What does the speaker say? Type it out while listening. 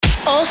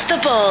Off the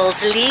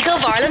Ball's League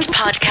of Ireland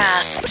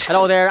podcast.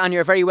 Hello there, and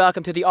you're very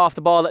welcome to the Off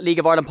the Ball League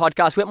of Ireland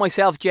podcast with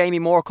myself, Jamie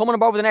Moore. Coming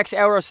up over the next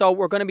hour or so,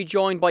 we're going to be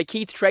joined by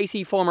Keith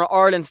Treacy, former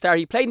Ireland star.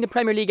 He played in the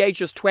Premier League age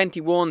just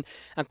 21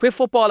 and quit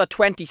football at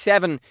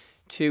 27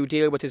 to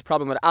deal with his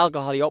problem with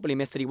alcohol. He openly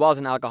admits that he was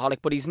an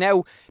alcoholic, but he's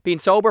now been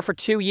sober for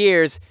 2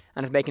 years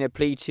and is making a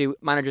plea to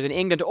managers in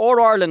England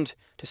or Ireland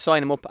to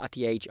sign him up at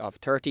the age of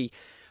 30.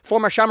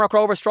 Former Shamrock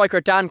Rovers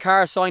striker Dan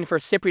Carr signed for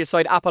Cypriot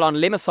side Apollon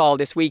Limassol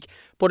this week,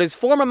 but his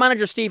former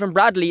manager Stephen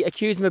Bradley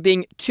accused him of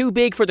being too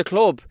big for the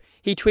club.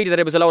 He tweeted that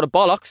it was a load of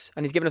bollocks,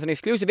 and he's given us an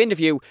exclusive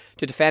interview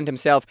to defend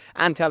himself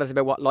and tell us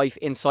about what life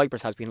in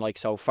Cyprus has been like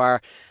so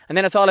far. And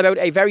then it's all about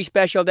a very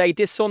special day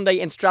this Sunday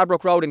in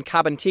Stradbroke Road in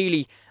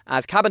Cabinteely,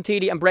 as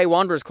Cabinteely and Bray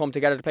Wanderers come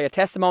together to play a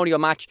testimonial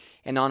match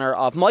in honour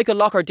of Michael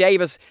Locker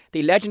Davis,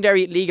 the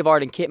legendary League of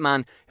Ireland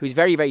kitman, who's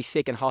very, very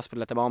sick in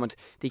hospital at the moment.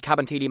 The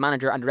Cabinteely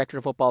manager and director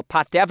of football,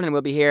 Pat Devlin,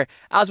 will be here,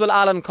 as will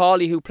Alan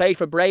Cawley, who played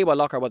for Bray while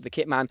Locker was the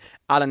kitman.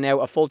 Alan, now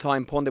a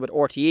full-time pundit with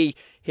RTE.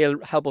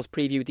 He'll help us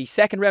preview the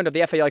second round of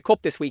the FAI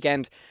Cup this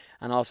weekend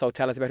and also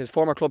tell us about his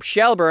former club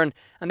Shelburne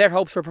and their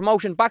hopes for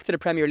promotion back to the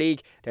Premier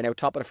League. They're now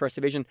top of the First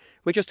Division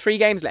with just 3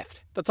 games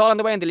left. That's all on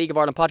the way in the League of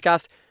Ireland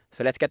podcast.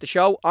 So let's get the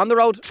show on the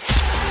road.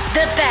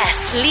 The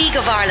best League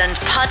of Ireland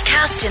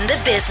podcast in the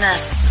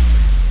business.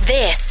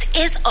 This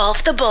is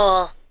Off the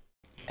Ball.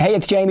 Hey,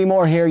 it's Jamie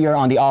Moore here. You're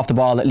on the Off the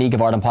Ball League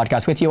of Ireland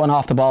podcast with you on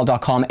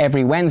offtheball.com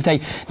every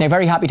Wednesday. Now,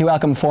 very happy to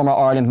welcome former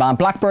Ireland man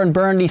Blackburn,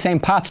 Burnley,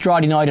 St Pat's,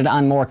 Drogheda United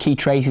and more, Keith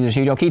Treacy to the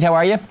studio. Keith, how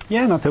are you?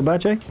 Yeah, not too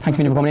bad, Jay. Thanks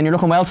for coming in. You're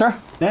looking well, sir.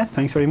 Yeah,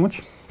 thanks very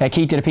much.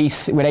 Keith did a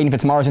piece with Aidan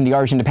Fitzmaurice in the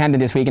Irish Independent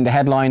this week, and the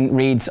headline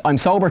reads, "I'm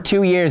sober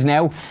 2 years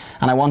now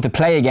and I want to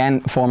play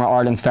again, former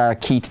Ireland star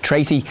Keith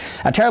Treacy.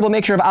 A terrible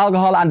mixture of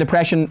alcohol and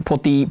depression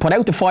put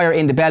out the fire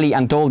in the belly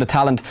and dulled the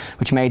talent,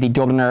 which made the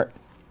Dubliner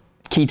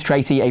Keith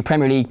Treacy a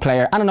Premier League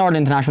player and an Ireland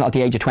international at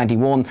the age of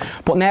 21.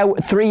 But now,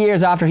 3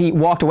 years after he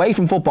walked away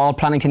from football,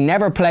 planning to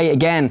never play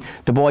again,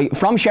 the boy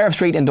from Sheriff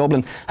Street in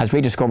Dublin has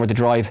rediscovered the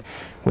drive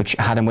which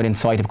had him within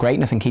sight of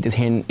greatness. And Keith is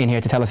in here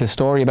to tell us his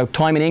story about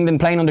time in England,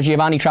 playing under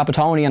Giovanni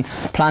Trapattoni, and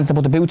plans to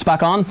put the boots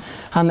back on.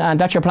 And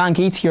that's your plan,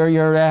 Keith.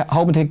 You're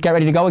hoping to get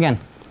ready to go again.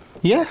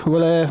 Yeah,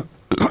 well,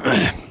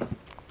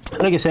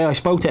 like I say, I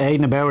spoke to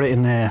Aidan about it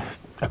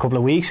a couple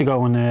of weeks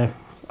ago, and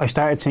I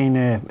started seeing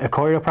a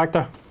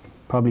chiropractor.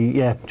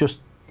 Probably, just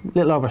a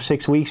little over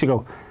 6 weeks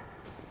ago.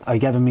 I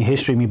gave him my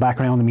history, my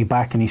background and my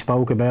back, and he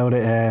spoke about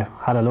it,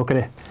 had a look at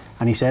it,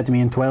 and he said to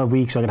me in 12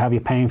 weeks I could have you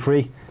pain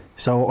free.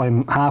 So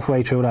I'm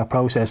halfway through that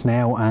process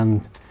now,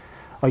 and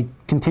I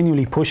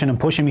continually pushing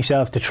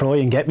myself to try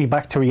and get me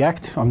back to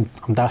react. I'm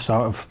that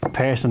sort of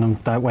person, I'm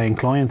that way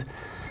inclined,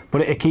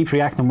 but it keeps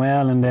reacting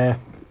well, and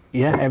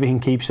everything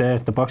keeps,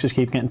 the boxes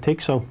keep getting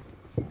ticked, so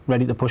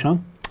ready to push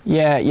on.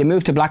 Yeah, you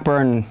moved to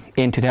Blackburn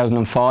in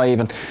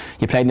 2005 and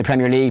you played in the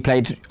Premier League,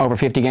 played over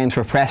 50 games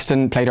for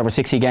Preston, played over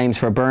 60 games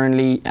for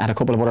Burnley, had a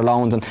couple of other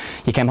loans, and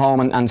you came home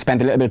and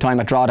spent a little bit of time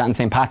at Drogheda and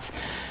St Pat's,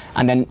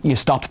 and then you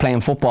stopped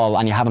playing football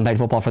and you haven't played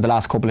football for the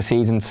last couple of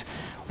seasons.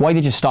 Why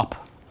did you stop?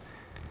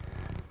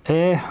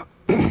 It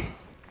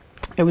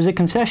was a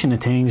concession of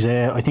things.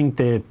 I think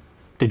the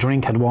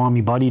drink had worn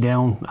my body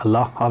down a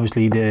lot.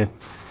 Obviously the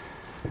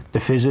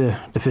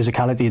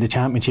physicality of the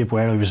championship,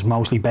 where I was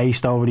mostly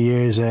based over the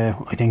years, I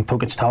think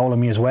took its toll on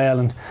me as well,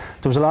 and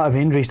there was a lot of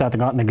injuries that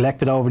got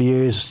neglected over the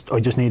years. I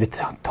just needed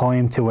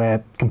time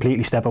to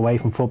completely step away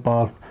from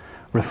football,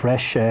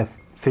 refresh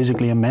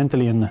physically and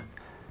mentally, and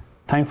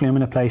thankfully I'm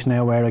in a place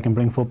now where I can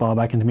bring football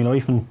back into my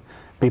life and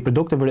be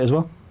productive with it as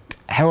well.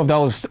 How have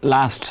those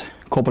last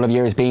couple of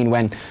years been,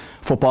 when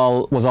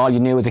football was all you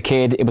knew as a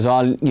kid? It was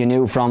all you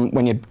knew from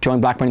when you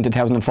joined Blackburn in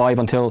 2005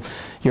 until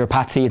your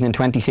Pat season in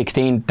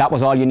 2016. That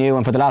was all you knew,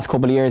 and for the last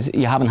couple of years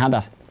you haven't had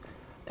that.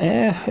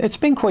 It's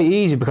been quite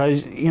easy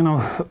because,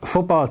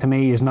 football to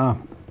me is not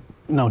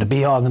the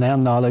be all and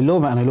end all. I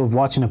love it and I love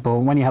watching it, but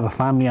when you have a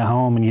family at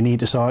home and you need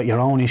to sort your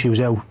own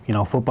issues out,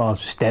 football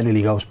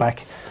steadily goes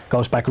back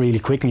really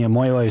quickly in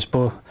my eyes.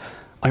 But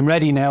I'm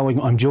ready now.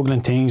 I'm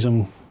juggling things.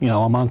 I'm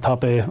on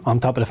top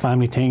of the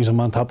family things. I'm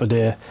on top of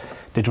the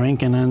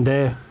drinking,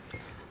 and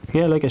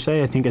like I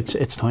say, I think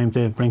it's time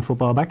to bring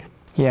football back.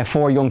 Yeah,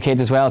 4 young kids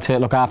as well to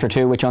look after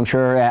too, which I'm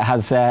sure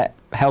has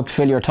helped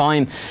fill your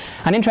time.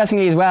 And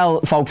interestingly as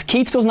well, folks,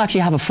 Keith doesn't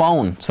actually have a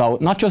phone, so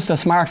not just a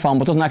smartphone,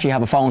 but doesn't actually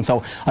have a phone.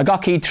 So I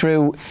got Keith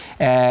through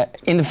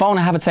in the phone.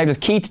 I have it saved as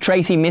Keith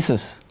Treacy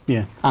Misses.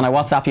 Yeah. And I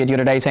WhatsApped you the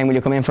other day saying, will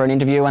you come in for an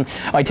interview? And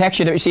I texted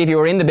you to see if you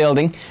were in the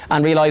building,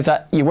 and realised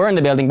that you were in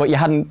the building, but you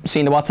hadn't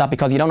seen the WhatsApp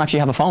because you don't actually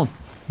have a phone.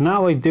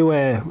 No, I do.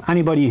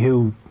 Anybody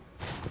who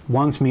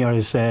wants me or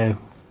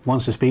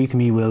wants to speak to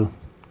me,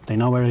 they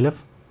know where I live.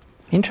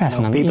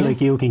 Interesting. People like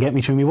you can get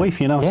me through my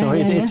wife,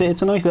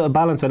 it's a nice little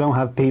balance. I don't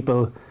have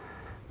people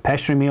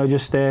pestering me. I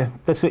just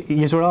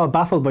you're all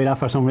baffled by that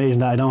for some reason,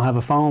 that I don't have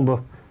a phone,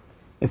 but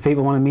if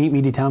people want to meet me,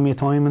 they tell me a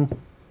time and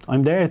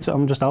I'm there.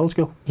 I'm just old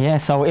school. Yeah.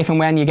 So if and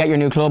when you get your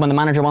new club and the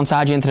manager wants to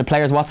add you into the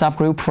players' WhatsApp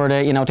group for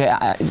the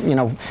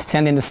to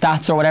send in the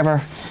stats or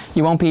whatever,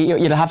 you won't be.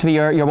 You'll have to be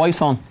your wife's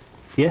phone.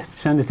 Yeah,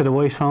 send it to the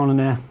wife's phone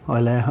and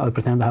I'll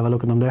pretend to have a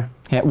look at them there.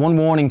 Yeah, one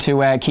warning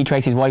to Keith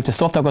Treacy's wife: the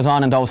stuff that goes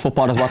on in those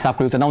footballers' WhatsApp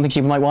groups, I don't think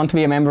she might want to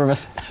be a member of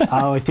it.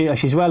 Oh,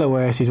 she's well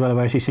aware.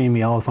 She's seen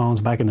me old phones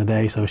back in the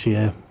day, so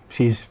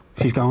she's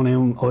going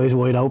in eyes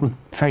wide open.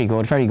 Very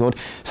good, very good.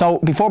 So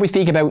before we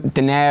speak about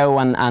the now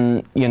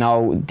and you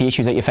know the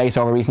issues that you faced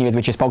over recent years,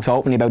 which you spoke so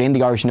openly about in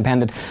the Irish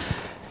Independent,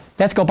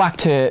 let's go back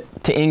to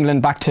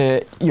England, back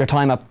to your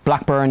time at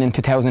Blackburn in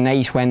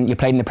 2008 when you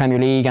played in the Premier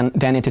League, and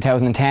then in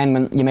 2010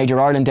 when you made your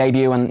Ireland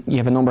debut and you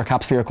have a number of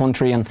caps for your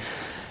country, and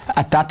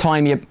at that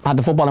time you had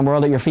the footballing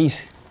world at your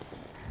feet.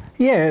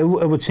 Yeah, it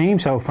would seem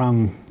so.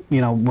 From,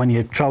 you know, when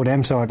you throw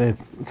them sort of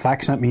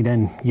facts at me,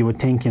 then you would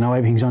think, you know,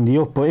 everything's on the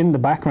up. But in the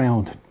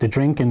background, the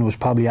drinking was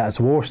probably at its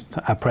worst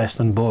at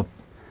Preston. But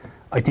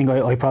I think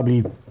I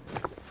probably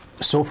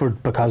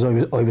suffered because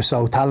I was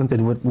so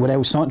talented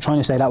without trying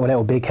to say that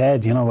without a big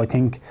head. You know, I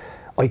think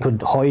I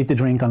could hide the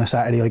drink on a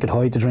Saturday, I could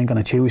hide the drink on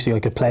a Tuesday, I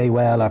could play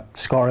well or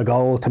score a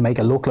goal to make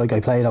it look like I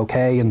played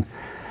okay, and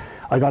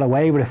I got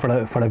away with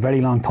it for a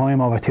very long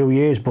time, over 2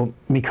 years. But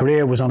my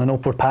career was on an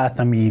upward path,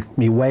 and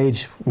my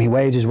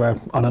wages were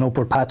on an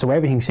upward path, so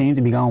everything seemed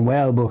to be going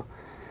well. But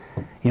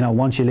you know,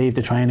 once you leave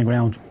the training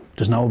ground,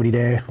 there's nobody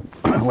there.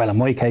 Well, in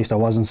my case there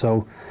wasn't,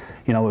 so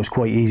you know, it was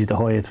quite easy to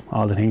hide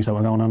all the things that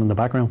were going on in the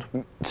background.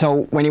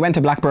 So when you went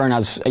to Blackburn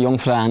as a young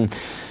fella, and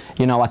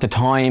you know, at the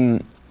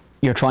time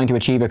you're trying to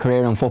achieve a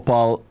career in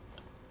football,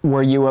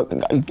 were you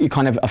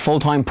kind of a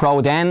full-time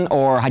pro then,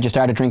 or had you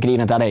started drinking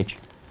even at that age?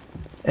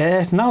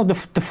 No, the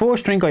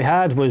first drink I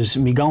had was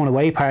me going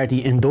away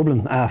party in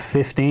Dublin at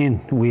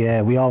 15.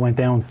 We all went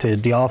down to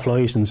the off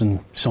licence and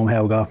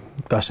somehow got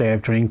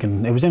served drink,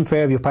 and it was in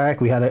Fairview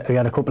Park. We had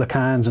a couple of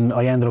cans, and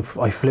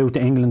I flew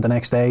to England the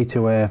next day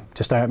to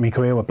start my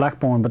career with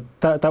Blackburn.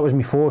 But that was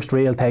my first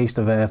real taste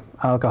of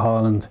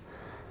alcohol, and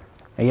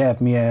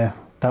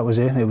that was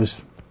it. It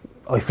was,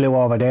 I flew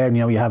over there, and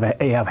you know, you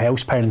have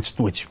house parents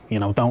which, you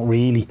know, don't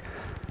really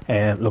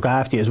look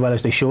after you as well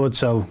as they should.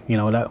 So you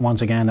know, that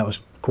once again, that was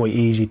quite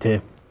easy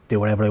to do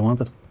whatever I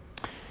wanted.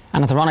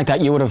 And it's ironic that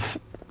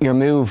your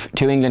move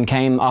to England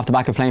came off the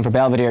back of playing for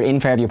Belvedere in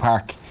Fairview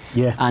Park.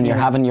 Yeah. And you're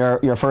having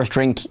your first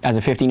drink as a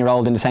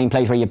 15-year-old in the same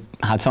place where you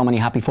had so many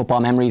happy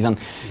football memories, and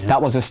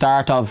that was the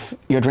start of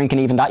your drinking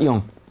even that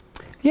young.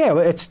 Yeah,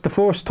 well, it's the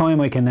first time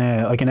I can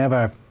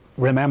ever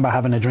remember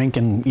having a drink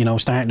and, you know,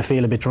 starting to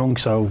feel a bit drunk.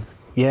 So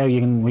yeah,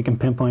 we can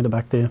pinpoint it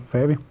back to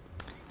Fairview.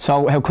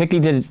 So how quickly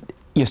did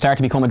you start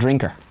to become a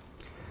drinker?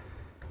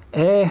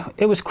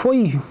 It was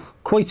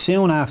quite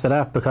soon after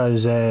that,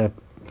 because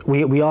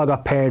we all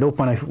got paired up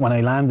when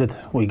I landed.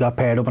 We got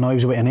paired up, and I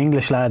was with an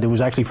English lad who was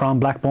actually from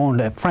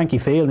Blackburn, Frankie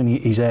Field, and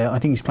he's I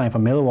think he's playing for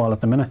Millwall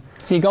at the minute.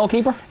 Is he a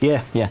goalkeeper?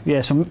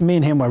 Yeah. So me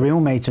and him were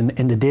roommates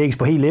in the digs,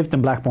 but he lived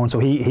in Blackburn, so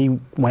he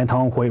went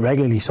home quite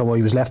regularly. So I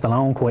was left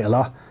alone quite a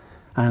lot,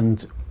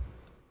 and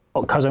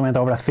because I went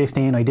over at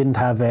 15, I didn't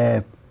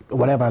have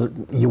whatever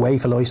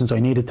UEFA licence I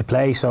needed to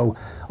play, so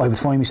I would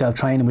find myself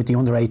training with the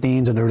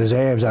under-18s or the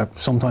reserves, or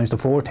sometimes the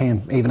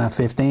 14, even at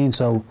 15.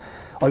 So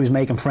I was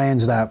making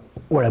friends that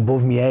were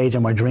above my age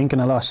and were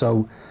drinking a lot.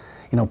 So,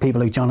 you know,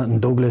 people like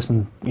Jonathan Douglas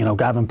and, you know,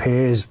 Gavin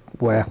Pearce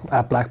were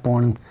at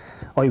Blackburn.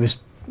 I was,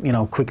 you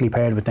know, quickly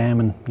paired with them,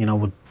 and, you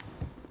know,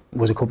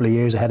 was a couple of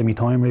years ahead of my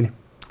time, really.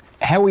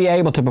 How were you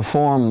able to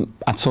perform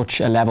at such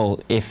a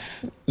level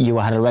if you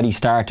had already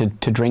started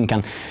to drink?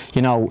 And,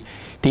 you know,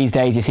 these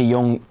days you see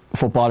young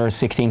footballers,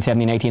 16,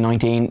 17, 18,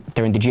 19,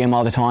 they're in the gym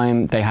all the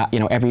time. They you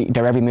know,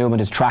 their every movement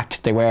is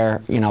tracked. They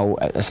wear, you know,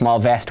 a small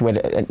vest with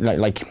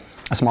like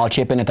a small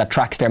chip in it that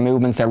tracks their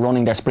movements, their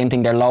running, their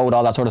sprinting, their load,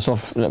 all that sort of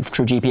stuff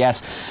through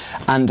GPS.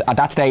 And at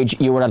that stage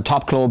you were at a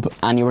top club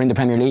and you were in the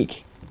Premier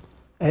League.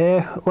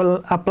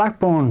 Well, at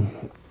Blackburn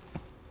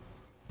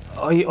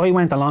I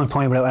went a long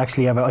time without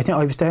actually ever. I think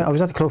I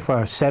was at the club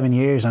for 7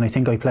 years, and I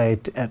think I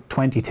played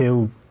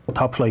 22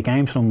 top flight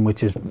games from them,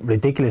 which is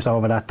ridiculous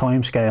over that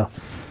time scale.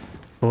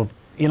 But,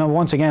 you know,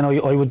 once again,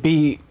 I would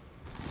be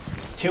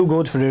too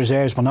good for the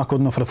reserves but not good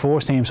enough for the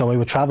first team, so I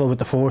would travel with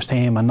the first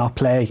team and not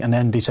play, and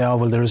then they'd say, oh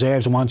well, the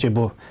reserves want you,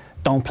 but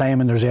don't play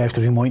them in the reserves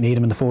because we might need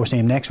them in the first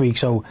team next week.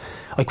 So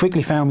I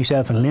quickly found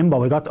myself in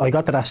limbo. I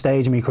got to that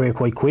stage in my career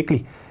quite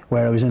quickly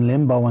where I was in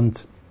limbo,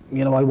 and,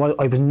 you know, I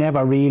was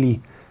never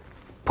really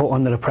put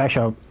under the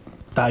pressure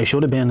that I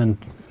should have been. And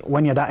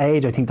when you're that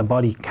age, I think the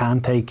body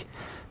can take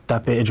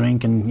that bit of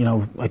drink, and, you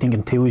know, I think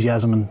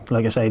enthusiasm and,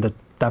 like I say,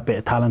 that bit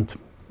of talent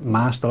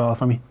mastered all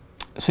for me.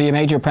 So you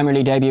made your Premier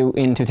League debut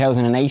in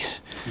 2008.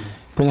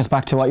 Bring us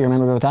back to what you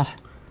remember about that.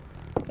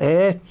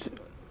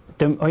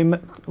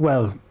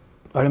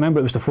 I remember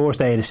it was the first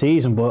day of the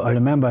season, but I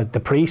remember the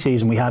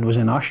pre-season we had was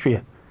in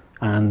Austria,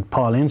 and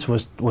Paul Ince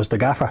was the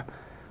gaffer,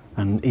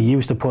 and he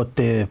used to put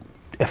a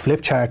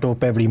flip chart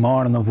up every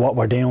morning of what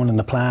we're doing and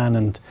the plan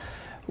and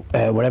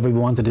whatever we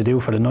wanted to do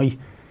for the night.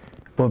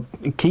 But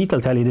Keith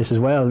will tell you this as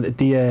well.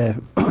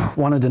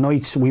 One of the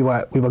nights we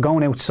were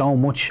going out so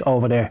much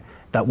over there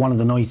that one of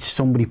the nights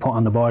somebody put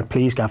on the board,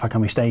 please gaffer,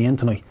 can we stay in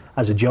tonight,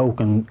 as a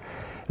joke. And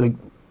like,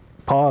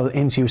 Paul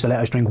Ince used to let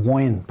us drink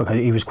wine because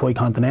he was quite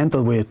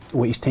continental with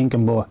his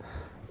thinking, but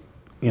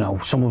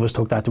some of us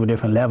took that to a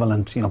different level,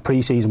 and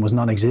pre-season was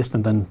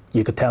non-existent, and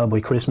you could tell by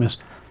Christmas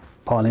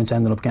Paul Ince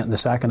ended up getting the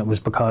sack, and it was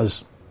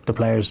because the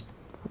players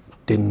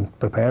didn't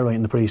prepare right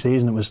in the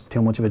pre-season. It was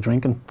too much of a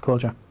drinking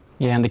culture.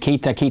 Yeah, and the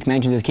Keith that Keith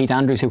mentioned is Keith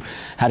Andrews, who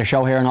had a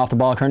show here on Off the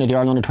Ball, currently the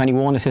Ireland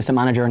Under-21 assistant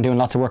manager and doing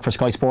lots of work for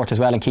Sky Sports as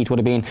well, and Keith would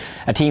have been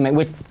a teammate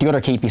with the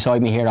other Keith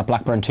beside me here at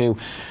Blackburn too.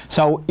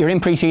 So you're in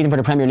pre-season for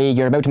the Premier League,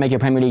 you're about to make your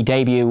Premier League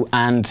debut,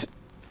 and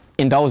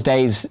in those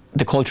days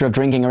the culture of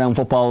drinking around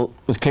football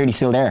was clearly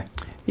still there.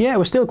 Yeah, it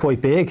was still quite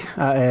big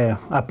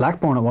at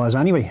Blackburn, it was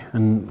anyway.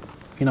 And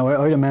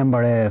I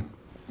remember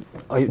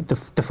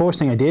the first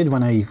thing I did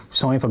when I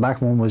signed for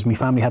Blackburn was my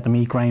family had to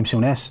meet Graham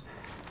Souness,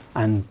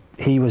 and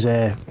he was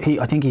I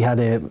think he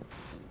had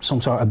some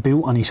sort of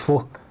boot on his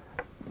foot.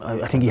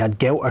 I think he had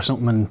gout or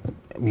something, and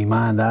my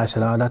man and dad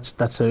said,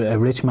 that's a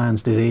rich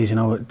man's disease,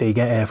 they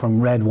get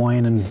from red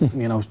wine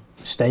and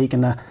steak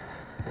and that.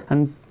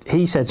 And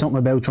he said something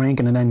about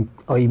drinking, and then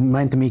I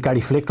went to meet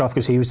Gary Flickroff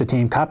because he was the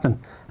team captain,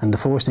 and the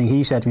first thing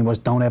he said to me was,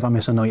 don't ever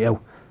miss a night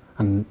out.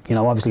 And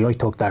obviously I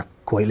took that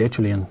quite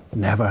literally and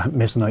never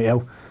miss a night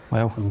out.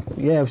 Wow.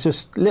 Yeah, it was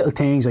just little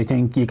things I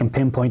think you can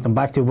pinpoint them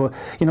back to, but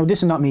this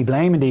is not me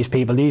blaming these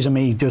people, these are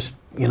me just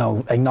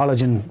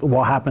acknowledging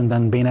what happened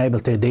and being able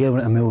to deal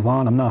with it and move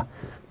on. I'm not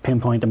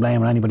pinpointing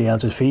blame on anybody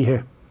else's feet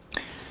here.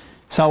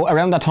 So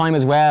around that time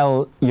as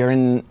well, you're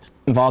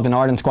involved in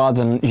Ireland squads,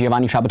 and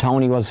Giovanni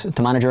Trapattoni was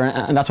the manager,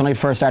 and that's when I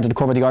first started to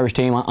cover the Irish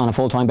team on a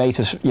full-time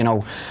basis,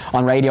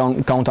 on radio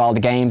and going to all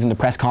the games and the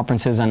press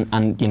conferences, and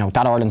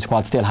that Ireland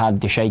squad still had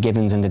the Shay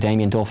Givens and the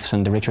Damien Duffs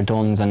and the Richard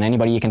Dunns and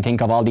anybody you can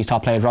think of, all these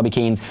top players, Robbie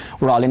Keanes,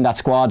 were all in that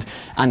squad.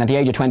 And at the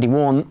age of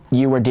 21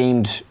 you were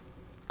deemed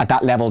at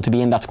that level to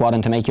be in that squad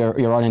and to make your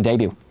Ireland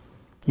debut.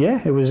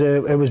 Yeah, it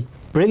was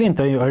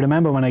brilliant. I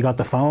remember when I got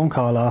the phone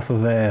call off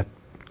of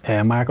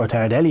Marco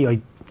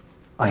Tardelli,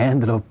 I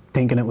ended up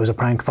thinking it was a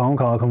prank phone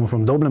call coming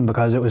from Dublin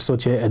because it was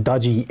such a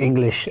dodgy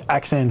English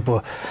accent,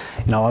 but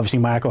obviously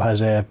Marco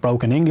has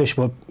broken English,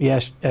 but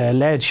yes,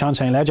 Sean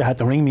St. Ledger had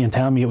to ring me and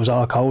tell me it was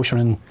all kosher,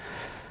 and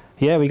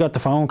yeah, we got the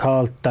phone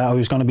call that I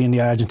was going to be in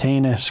the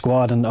Argentina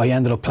squad, and I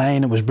ended up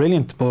playing. It was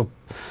brilliant, but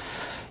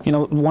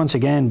once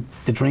again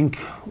the drink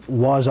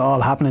was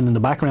all happening in the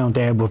background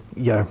there, but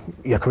your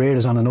career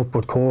is on an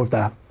upward curve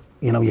that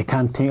you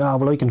can't think,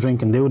 I can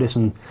drink and do this,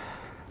 and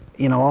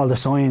all the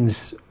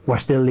signs were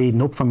still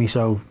leading up for me,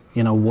 so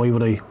why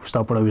would I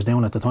stop what I was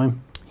doing at the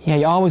time? Yeah,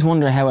 you always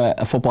wonder how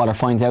a footballer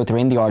finds out they're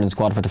in the Ireland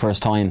squad for the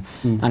first time.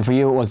 And for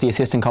you it was the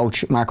assistant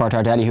coach Marco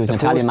Tardelli, who's an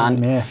Italian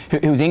man,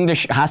 whose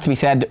English, has to be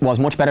said, was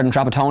much better than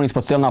Trapattoni's,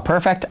 but still not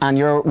perfect, and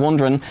you're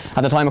wondering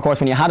at the time, of course,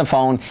 when you had a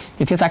phone,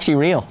 is this actually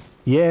real?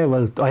 Yeah,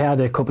 well, I had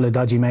a couple of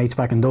dodgy mates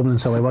back in Dublin,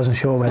 so I wasn't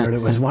sure whether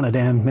it was one of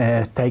them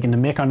taking the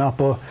mick or not,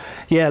 but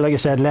yeah, like I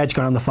said, Ledge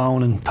got on the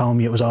phone and told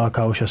me it was all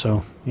kosher,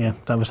 so yeah,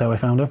 that was how I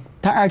found out.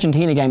 That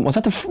Argentina game, was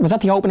that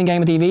the opening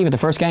game of TV, the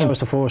first game? That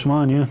was the first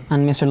one, yeah.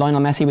 And Mr.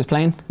 Lionel Messi was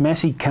playing?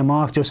 Messi came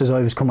off just as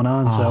I was coming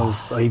on, so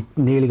I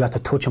nearly got to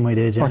touch him, I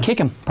did, yeah. Or kick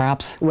him,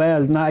 perhaps?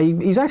 Well, no,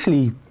 he's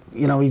actually,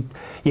 you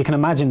can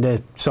imagine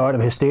the sort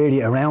of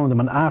hysteria around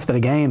him, and after the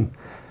game,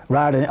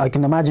 I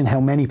can imagine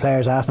how many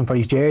players asked him for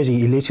his jersey.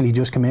 He literally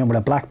just came in with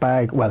a black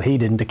bag. Well, he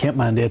didn't, the kit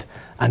man did,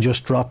 and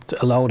just dropped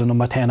a load of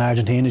number 10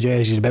 Argentina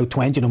jerseys, about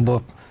 20 of them,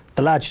 but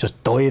the lads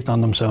just dived on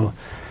them, so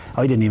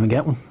I didn't even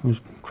get one. It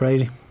was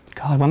crazy.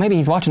 God, well, maybe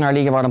he's watching our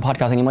League of Ireland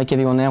podcast and he might give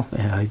you one now.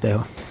 Yeah, I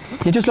do.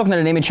 You're just looking at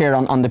an image here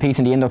on the piece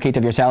in the Indo Kit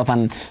of yourself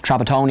and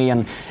Trapattoni,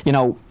 and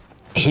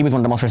he was one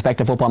of the most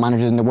respected football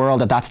managers in the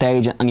world at that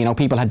stage, and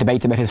people had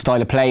debates about his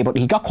style of play, but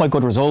he got quite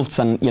good results,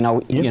 and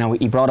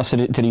he brought us to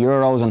the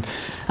Euros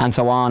and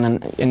so on,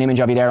 and an image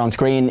of you there on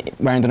screen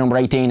wearing the number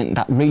 18 and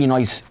that really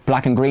nice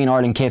black and green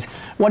Ireland kit.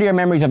 What are your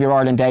memories of your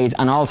Ireland days,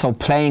 and also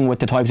playing with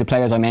the types of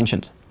players I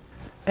mentioned?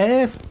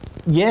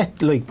 Yeah,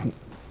 like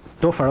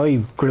Duffer, I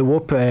grew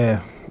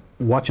up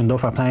watching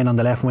Duffer playing on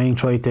the left wing,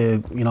 tried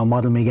to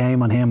model my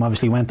game on him.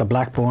 Obviously went to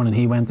Blackburn and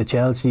he went to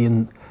Chelsea,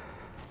 and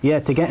yeah,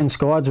 to get in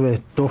squads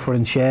with Duffer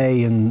and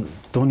Shay and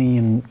Dunny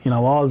and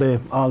all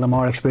the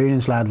more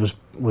experienced lads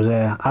was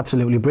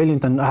absolutely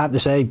brilliant. And I have to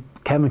say,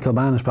 Kevin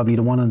Kilban is probably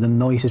one of the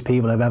nicest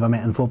people I've ever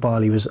met in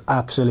football. He was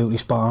absolutely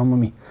spot on with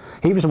me.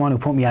 He was the one who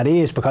put me at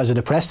ease because of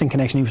the Preston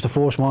connection. He was the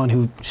first one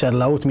who said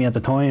hello to me at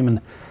the time, and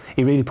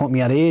he really put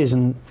me at ease.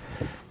 And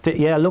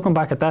yeah, looking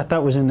back at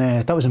that was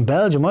in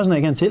Belgium, wasn't it,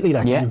 against Italy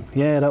that game?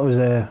 Yeah, that was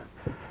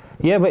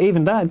yeah, but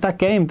even that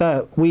game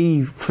that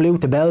we flew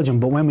to Belgium,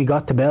 but when we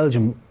got to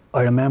Belgium,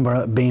 I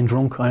remember being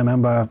drunk. I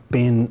remember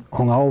being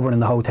hungover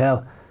in the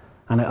hotel,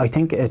 and I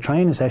think a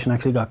training session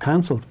actually got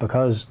cancelled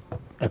because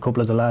a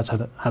couple of the lads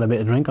had a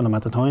bit of drink on them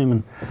at the time,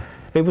 and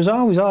it was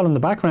always all in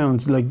the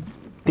background. Like,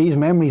 these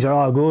memories are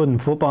all good,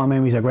 and football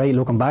memories are great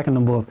looking back on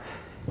them, but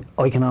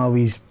I can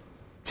always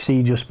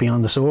see just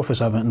beyond the surface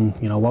of it, and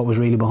what was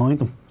really behind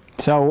them.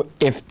 So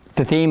if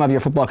the theme of your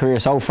football career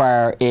so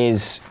far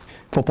is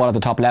football at the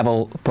top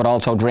level but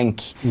also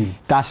drink,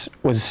 that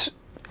was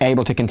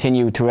able to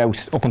continue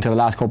throughout up until the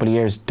last couple of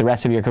years, the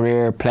rest of your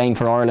career, playing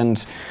for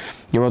Ireland,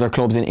 your other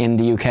clubs in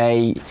the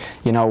UK.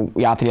 You know,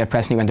 after you left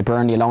Preston, you went to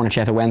Burnley alone at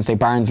Sheffield Wednesday,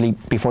 Barnsley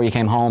before you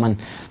came home,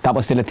 and that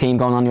was still a theme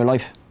going on in your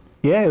life?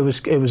 Yeah, it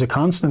was a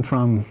constant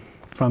from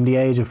the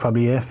age of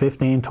probably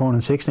 15,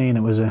 turning 16.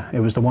 It was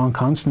the one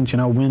constant, you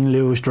know, win,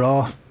 lose,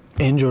 draw,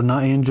 injured,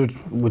 not injured,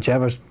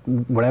 whatever's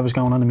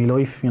going on in my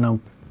life, you know.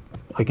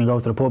 I can go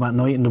to the pub at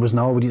night and there was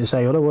nobody to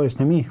say otherwise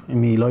to me in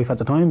my life at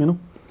the time, you know.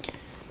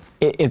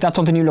 Is that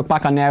something you look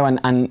back on now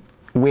and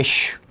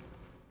wish,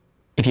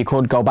 if you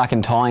could go back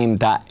in time,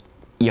 that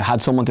you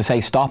had someone to say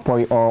stop,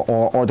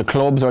 or the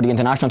clubs or the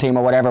international team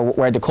or whatever,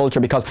 where the culture,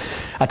 because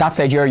at that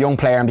stage you're a young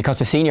player, and because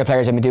the senior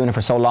players have been doing it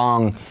for so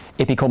long,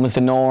 it becomes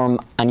the norm,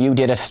 and you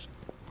did it,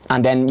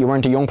 and then you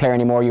weren't a young player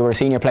anymore, you were a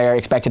senior player,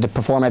 expected to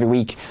perform every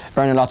week,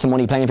 earning lots of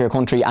money, playing for your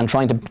country, and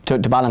trying to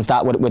balance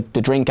that with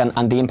the drink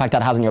and the impact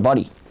that has on your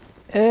body.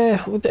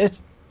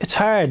 It's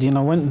hard, you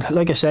know. When,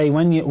 like I say,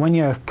 when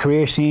your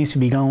career seems to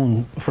be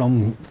going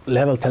from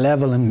level to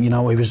level, and you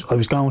know, I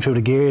was going through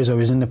the gears. I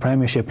was in the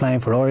Premiership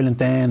playing for Ireland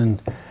then,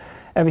 and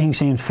everything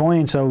seemed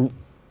fine. So,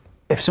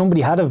 if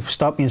somebody had have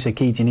stopped me and said,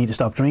 "Keith, you need to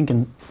stop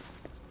drinking,"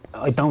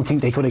 I don't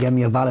think they could have given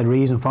me a valid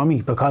reason for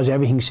me, because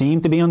everything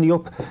seemed to be on the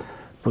up.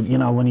 But you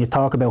know, when you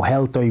talk about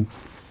health, I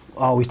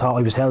always thought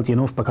I was healthy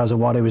enough because of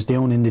what I was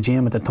doing in the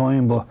gym at the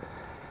time. But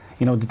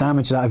you know, the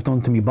damage that I've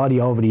done to my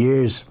body over the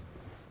years,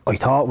 I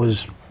thought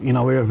was, you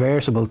know,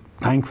 irreversible.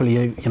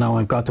 Thankfully, you know,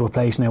 I've got to a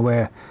place now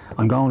where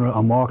I'm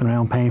walking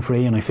around pain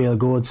free and I feel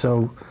good.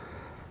 So,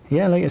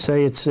 yeah, like I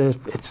say, it's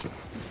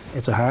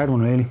a hard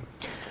one, really.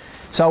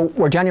 So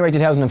we're January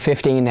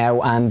 2015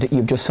 now, and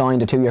you've just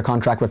signed a 2-year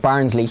contract with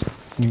Barnsley.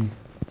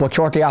 But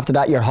shortly after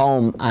that, you're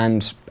home,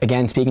 and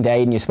again, speaking to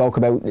Aidan, you spoke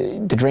about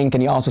the drink,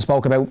 and you also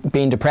spoke about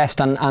being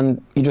depressed,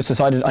 and you just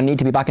decided, I need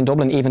to be back in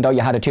Dublin, even though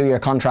you had a 2-year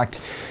contract,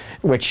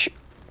 which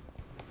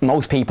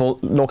most people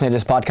looking at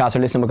this podcast or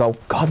listening will go,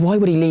 God, why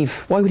would he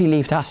leave? Why would he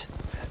leave that?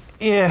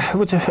 Yeah,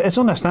 it's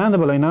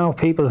understandable. I know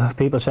people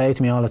say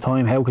to me all the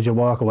time, how could you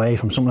walk away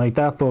from something like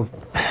that? But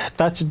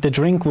the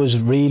drink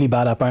was really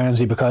bad at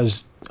Barnsley,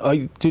 because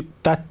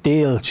that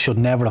deal should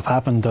never have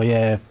happened.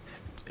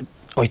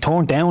 I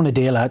turned down a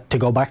deal to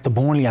go back to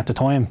Burnley at the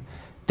time.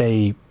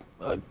 They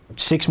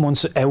 6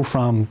 months out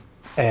from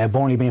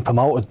Burnley being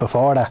promoted.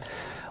 Before that,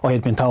 I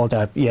had been told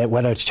that, yeah,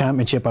 whether it's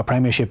Championship or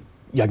Premiership,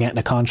 you're getting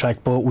a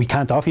contract, but we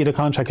can't offer you the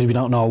contract because we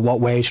don't know what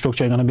wage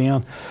structure you're going to be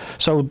on.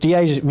 So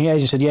my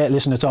agent said, yeah,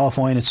 listen, it's all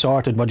fine, it's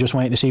sorted, we're just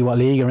waiting to see what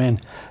league you're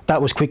in.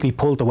 That was quickly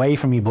pulled away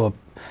from me, but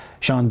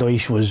Sean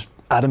Dyche was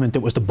adamant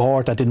it was the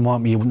board that didn't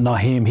want me,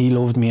 not him. He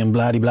loved me and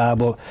blah blah,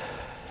 but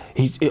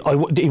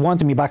he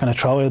wanted me back on a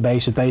trial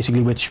basis, basically,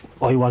 which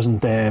I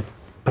wasn't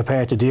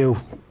prepared to do.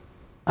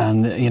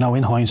 And you know,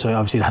 in hindsight,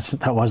 obviously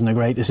that wasn't a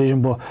great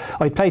decision, but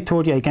I played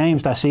 38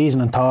 games that season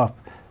and thought,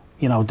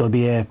 you know, there'll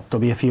be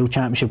a few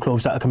Championship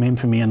clubs that'll come in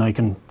for me and I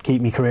can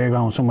keep my career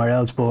going somewhere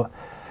else. But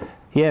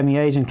yeah, my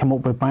agent came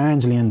up with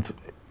Barnsley, and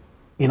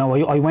you know,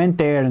 I went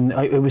there, and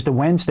it was the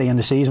Wednesday and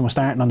the season was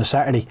starting on the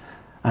Saturday,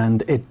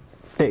 and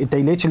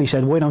they literally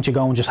said, why don't you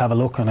go and just have a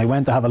look? And I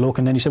went to have a look,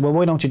 and then he said, well,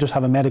 why don't you just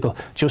have a medical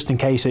just in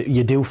case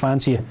you do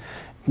fancy it?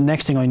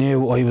 Next thing I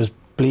knew, I was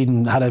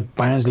bleeding, had a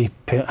Barnsley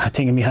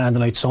thing in my hand,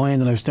 and I'd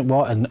signed, and I was thinking,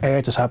 what on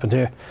earth has happened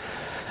here?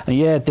 And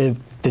yeah, the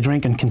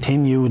drinking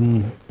continued,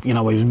 and you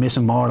know, I was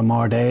missing more and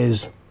more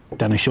days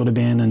than I should have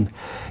been. And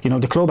you know,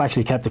 the club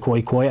actually kept it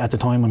quite quiet at the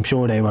time. I'm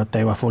sure they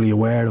were fully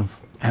aware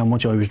of how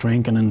much I was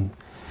drinking, and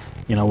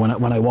you know,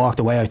 when I walked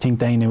away, I think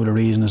they knew the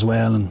reason as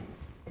well. And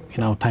you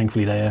know,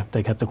 thankfully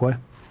they kept it quiet.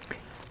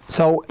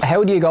 So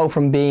how do you go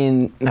from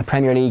being a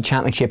Premier League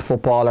Championship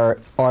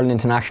footballer, Ireland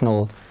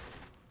international,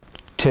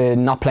 to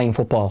not playing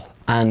football?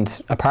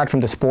 And apart from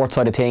the sports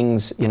side of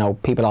things, you know,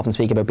 people often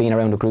speak about being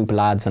around a group of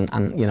lads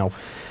and you know,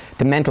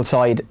 the mental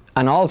side,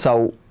 and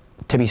also,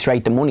 to be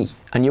straight, the money.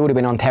 And you would have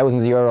been on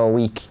thousands of euro a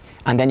week,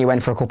 and then you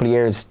went for a couple of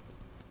years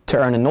to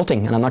earning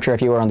nothing. And I'm not sure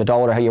if you were on the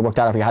dole or how you worked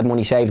out, if you had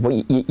money saved, but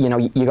you know,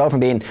 you go from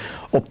being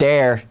up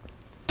there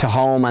to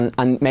home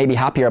and maybe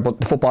happier, but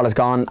the football is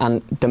gone,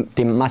 and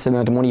the massive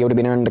amount of money you would have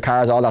been earning, the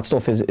cars, all that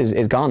stuff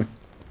is gone.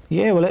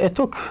 Yeah, well, it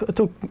took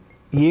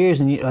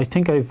years, and I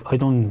think I've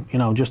done, you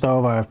know, just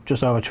over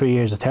 3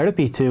 years of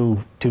therapy to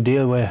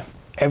deal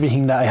with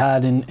everything that I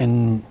had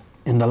in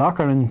the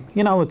locker. And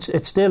you know,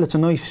 it's a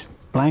nice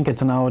blanket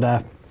to know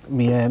that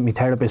my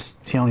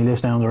therapist, she only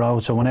lives down the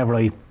road, so whenever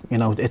you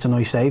know, it's a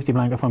nice safety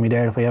blanket for me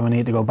there if I ever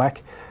need to go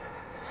back.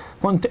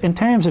 But in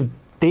terms of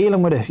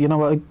dealing with it, you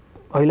know,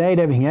 I laid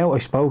everything out. I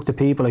spoke to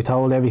people, I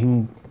told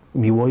everything,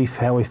 my wife,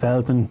 how I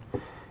felt, and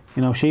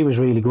you know, she was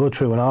really good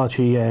through it all.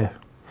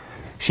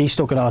 She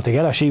stuck it all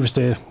together. She was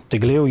the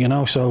glue, you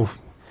know, so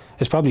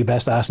it's probably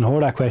best asking her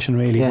that question,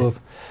 really. Yeah. But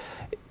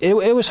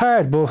it was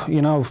hard, but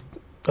you know,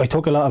 I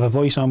took a lot of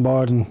advice on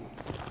board, and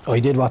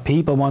I did what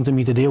people wanted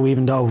me to do,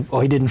 even though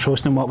I didn't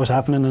trust in what was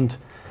happening, and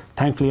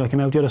thankfully I came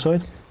out the other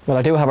side. Well,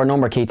 I do have her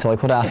number, Keith, so I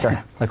could ask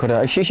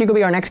her. She could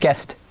be our next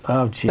guest.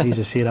 Oh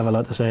Jesus, she'd have a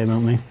lot to say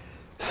about me.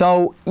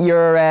 So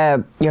you're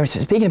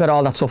speaking about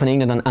all that stuff in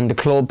England and the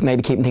club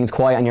maybe keeping things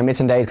quiet and you're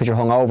missing days because you're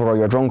hungover or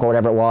you're drunk or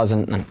whatever it was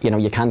and you know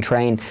you can't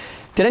train.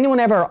 Did anyone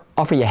ever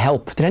offer you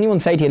help? Did anyone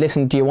say to you,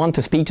 listen, do you want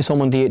to speak to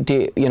someone?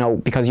 Do you know,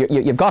 because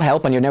you've got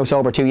help and you're now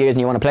sober 2 years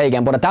and you want to play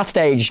again, but at that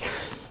stage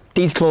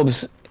these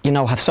clubs, you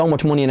know, have so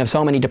much money and have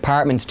so many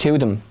departments to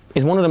them.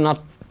 Is one of them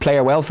not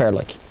player welfare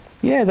like?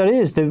 Yeah, there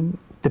is. The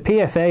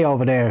PFA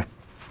over there,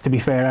 to be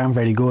fair, aren't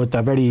very good.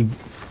 They're very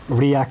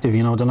reactive,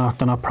 you know, they're not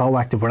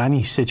proactive with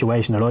any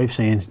situation that I've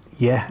seen.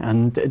 Yeah,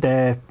 and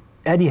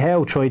Eddie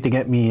Howe tried to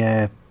get me,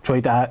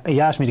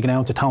 he asked me to go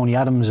down to Tony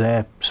Adams'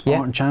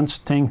 Sporting Chance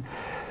thing,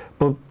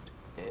 but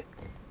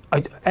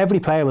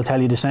every player will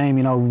tell you the same,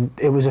 you know,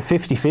 it was a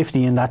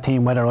 50-50 in that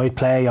team whether I'd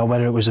play or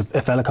whether it was a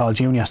fella called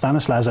Junior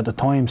Stanislas at the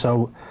time.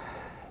 So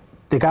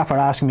the gaffer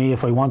asked me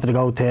if I wanted to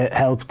go to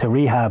help to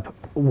rehab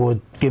would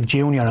give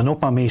Junior an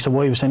up on me, so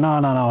I was saying no,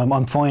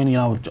 I'm fine, you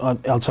know,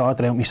 I'll sort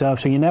it out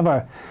myself. So you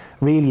never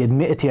really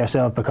admit it to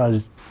yourself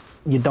because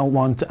you don't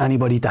want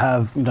anybody to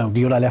have, you know,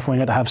 the other left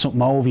winger to have something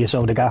over you,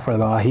 so the gaffer will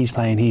go, oh, he's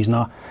playing, he's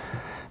not.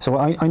 So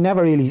I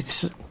never really,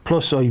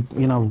 plus I,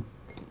 you know,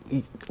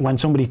 when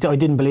somebody, I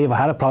didn't believe I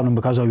had a problem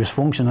because I was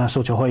functioning at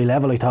such a high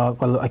level. I thought,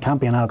 well, I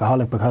can't be an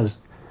alcoholic because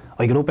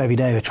I get up every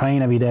day, I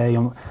train every day,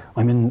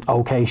 I'm in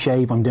okay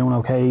shape, I'm doing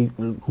okay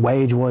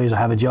wage wise, I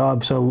have a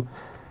job. So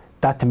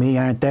that to me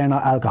they're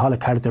not alcoholic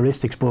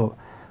characteristics, but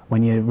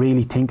when you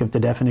really think of the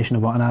definition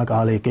of what an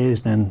alcoholic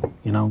is, then,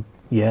 you know,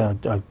 yeah,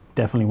 I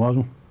definitely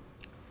wasn't.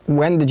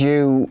 When did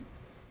you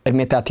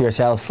admit that to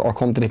yourself or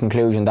come to the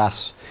conclusion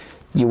that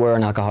you were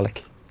an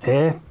alcoholic?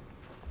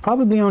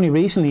 Probably only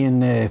recently in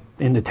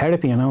the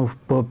therapy, you know,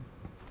 but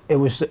it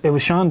was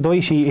Sean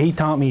Dyche. He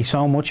taught me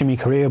so much in my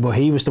career, but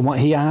he was the one.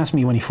 He asked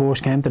me when he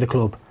first came to the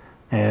club,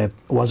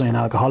 was I an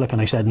alcoholic?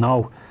 And I said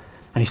no.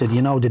 And he said,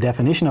 you know the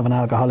definition of an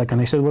alcoholic?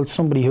 And I said, well,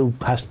 somebody who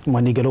has,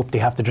 when they get up, they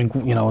have to drink,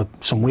 you know,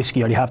 some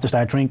whiskey, or they have to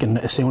start drinking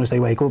as soon as they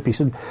wake up. He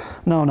said,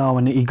 no,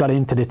 and he got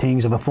into the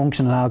things of a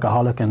functioning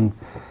alcoholic. And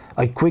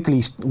I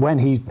quickly, when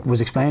he was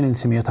explaining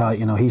to me, I thought,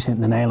 you know, he's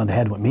hitting the nail on the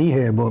head with me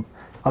here. But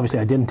obviously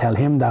I didn't tell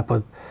him that,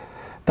 but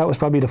that was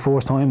probably the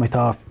first time I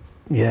thought,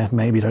 yeah,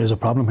 maybe there is a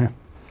problem here.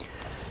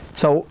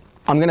 So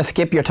I'm going to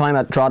skip your time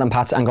at Drogheda and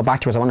Pats and go back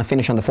to it. I want to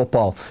finish on the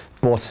football,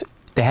 but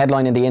the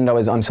headline in the Indo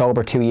is I'm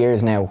sober 2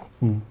 years now.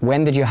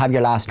 When did you have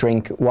your last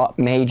drink? What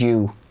made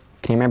you,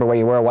 can you remember where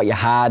you were, what you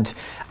had?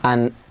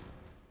 And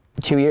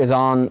 2 years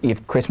on,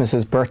 you've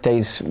Christmases,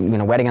 birthdays, you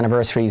know, wedding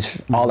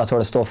anniversaries, all that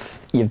sort of stuff.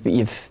 You've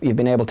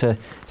been able to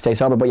stay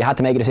sober, but you had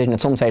to make a decision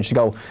at some stage to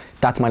go,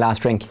 that's my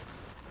last drink.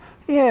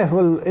 Yeah,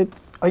 well,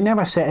 I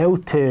never set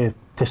out to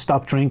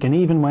stop drinking.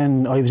 Even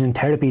when I was in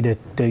therapy,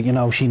 you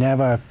know, she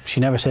never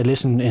said,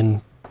 listen,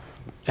 in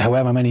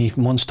however many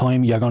months'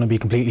 time you're going to be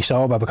completely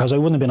sober, because I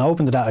wouldn't have been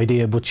open to that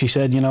idea. But she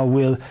said, you know,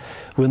 we'll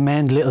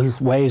mend little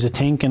ways of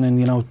thinking, and,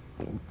 you know,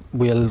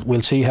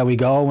 we'll see how we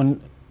go. And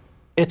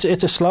it's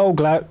a slow,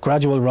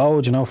 gradual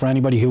road, you know, for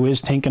anybody who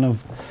is thinking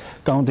of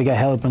going to get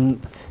help.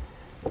 And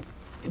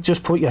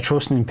just put your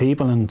trust in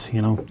people, and,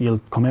 you know,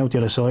 you'll come out the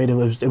other side. It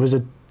was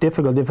a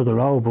difficult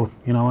road, but,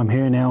 you know, I'm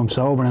here now, I'm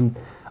sober, and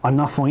I'm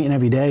not fighting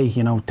every day,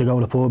 you know, to go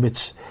to the pub.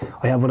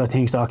 I have other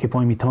things to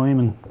occupy my time,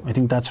 and I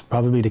think that's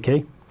probably the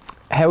key.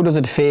 How does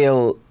it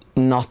feel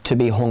not to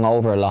be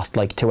hungover a lot?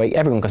 Like,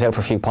 everyone goes out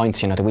for a few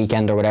pints, you know, the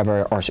weekend or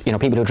whatever, or, you know,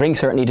 people who drink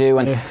certainly do,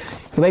 and you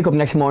wake up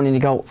next morning and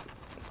you go,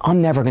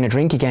 I'm never going to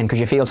drink again, because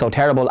you feel so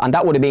terrible. And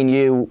that would have been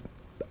you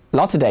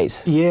lots of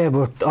days. Yeah,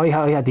 but I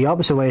had the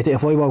opposite way.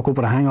 If I woke up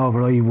with a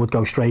hangover, I would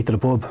go straight to the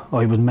pub.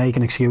 I would make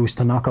an excuse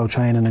to not go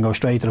training and go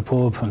straight to the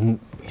pub. And,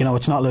 you know,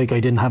 it's not like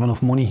I didn't have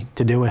enough money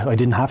to do it. I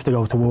didn't have to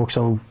go to work,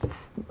 so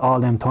all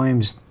them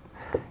times,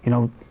 you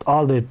know,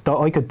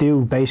 I could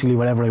do basically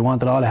whatever I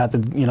wanted. All I had to,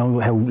 you know,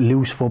 how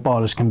loose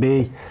footballers can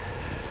be.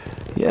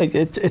 Yeah,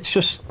 it's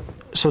just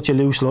such a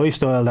loose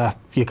lifestyle that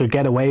you could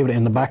get away with it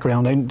in the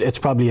background. It's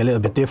probably a little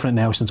bit different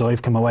now since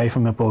I've come away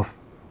from it, but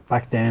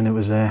back then it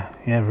was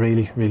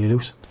really, really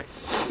loose.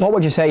 What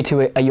would you say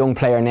to a young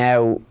player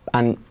now,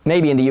 and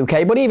maybe in the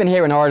UK, but even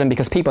here in Ireland,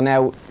 because people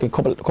now, a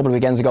couple of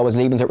weekends ago was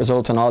Leaving Cert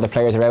results and all the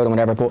players are out and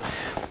whatever, but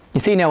you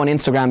see now on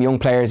Instagram young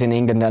players in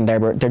England, and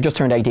they've just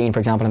turned 18, for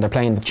example, and they're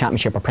playing the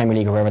Championship or Premier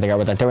League or wherever they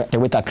are, but they're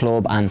with that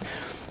club, and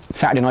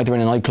Saturday night they're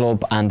in a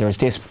nightclub and there's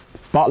this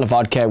bottle of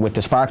vodka with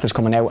the sparklers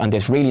coming out and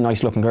this really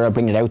nice looking girl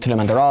bringing it out to them,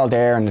 and they're all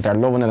there and they're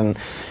loving it, and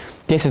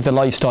this is the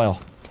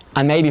lifestyle.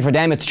 And maybe for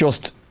them it's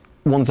just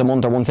once a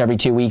month or once every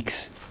 2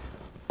 weeks,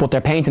 but they're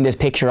painting this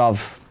picture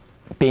of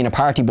being a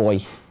party boy,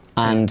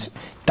 and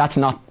that's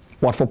not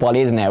what football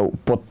is now,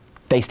 but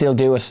they still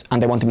do it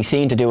and they want to be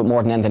seen to do it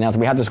more than anything else.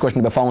 We had a discussion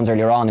about phones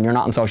earlier on, and you're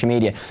not on social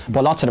media,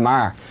 but lots of them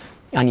are,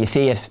 and you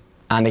see it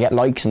and they get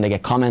likes and they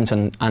get comments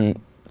and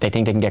they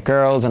think they can get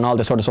girls and all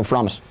this sort of stuff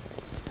from it.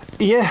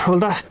 Yeah, well,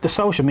 the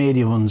social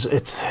media ones,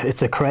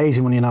 it's a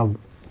crazy one, you know.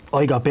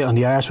 I got bit on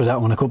the arse with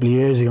that one a couple of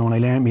years ago, and I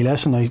learned my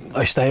lesson.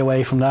 I stay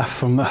away from that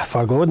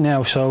for good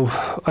now. So,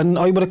 and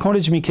I would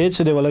encourage my kids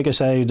to do it. Like I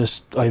say,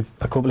 I've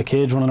a couple of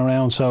kids running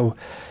around, so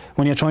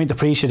when you're trying to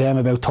preach to them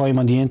about time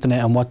on the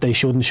internet and what they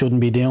should and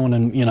shouldn't be doing,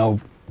 and you know,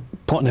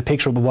 putting a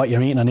picture up of what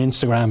you're eating on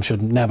Instagram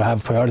should never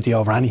have priority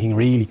over anything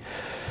really.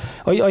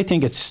 I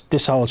think it's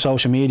this whole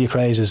social media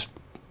craze is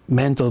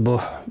mental,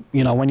 but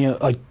you know, when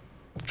I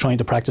trying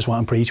to practice what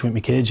I'm preaching with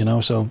my kids, you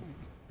know, so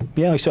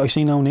yeah, I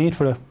see no need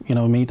for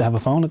me to have a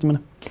phone at the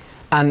minute.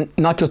 And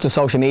not just the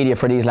social media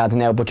for these lads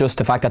now, but just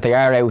the fact that they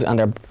are out and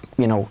they're,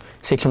 you know,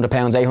 £600,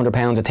 £800,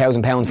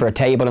 £1,000 for a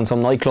table in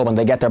some nightclub, and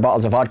they get their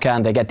bottles of vodka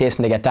and they get this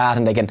and they get that,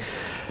 and they can,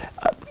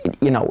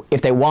 you know,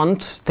 if they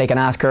want, they can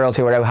ask girls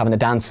who are out having a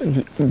dance,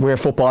 we're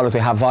footballers, we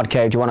have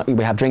vodka,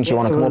 we have drinks, you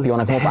want to come up,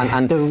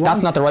 and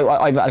that's not the right.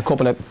 I've had a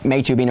couple of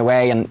mates who've been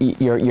away, and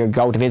you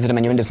go to visit them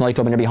and you're in this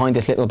nightclub and you're behind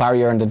this little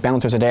barrier and the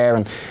bouncers are there,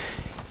 and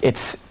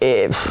it's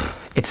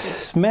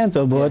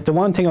mental. But the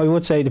one thing I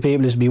would say to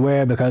people is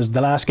beware, because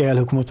the last girl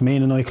who came up to me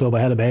in a nightclub, I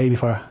had a baby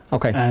for her.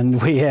 Okay.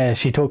 And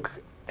she took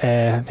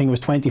I think it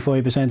was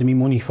 25% of me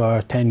money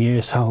for 10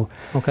 years. So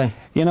okay,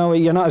 you know,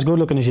 you're not as good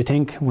looking as you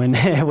think when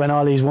when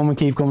all these women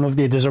keep coming up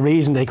to you. There's a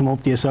reason they come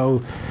up to you.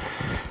 So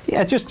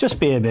yeah, just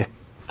be a bit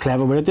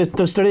clever with it.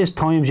 There is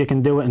times you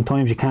can do it and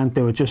times you can't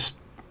do it. Just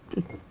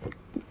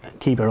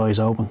keep your eyes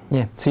open.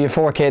 Yeah. So you have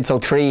 4 kids, so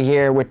 3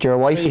 here with your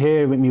wife? 3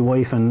 here with my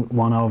wife and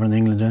 1 over in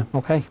England, yeah.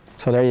 Okay.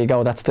 So there you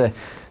go. That's the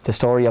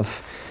story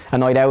of a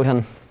night out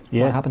and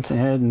what happened.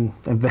 Yeah,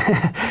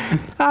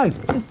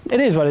 it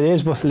is what it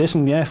is, but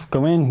listen, yeah,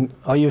 go in.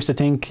 I used to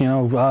think, you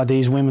know,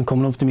 these women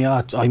coming up to me,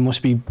 I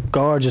must be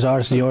gorgeous, or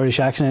it's the Irish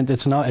accent.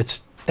 It's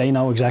not. They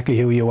know exactly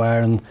who you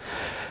are and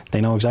they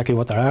know exactly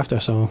what they're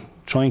after, so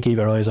try and keep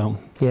your eyes open.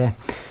 Yeah.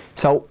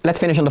 So let's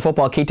finish on the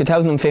football, Keith.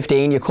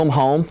 2015, you come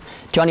home.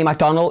 Johnny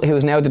McDonald, who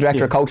is now the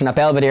director of coaching at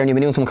Belvedere, and you've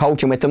been doing some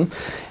coaching with them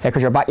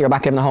because you're back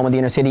living at home in the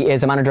inner city,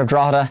 is the manager of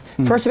Drogheda.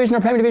 First division or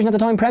Premier Division at the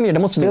time? Premier. They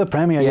must have still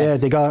Premier. Yeah.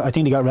 I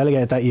think they got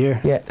relegated that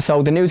year. Yeah.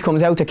 So the news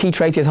comes out that Keith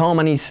Treacy is home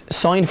and he's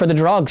signed for the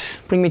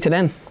Drogs. Bring me to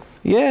then.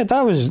 Yeah,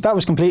 that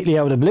was completely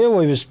out of the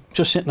blue. I was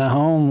just sitting at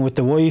home with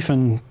the wife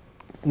and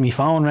my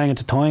phone rang at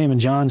the time, and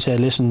John said,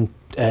 "Listen,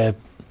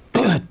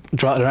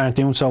 Drogheda aren't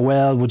doing so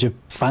well, would you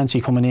fancy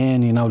coming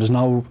in? You know, there's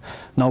no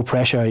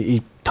pressure."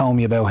 He told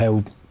me about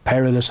how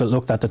perilous it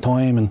looked at the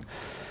time, and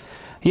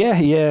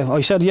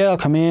I said I'll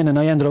come in, and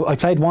I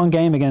played 1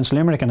 game against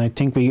Limerick, and I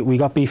think we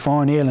got beat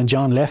 4-0, and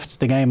John left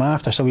the game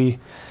after, so he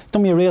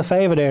done me a real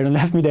favour there and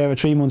left me there for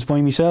 3 months by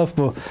myself.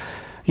 But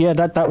yeah,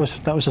 that was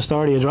the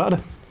story of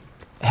Drogheda.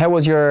 How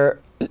was your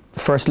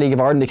first League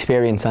of Ireland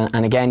experience?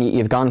 And again,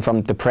 you've gone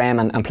from the Prem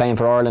and playing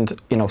for Ireland.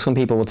 You know, some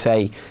people would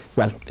say,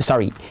 well,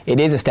 sorry, it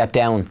is a step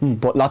down,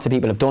 but lots of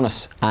people have done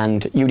it,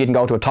 and you didn't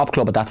go to a top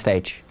club at that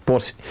stage,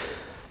 but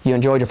you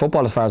enjoyed your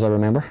football as far as I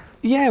remember.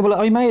 Yeah, well,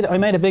 I made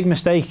a big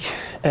mistake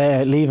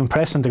leaving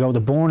Preston to go to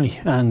Burnley,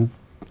 and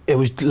it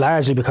was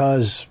largely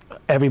because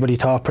everybody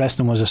thought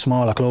Preston was a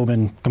smaller club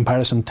in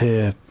comparison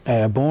to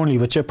Burnley,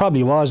 which it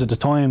probably was at the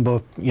time,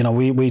 but you know,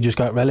 we just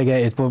got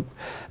relegated. But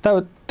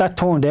that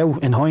turned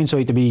out in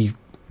hindsight to be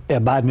a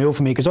bad move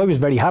for me, because I was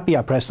very happy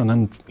at Preston,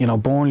 and you know,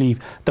 Burnley,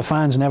 the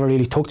fans never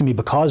really took to me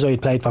because I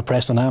had played for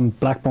Preston and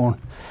Blackburn.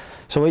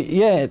 So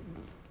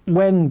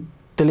when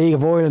the League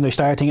of Ireland, I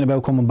started thinking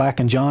about coming back,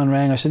 and John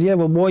rang. I said, yeah,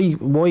 well,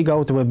 why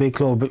go to a big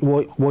club?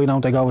 Why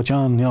don't I go with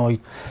John? You know,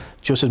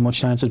 just as much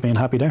chance as being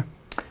happy there.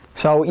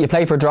 So you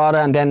play for Drogheda,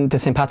 and then the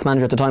St Pat's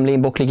manager at the time,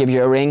 Liam Buckley, gives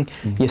you a ring.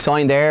 You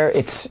sign there.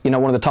 It's, you know,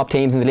 one of the top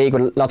teams in the league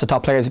with lots of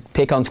top players.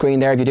 Pick on screen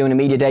there if you're doing a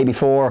media day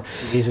before.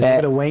 There's a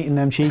bit of weight in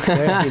them cheeks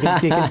there. You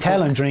can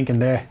tell I'm drinking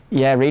there.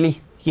 Yeah,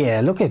 really?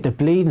 Yeah, look at the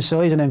bleeding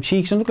size of them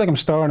cheeks. I look like I'm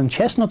storing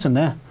chestnuts in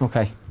there.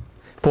 Okay.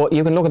 But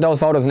you can look at those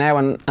photos now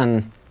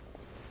and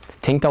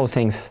think those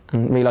things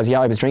and realise,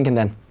 I was drinking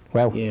then.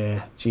 Wow.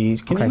 Yeah,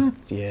 geez. Can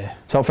you? Yeah.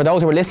 So for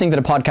those who are listening to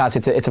the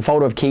podcast, it's a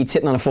photo of Keith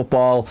sitting on a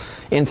football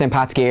in St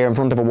Pat's gear in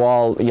front of a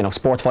wall. You know,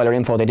 Sportsfiler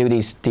Info, they do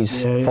these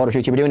photo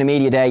shoots. You were doing a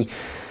media day.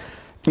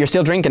 You're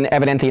still drinking,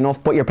 evidently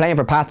enough, but you're playing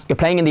for Pat. You're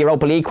playing in the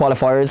Europa League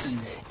qualifiers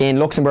in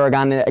Luxembourg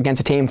and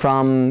against a team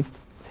from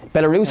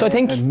Belarus, I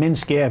think.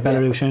 Minsk,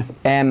 Belarus.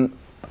 Yeah.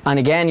 And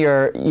again,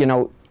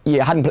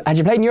 had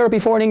you played in Europe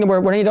before in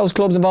England? Were any of those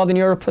clubs involved in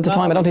Europe at the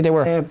time? I don't think they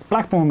were.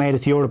 Blackburn made it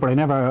to Europe, but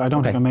I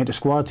don't think I made the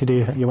squad to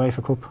the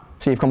UEFA Cup.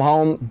 So you've come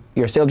home,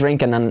 you're still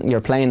drinking, and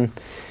you're playing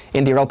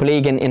in the Europa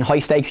League in high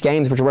stakes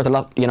games, which are worth a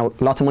lot, you know,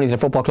 lots of money to the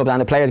football club, and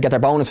the players get their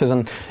bonuses,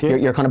 and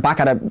you're kind of back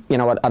at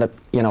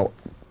a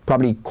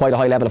probably quite a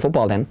high level of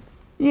football then.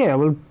 Yeah,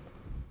 well,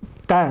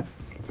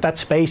 that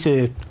space,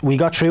 we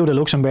got through the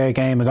Luxembourg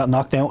game. We got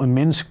knocked out in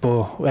Minsk,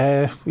 but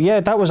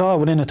that was all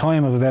within a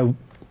time of about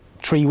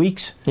 3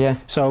 weeks. Yeah.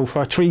 So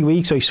for 3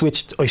 weeks I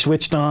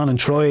switched on and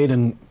tried,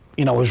 and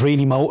you know, I was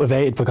really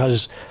motivated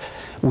because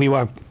we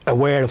were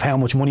aware of how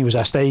much money was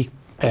at stake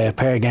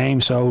per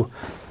game. So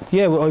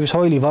I was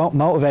highly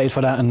motivated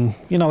for that, and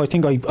you know, I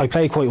think I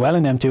played quite well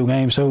in them 2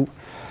 games. So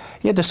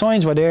the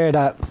signs were there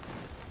that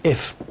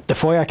if the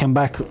fire came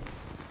back,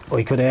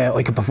 I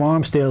could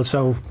perform still.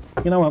 So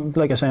you know,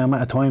 like I say, I'm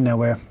at a time now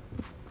where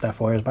that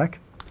fire's back.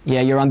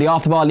 Yeah, you're on the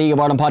Off the Ball League of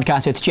Ireland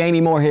podcast. It's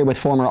Jamie Moore here with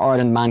former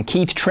Ireland man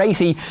Keith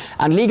Treacy.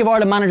 And League of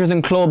Ireland managers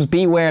and clubs,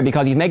 beware,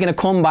 because he's making a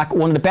comeback.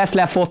 One of the best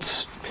left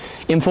foots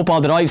in football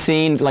that I've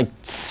seen. Like,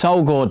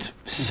 so good.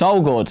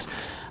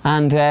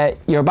 And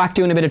you're back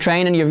doing a bit of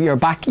training. Your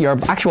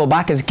actual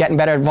back is getting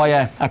better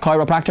via a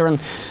chiropractor, and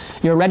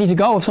you're ready to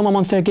go. If someone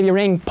wants to give you a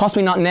ring,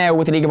 possibly not now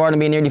with the League of Ireland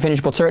being nearly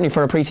finished, but certainly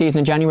for a pre-season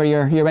in January,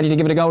 you're ready to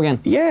give it a go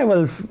again. Yeah,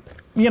 well,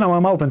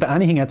 I'm open to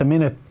anything at the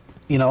minute.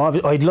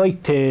 I'd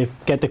like to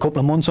get a couple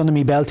of months under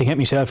my belt to get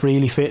myself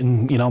really fit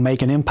and,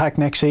 make an impact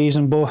next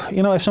season. But,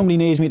 if somebody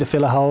needs me to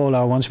fill a hole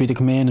or wants me to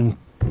come in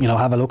and,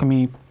 have a look at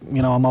me,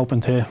 I'm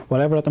open to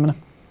whatever at the minute.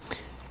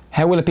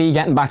 How will it be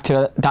getting back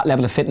to that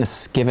level of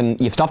fitness, given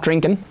you've stopped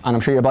drinking, and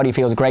I'm sure your body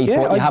feels great,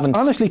 but you haven't...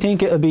 I honestly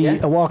think it'll be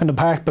a walk in the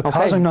park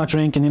because I'm not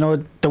drinking.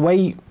 The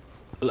way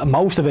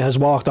most of it has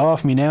walked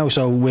off me now,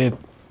 so with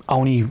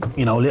only,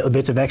 little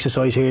bits of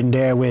exercise here and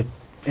there with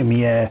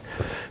the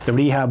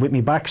rehab with me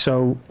back.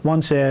 So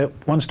once the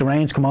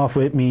reins come off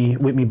with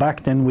me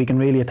back, then we can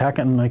really attack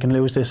it, and I can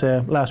lose this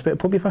last bit of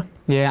puppy fat.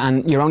 Yeah,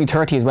 and you're only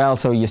 30 as well,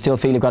 so you still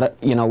feel you've got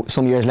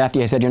some years left.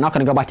 You said you're not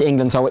going to go back to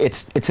England, so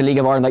it's a League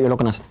of Ireland that you're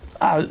looking at.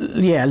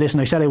 Yeah, listen,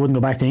 I said I wouldn't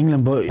go back to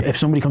England, but if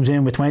somebody comes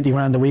in with 20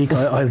 grand a week,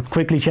 I'll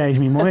quickly change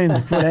my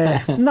mind.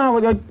 But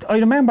no, I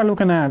remember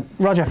looking at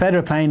Roger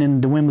Federer playing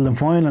in the Wimbledon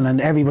final,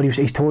 and everybody was,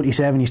 he's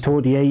 37, he's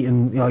 38,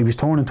 and he was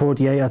turning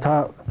 38. I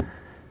thought,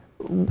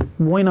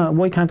 why not?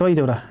 Why can't I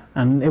do that?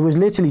 And it was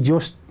literally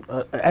just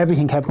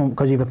everything kept going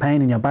because you have a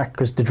pain in your back,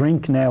 because the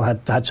drink now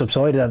had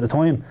subsided at the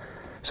time.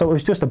 So it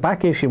was just a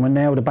back issue, and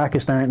now the back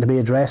is starting to be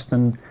addressed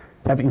and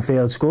everything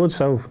feels good.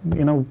 So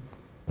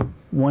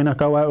why not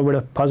go out with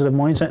a positive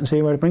mindset and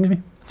see where it brings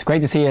me? It's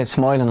great to see you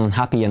smiling and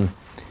happy and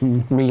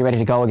really ready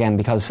to go again,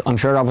 because I'm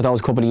sure over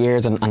those couple of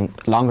years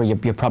and longer you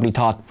probably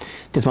thought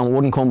this moment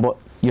wouldn't come, but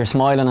you're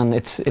smiling, and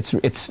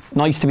it's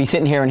nice to be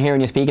sitting here and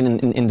hearing you speaking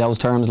in those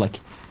terms, like.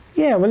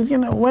 Yeah, well,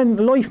 when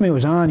life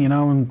moves on,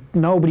 and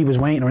nobody was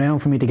waiting around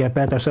for me to get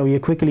better, so you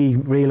quickly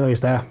realise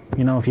that,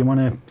 if you want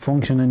to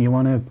function and you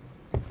want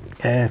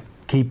to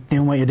keep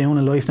doing what you're doing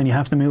in life, then you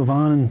have to move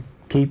on and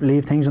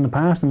leave things in the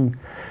past. And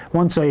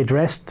once I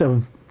addressed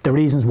of the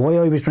reasons why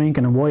I was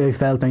drinking and why I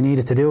felt I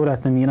needed to do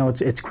that, then,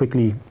 it's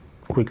quickly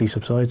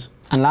subsides.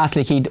 And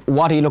lastly, Keith,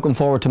 what are you looking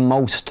forward to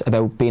most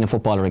about being a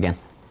footballer again?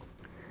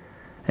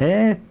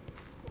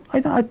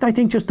 I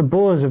think just the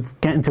buzz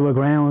of getting to a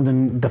ground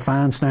and the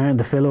fans starting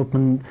to fill up,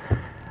 and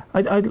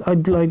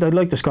I'd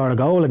like to score a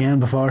goal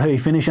again before I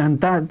finish. And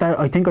that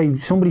I think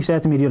somebody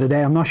said to me the other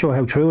day, I'm not sure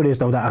how true it is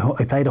though, that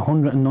I played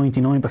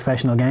 199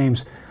 professional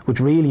games, which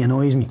really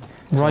annoys me.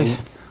 Right.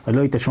 So I'd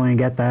like to try and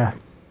get that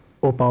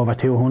up over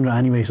 200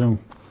 anyway. So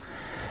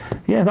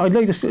yeah, I'd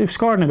like to. If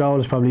scoring a goal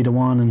is probably the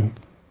one, and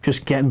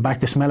just getting back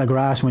the smell of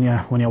grass when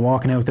you're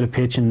walking out to the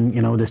pitch, and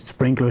the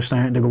sprinklers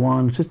starting to go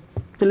on. It's just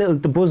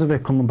the buzz of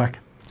it coming back.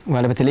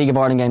 Well, if it's a League of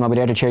Ireland game, I'll be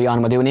there to cheer you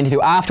on. We'll do an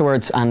interview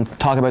afterwards and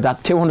talk about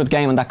that 200th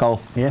game and that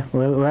goal. Yeah,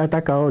 well, at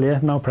that goal, yeah,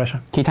 no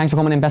pressure. Keith, thanks for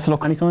coming in. Best of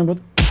luck. Anytime, bud.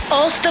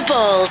 Off the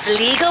Balls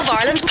League of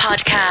Ireland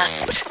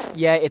podcast.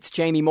 Yeah, it's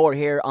Jamie Moore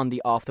here on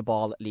the Off the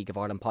Ball League of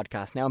Ireland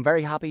podcast. Now, I'm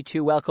very happy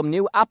to welcome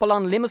new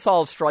Apollon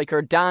Limassol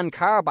striker Dan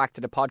Carr back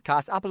to the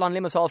podcast. Apollon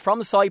Limassol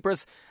from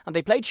Cyprus, and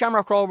they played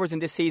Shamrock Rovers in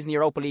this season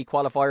Europa League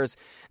qualifiers.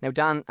 Now,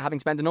 Dan, having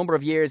spent a number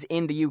of years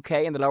in the UK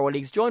in the lower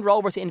leagues, joined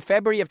Rovers in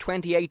February of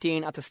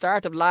 2018 at the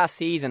start of last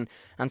season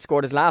and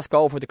scored his last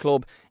goal for the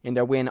club in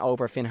their win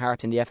over Finn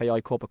Harps in the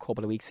FAI Cup a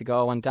couple of weeks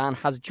ago. And Dan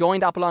has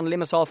joined Apollon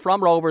Limassol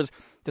from Rovers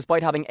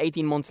despite having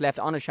 18 months left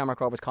on his Shamrock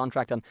Rovers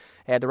contract. And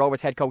the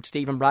Rovers head coach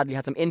Stephen Bradley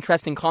had some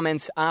interesting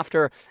comments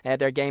after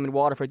their game in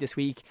Waterford this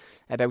week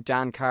about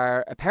Dan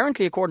Carr,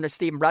 apparently, according to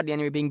Stephen Bradley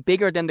anyway, being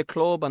bigger than the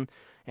club, and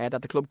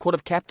that the club could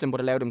have kept him but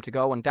allowed him to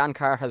go. And Dan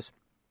Carr has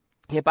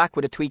hit back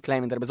with a tweet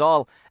claiming that it was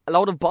all a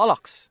load of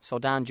bollocks. So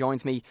Dan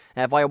joins me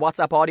via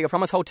WhatsApp audio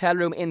from his hotel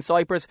room in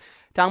Cyprus.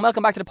 Dan,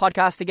 welcome back to the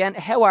podcast again.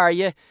 How are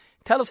you?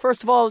 Tell us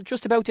first of all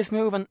just about this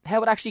move and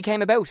how it actually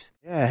came about.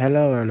 Yeah,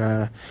 hello,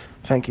 and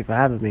thank you for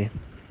having me.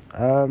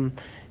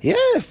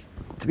 Yes,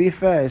 to be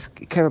fair,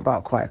 it came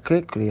about quite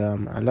quickly.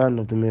 I learned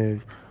of the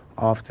move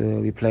after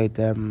we played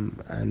them,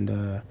 and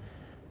the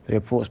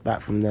reports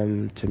back from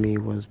them to me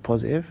was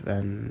positive,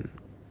 and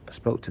I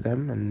spoke to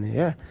them, and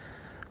yeah,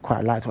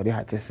 quite liked what they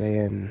had to say,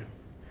 and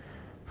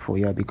thought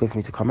it'd be good for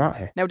me to come out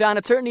here. Now, Dan,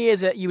 it certainly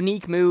is a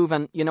unique move,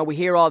 and we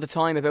hear all the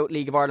time about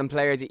League of Ireland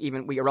players,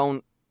 even with your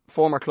own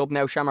former club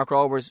now, Shamrock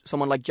Rovers,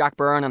 someone like Jack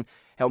Byrne, and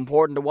how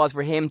important it was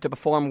for him to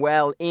perform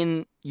well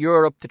in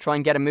Europe to try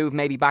and get a move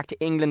maybe back to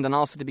England, and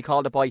also to be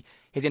called up by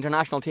his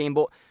international team.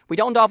 But we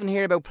don't often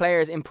hear about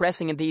players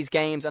impressing in these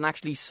games and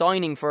actually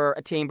signing for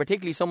a team,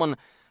 particularly someone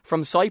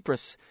from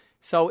Cyprus.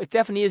 So it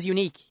definitely is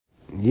unique.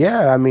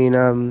 Yeah, I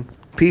mean,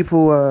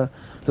 people,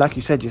 like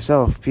you said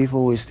yourself, people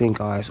always think,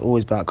 it's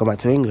always about going back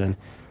to England.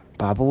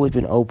 But I've always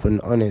been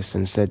open, honest,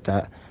 and said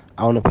that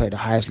I want to play at the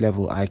highest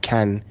level I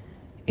can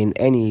in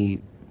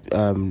any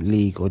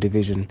league or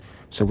division.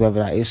 So whether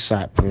that is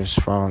Cyprus,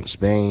 France,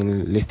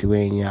 Spain,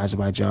 Lithuania,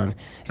 Azerbaijan,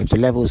 if the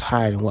level is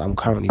higher than what I'm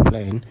currently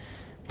playing,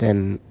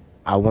 then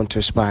I want to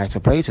aspire to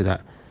play to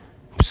that.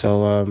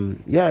 So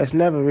it's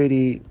never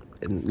really,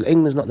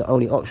 England's not the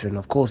only option.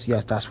 Of course,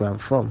 yes, that's where I'm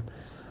from,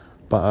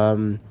 but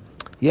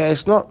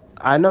it's not.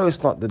 I know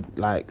it's not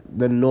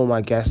the norm,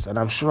 I guess, and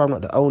I'm sure I'm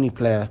not the only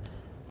player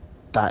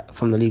that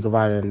from the League of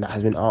Ireland that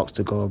has been asked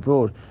to go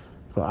abroad.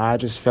 But I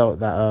just felt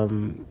that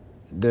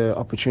the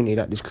opportunity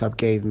that this club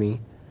gave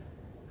me,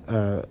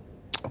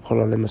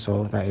 Apollo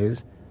Limassol, that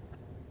is,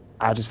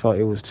 I just felt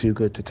it was too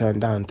good to turn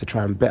down to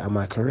try and better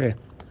my career.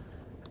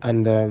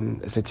 And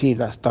it's a team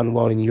that's done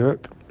well in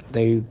Europe.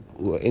 They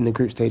were in the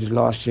group stages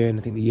last year and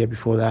I think the year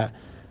before that,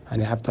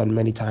 and they have done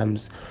many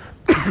times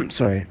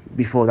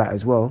before that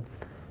as well.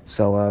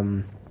 So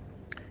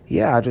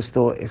I just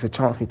thought it's a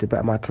chance for me to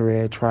better my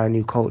career, try a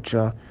new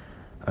culture,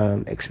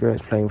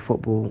 experience playing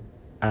football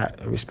at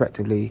a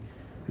respectively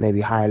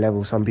maybe higher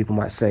level, some people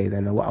might say,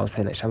 than what I was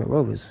playing at Shamrock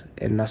Rovers.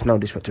 And that's no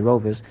disrespect to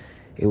Rovers.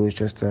 It was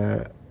just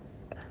a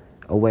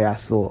way I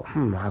thought,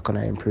 how can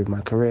I improve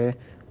my career?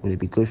 Would it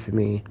be good for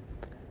me?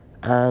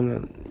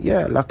 And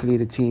luckily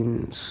the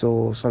team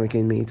saw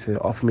something in me to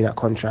offer me that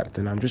contract,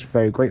 and I'm just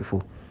very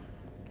grateful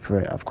for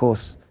it, of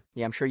course.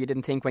 Yeah, I'm sure you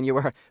didn't think when you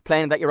were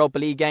playing that Europa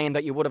League game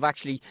that you would have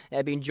actually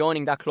been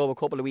joining that club a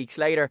couple of weeks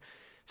later.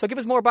 So give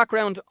us more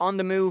background on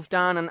the move,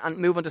 Dan, and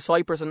moving to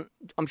Cyprus. And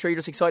I'm sure you're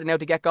just excited now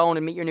to get going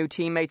and meet your new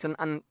teammates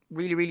and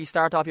really, really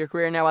start off your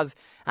career now as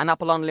an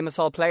Apollon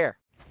Limassol player.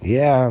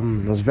 Yeah, I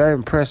was very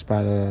impressed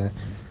by the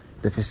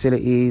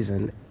facilities,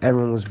 and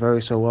everyone was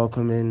very so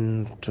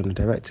welcoming, from the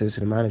directors to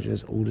the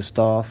managers, all the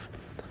staff,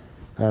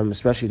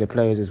 especially the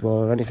players as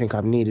well. Anything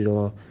I've needed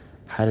or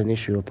had an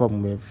issue or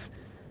problem with,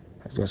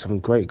 I've got some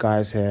great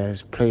guys here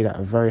who's played at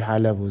a very high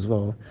level as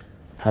well,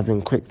 have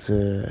been quick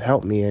to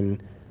help me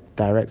and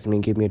direct me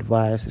and give me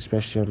advice,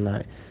 especially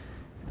on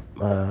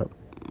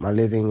my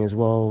living as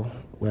well,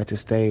 where to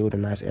stay, all the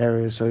nice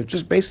areas. So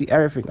just basically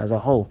everything as a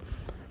whole.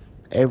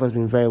 Everyone's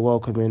been very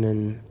welcoming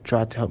and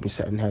tried to help me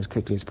settle in here as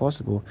quickly as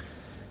possible.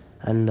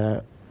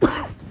 And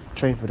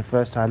trained for the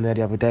first time there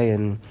the other day,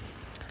 and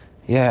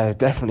it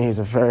definitely is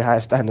a very high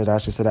standard, I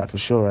should say that for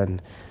sure.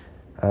 And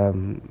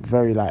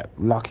very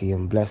lucky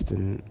and blessed,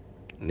 and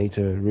need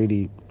to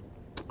really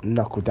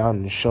knuckle down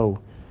and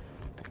show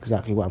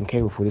exactly what I'm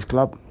capable for this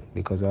club,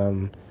 because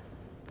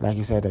like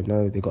you said, I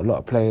know they've got a lot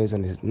of players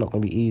and it's not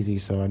going to be easy,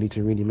 so I need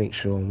to really make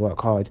sure and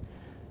work hard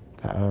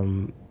that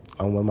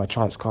and when my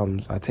chance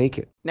comes, I take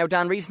it. Now,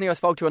 Dan, recently I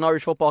spoke to an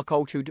Irish football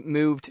coach who'd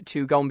moved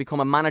to go and become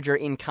a manager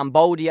in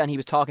Cambodia, and he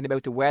was talking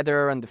about the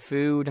weather and the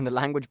food and the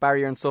language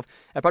barrier and stuff.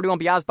 It probably won't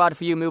be as bad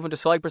for you moving to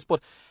Cyprus,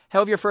 but how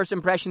have your first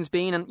impressions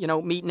been, and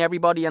meeting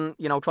everybody and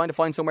trying to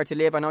find somewhere to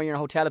live? I know you're in a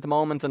hotel at the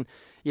moment, and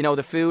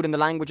the food and the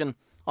language and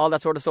all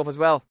that sort of stuff as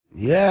well.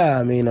 Yeah,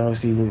 I mean,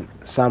 obviously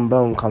Sam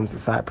Bone comes to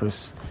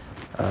Cyprus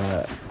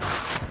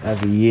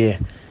every year,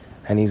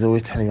 and he's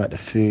always telling me about the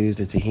foods,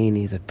 the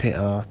tahinis, the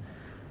pitta.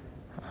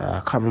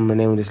 I can't remember the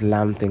name of this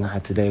lamb thing I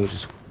had today, which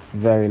is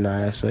very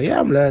nice. So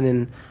I'm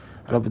learning.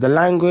 But the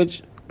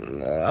language,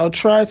 I'll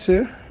try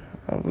to.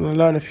 I've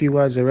learned a few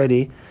words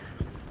already.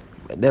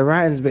 But the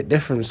writing's a bit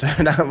different, so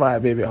that might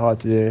be a bit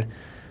hard to do.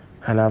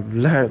 And I've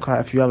learned quite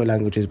a few other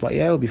languages, but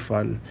it'll be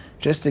fun.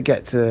 Just to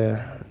get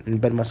to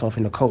embed myself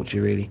in the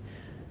culture, really.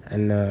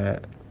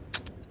 And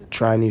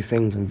try new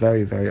things. I'm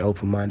very, very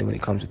open-minded when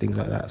it comes to things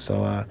like that.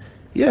 So,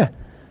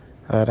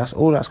 that's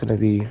all that's going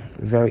to be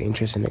very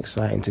interesting and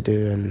exciting to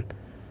do. And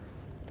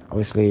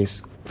obviously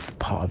it's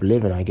part of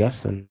living, I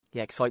guess. And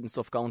exciting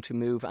stuff going to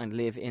move and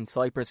live in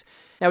Cyprus.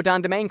 Now,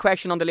 Dan, the main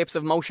question on the lips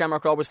of most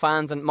Shamrock Rovers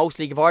fans and most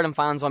League of Ireland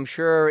fans, I'm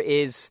sure,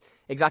 is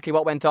exactly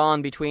what went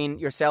on between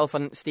yourself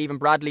and Stephen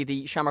Bradley,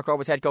 the Shamrock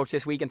Rovers head coach,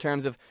 this week, in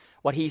terms of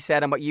what he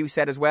said and what you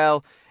said as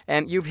well.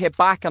 You've hit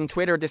back on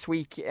Twitter this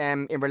week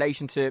in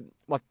relation to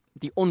what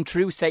the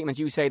untrue statement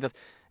you say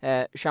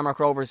that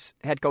Shamrock Rovers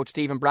head coach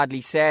Stephen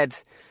Bradley said.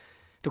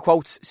 The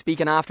quotes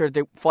speaking after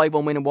the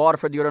 5-1 win in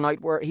Waterford the other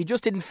night were, he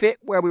just didn't fit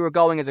where we were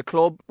going as a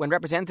club. When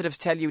representatives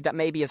tell you that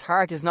maybe his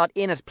heart is not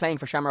in it playing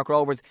for Shamrock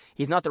Rovers,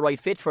 he's not the right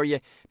fit for you.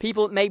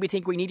 People maybe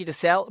think we needed to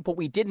sell, but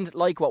we didn't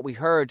like what we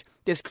heard.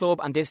 This club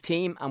and this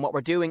team and what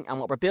we're doing and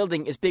what we're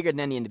building is bigger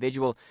than any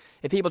individual.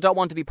 If people don't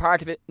want to be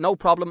part of it, no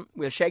problem.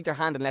 We'll shake their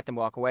hand and let them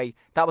walk away.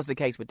 That was the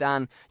case with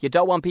Dan. You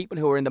don't want people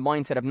who are in the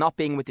mindset of not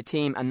being with the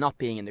team and not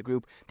being in the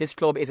group. This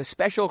club is a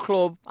special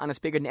club and it's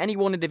bigger than any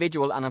one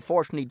individual, and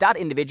unfortunately that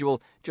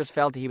individual just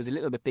felt that he was a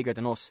little bit bigger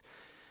than us.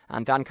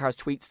 And Dan Carr's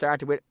tweet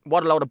started with,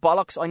 "What a load of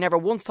bollocks. I never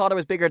once thought I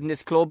was bigger than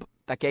this club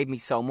that gave me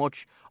so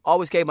much.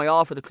 Always gave my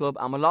all for the club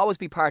and will always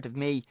be part of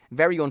me.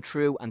 Very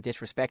untrue and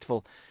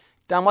disrespectful."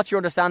 Dan, what's your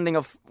understanding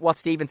of what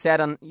Stephen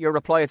said and your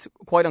reply? It's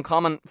quite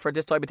uncommon for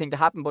this type of thing to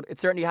happen, but it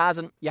certainly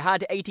hasn't. You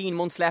had 18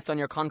 months left on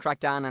your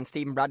contract, Dan, and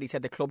Stephen Bradley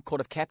said the club could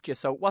have kept you.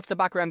 So what's the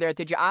background there?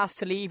 Did you ask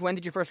to leave? When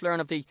did you first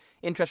learn of the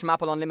interest from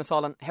Apollon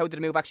Limassol, and how did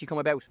the move actually come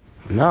about?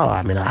 No,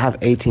 I mean, I have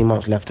 18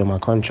 months left on my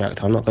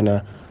contract. I'm not going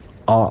to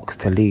ask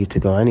to leave to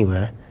go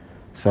anywhere.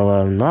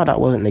 So, no, that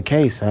wasn't the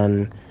case.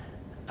 And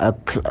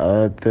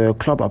the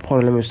club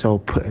Apollon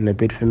Limassol put in a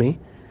bid for me,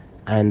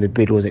 and the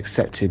bid was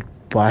accepted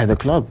by the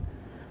club.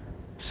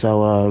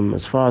 So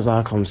as far as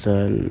I'm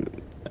concerned,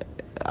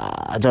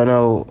 I don't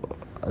know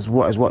as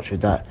what's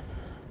with that.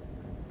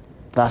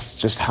 That's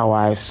just how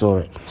I saw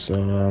it.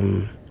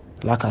 So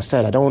like I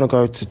said, I don't want to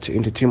go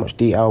into too much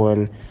detail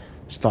and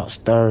start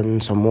stirring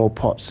some more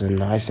pots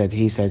and I said,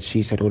 he said,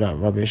 she said, all that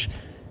rubbish.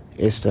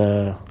 I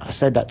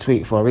said that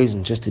tweet for a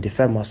reason, just to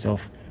defend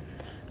myself,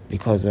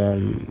 because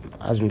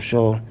as I'm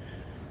sure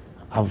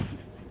I've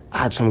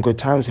had some good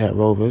times here at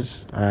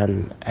Rovers,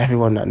 and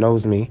everyone that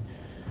knows me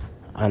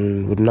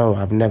and would know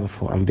I've never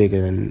thought I'm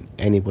bigger than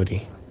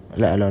anybody,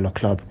 let alone a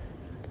club.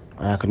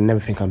 I could never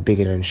think I'm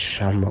bigger than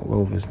Shamrock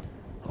Rovers,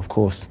 of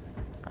course.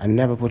 I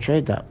never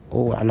portrayed that.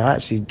 And I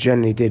actually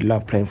genuinely did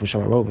love playing for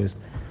Shamrock Rovers.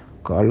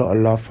 Got a lot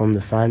of love from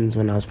the fans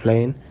when I was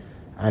playing,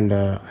 and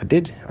I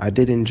did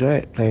enjoy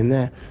it playing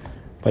there.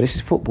 But this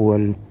is football,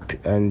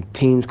 and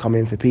teams come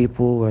in for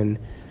people, and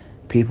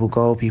people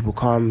go, people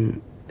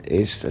come.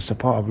 It's a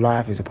part of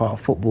life. It's a part of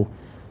football.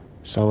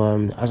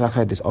 So as I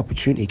said, this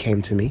opportunity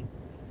came to me,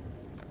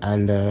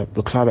 and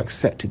the club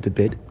accepted the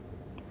bid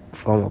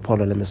from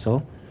Apollo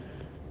Limassol.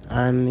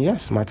 And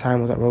yes, my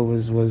time at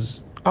Rovers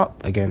was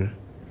up again.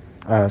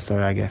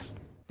 I guess.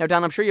 Now,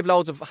 Dan, I'm sure you've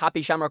loads of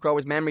happy Shamrock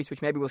Rovers memories,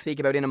 which maybe we'll speak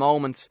about in a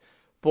moment.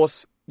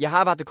 But you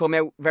have had to come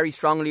out very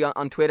strongly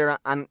on Twitter,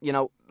 and you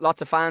know,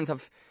 lots of fans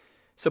have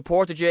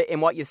supported you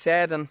in what you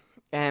said,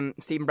 and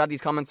Stephen Bradley's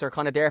comments are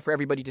kind of there for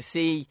everybody to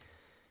see.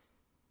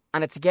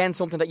 And it's again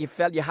something that you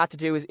felt you had to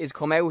do is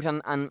come out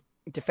and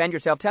defend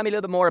yourself. Tell me a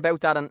little bit more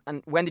about that,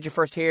 and when did you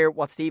first hear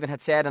what Stephen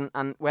had said,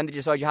 and when did you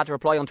decide you had to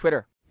reply on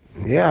Twitter?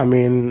 Yeah, I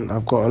mean,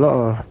 I've got a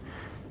lot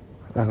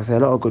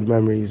of good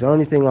memories. The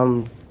only thing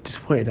I'm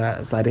disappointed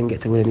at is I didn't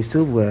get to win any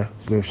silverware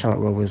with Shamrock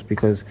Rovers,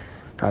 because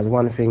that was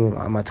one thing,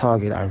 my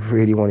target I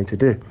really wanted to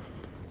do.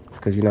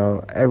 Because, you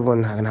know,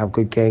 everyone can have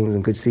good games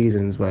and good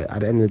seasons, but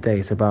at the end of the day,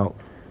 it's about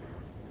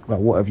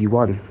what have you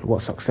won,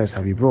 what success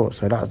have you brought.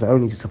 So that was the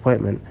only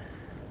disappointment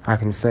I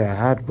can say I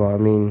had. But I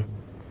mean,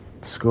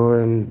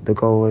 scoring the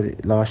goal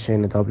last year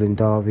in the Dublin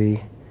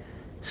Derby,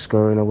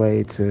 scoring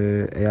away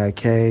to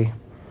AIK,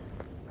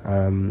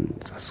 I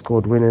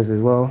scored winners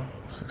as well,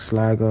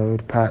 Sligo,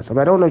 Pats. I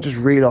mean, I don't know, just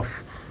read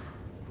off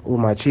all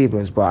my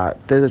achievements,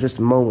 but those are just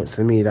moments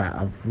for me that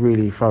I've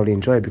really thoroughly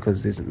enjoyed,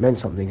 because it's meant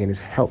something and it's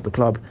helped the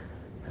club.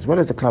 As well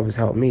as the club has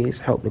helped me, it's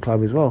helped the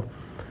club as well.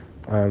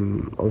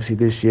 Obviously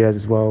this year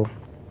as well,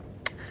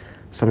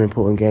 some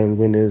important game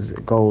winners,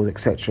 goals,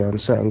 etc. and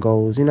certain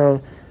goals. You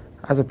know,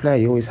 as a player,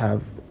 you always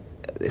have,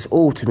 it's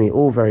all to me,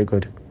 all very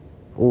good.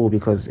 All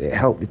because it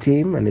helped the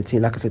team, and the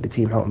team, like I said, the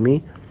team helped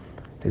me.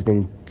 There's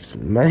been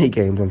many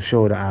games, I'm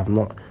sure, that I have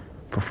not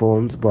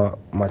performed, but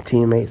my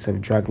teammates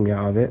have dragged me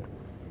out of it,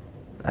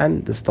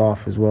 and the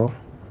staff as well.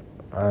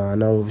 I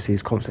know obviously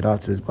he's commented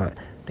afterwards, but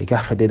the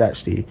gaffer did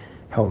actually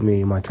help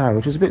me in my time,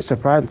 which was a bit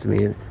surprising to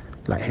me,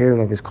 like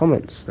hearing of his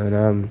comments.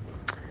 And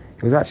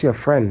it was actually a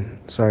friend,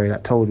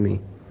 that told me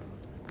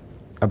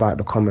about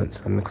the comments,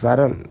 and because I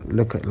don't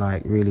look at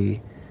like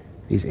really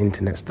these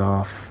internet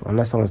stuff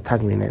unless someone's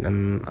tagged me in it,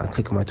 and I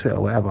click on my Twitter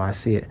or whatever, I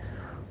see it,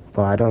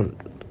 but I don't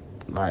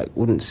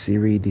wouldn't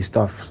read these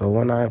stuff. So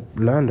when I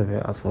learned of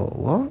it, I thought,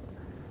 what?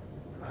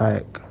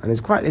 And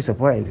it's quite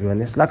disappointing, to be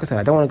honest. Like I said,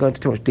 I don't want to go into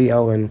too much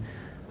detail, and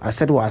I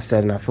said what I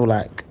said, and I feel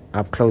like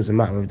I've closed the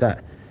matter with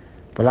that.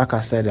 But like I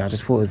said, I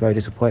just thought it was very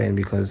disappointing,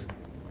 because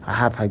I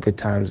have had good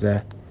times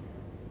there,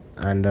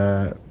 and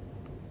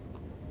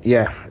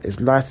it's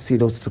nice to see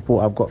those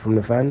support I've got from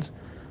the fans.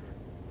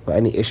 But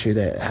any issue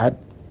that it had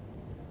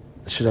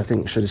should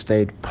have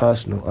stayed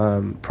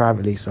personal,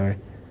 privately,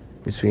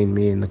 between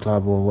me and the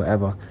club or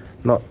whatever.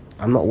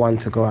 I'm not one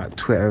to go out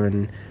Twitter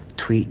and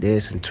tweet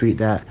this and tweet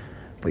that,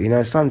 but you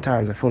know,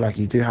 sometimes I feel like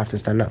you do have to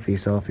stand up for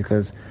yourself,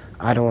 because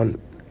I don't want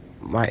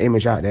my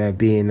image out there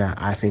being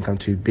that I think I'm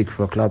too big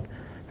for a club,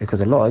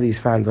 because a lot of these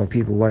fans or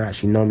people won't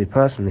actually know me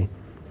personally,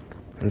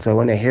 and so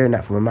when they're hearing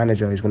that from a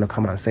manager who's going to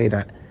come out and say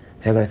that,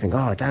 they're going to think,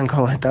 oh, Dan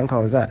Cole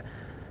is that.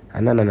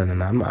 And no,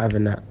 I'm not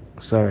having that.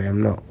 Sorry,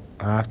 I'm not.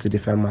 I have to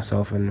defend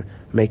myself and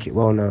make it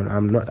well known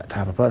I'm not that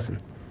type of person.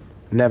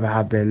 Never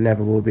have been,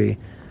 never will be.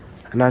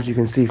 And as you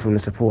can see from the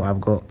support I've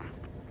got,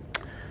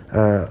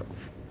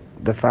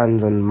 the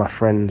fans and my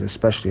friends,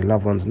 especially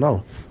loved ones,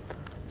 know.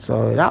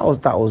 So that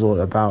was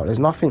all about. There's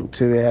nothing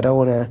to it. I don't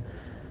want to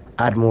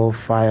add more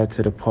fire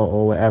to the pot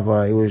or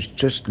whatever. It was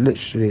just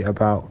literally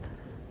about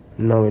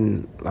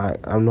knowing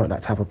I'm not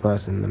that type of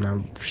person, and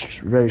I'm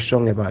very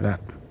strongly about that.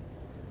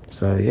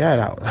 So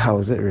yeah, that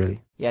was it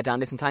really. Yeah,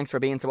 Dan, listen, thanks for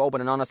being so open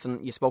and honest,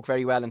 and you spoke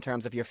very well in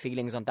terms of your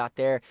feelings on that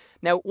there.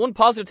 Now, one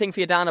positive thing for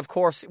you, Dan, of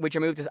course, with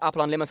your move to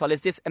Apollon Limassol, is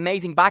this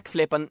amazing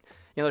backflip, and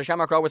you know, the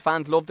Shamrock Rovers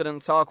fans loved it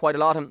and saw quite a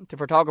lot, and the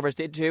photographers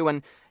did too,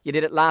 and you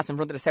did it last in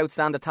front of the South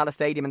Stand at Tallaght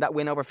Stadium, and that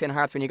win over Finn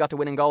Harps when you got the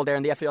winning goal there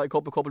in the FAI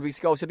Cup a couple of weeks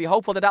ago. So be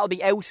hopeful that that'll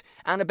be out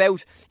and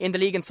about in the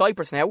league in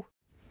Cyprus now.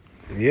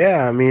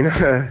 Yeah, I mean,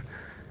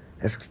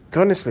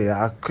 honestly,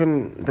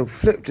 the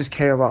flip just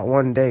came about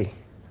one day.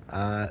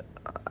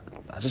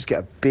 I just get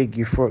a big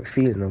euphoric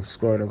feeling of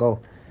scoring a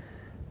goal.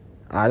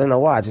 I don't know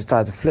why, I just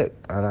started to flip,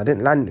 and I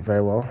didn't land it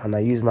very well, and I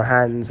used my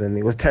hands, and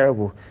it was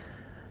terrible.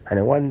 And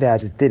then one day I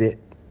just did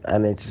it,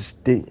 and it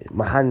just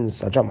my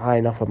hands. I jumped high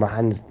enough where my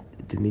hands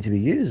didn't need to be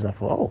used, and I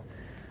thought, oh,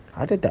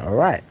 I did that all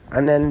right.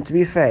 And then, to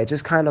be fair, it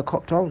just kind of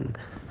copped on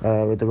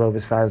with the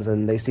Rovers fans,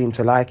 and they seem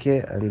to like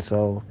it. And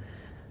so,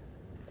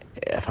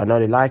 if I know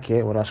they like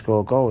it, when I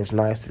score a goal, it's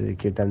nice to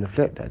give them the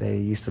flip that they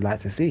used to like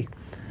to see.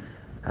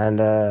 And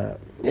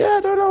yeah, I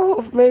don't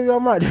know, maybe I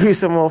might do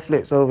some more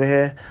flips over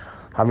here.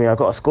 I mean, I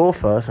got to score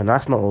first, and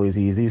that's not always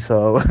easy.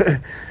 So,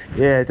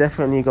 yeah,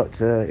 definitely got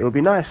to. It would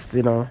be nice,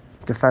 you know,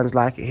 if the fans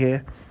like it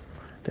here,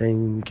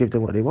 then give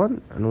them what they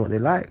want and what they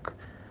like.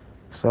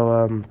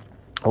 So,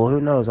 or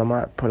who knows, I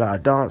might pull out a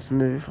dance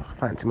move. I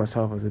fancy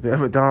myself as a bit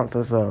of a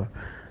dancer, so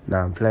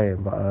now I'm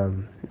playing. But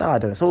no, I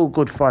don't know. It's all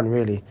good fun,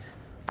 really.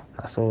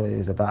 That's all it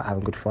is about,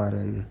 having good fun,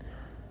 and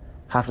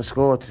have to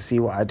score to see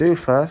what I do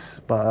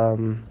first. But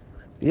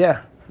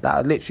yeah,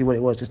 that's literally what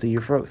it was, just a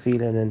euphoric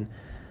feeling. And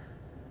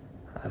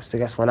I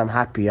guess when I'm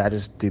happy, I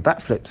just do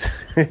backflips.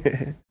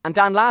 And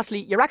Dan,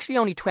 lastly, you're actually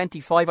only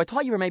 25. I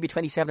thought you were maybe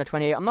 27 or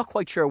 28. I'm not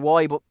quite sure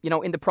why, but you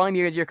know, in the prime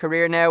years of your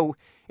career now,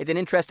 it's an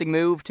interesting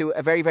move to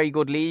a very, very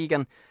good league,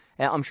 and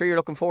I'm sure you're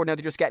looking forward now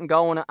to just getting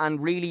going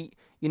and really,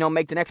 you know,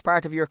 make the next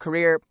part of your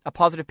career a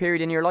positive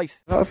period in your life.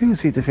 A lot of people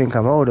seem to think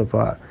I'm older,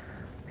 but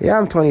yeah,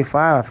 I'm 25.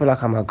 I feel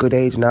like I'm at a good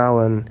age now,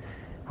 and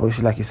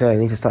obviously, like you said, I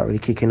need to start really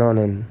kicking on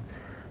and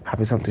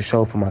having something to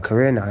show for my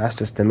career now. That's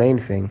just the main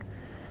thing.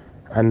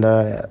 And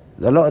a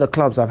lot of the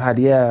clubs I've had,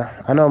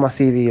 yeah, I know my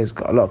CV has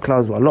got a lot of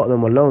clubs, but a lot of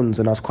them were loans,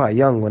 and I was quite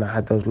young when I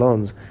had those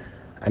loans.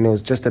 And it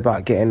was just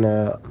about getting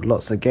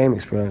lots of game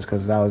experience,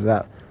 because I was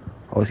at,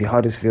 obviously,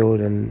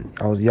 Huddersfield, and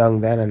I was young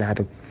then, and I had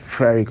a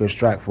very good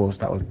strike force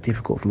that was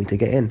difficult for me to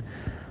get in.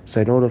 So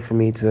in order for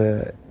me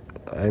to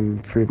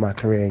improve my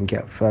career and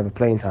get further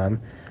playing time,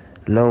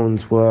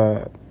 loans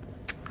were,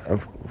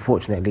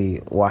 unfortunately,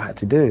 what I had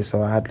to do.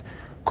 So I had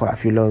quite a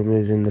few loan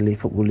moves in the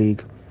Football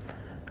League.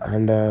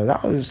 And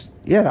that was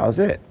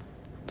it.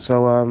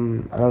 So,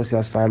 and obviously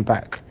I signed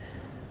back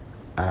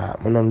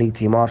my non-league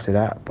team after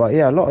that. But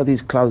yeah, a lot of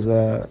these clubs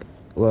were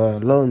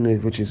loan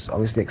moves, which is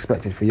obviously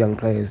expected for young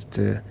players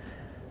to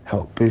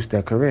help boost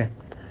their career.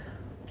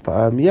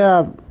 But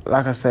yeah,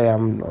 like I say,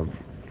 I'm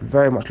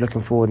very much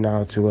looking forward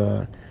now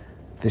to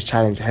this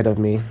challenge ahead of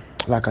me.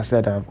 Like I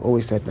said, I've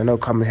always said, I know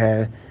coming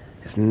here,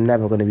 it's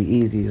never going to be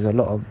easy. There's a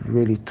lot of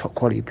really top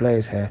quality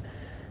players here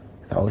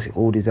that obviously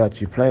all deserve to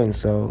be playing.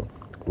 So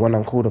when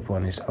I'm called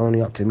upon, it's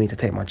only up to me to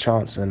take my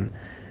chance and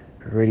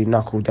really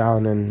knuckle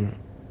down and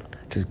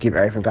just give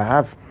everything I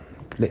have,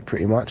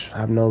 pretty much. I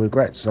have no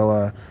regrets.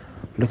 So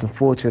looking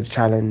forward to the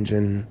challenge,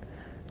 and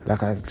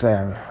like I say,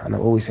 and I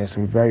always say,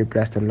 I'm very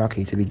blessed and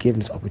lucky to be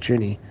given this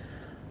opportunity.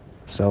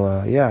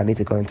 So yeah, I need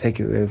to go and take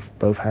it with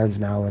both hands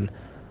now and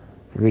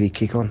really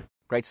kick on.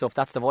 Great stuff.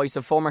 That's the voice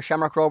of former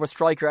Shamrock Rovers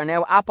striker and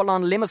now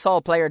Apollon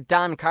Limassol player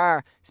Dan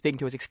Carr, speaking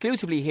to us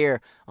exclusively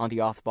here on the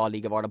Off the Ball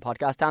League of Ireland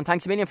podcast. Dan,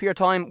 thanks a million for your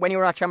time when you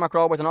were at Shamrock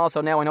Rovers, and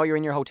also now I know you're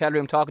in your hotel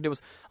room talking to us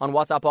on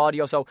WhatsApp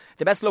audio. So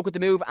the best of luck with the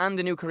move and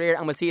the new career,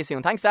 and we'll see you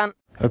soon. Thanks, Dan.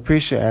 I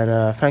appreciate it,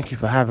 and thank you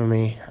for having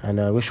me,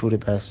 and I wish you all the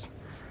best.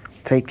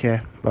 Take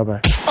care.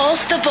 Bye-bye.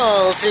 Off the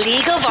Balls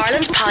League of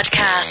Ireland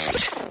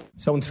podcast.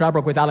 So in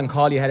Stradbroke with Alan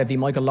Cawley ahead of the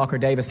Michael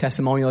Lockyer-Davis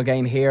testimonial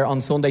game here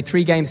on Sunday.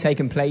 3 games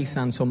taking place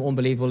and some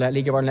unbelievable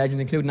League of Ireland legends,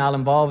 including Al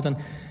involved. And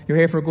you're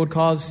here for a good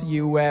cause.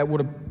 You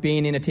would have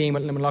been in a team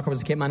when Lockyer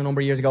was a kit man a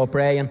number of years ago at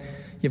Bray, and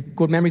you have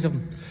good memories of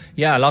him.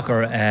 Yeah,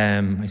 Lockyer,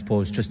 I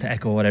suppose, just to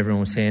echo what everyone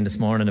was saying this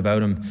morning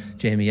about him,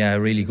 Jamie, yeah, a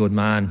really good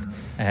man,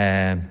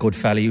 good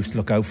fella, used to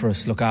look out for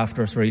us, look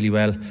after us really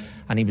well,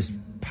 and he was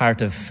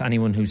part of,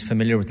 anyone who's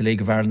familiar with the League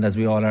of Ireland, as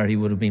we all are, he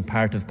would have been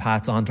part of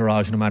Pat's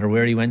entourage no matter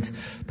where he went.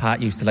 Pat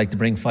used to like to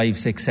bring 5,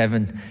 6,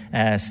 7.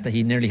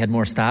 He nearly had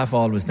more staff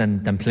always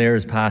than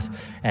players, Pat,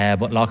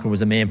 but Lockyer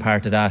was a main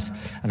part of that.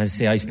 And as I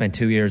say, I spent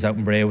 2 years out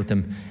in Bray with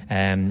him,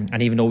 and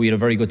even though we had a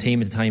very good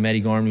team at the time, Eddie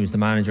Gormley was the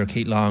manager,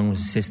 Keith Long was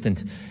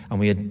assistant, and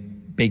we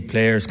had big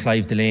players,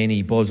 Clive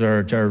Delaney,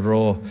 Buzzer, Gerard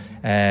Rowe,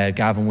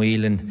 Gavin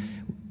Whelan,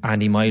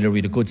 Andy Myler. We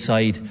had a good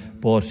side,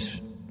 but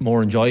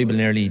more enjoyable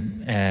nearly,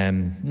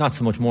 not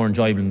so much more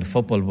enjoyable in the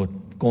football, but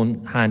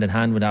going hand in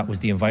hand with that was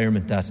the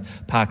environment that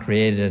Pat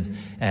created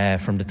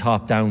from the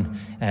top down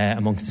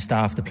amongst the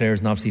staff, the players,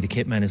 and obviously the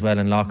kit men as well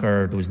in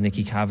Lockyer. There was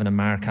Nicky Kavanagh,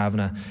 Mark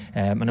Kavanagh,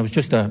 and it was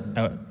just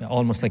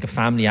almost like a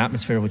family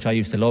atmosphere, which I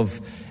used to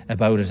love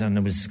about it, and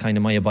it was kind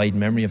of my abiding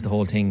memory of the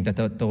whole thing,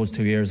 that those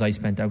 2 years I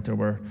spent out there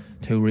were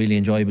 2 really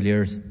enjoyable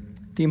years.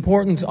 The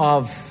importance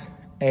of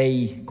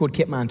a good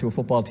kit man to a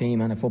football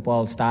team and a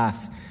football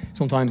staff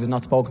sometimes is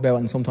not spoken about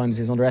and sometimes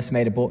is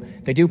underestimated, but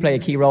they do play a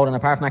key role, and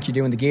apart from actually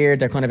doing the gear,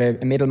 they're kind of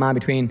a middleman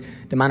between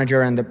the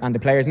manager and the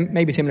players,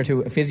 maybe similar to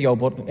a physio,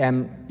 but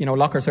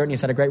Lockyer certainly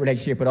has had a great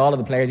relationship with all of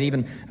the players.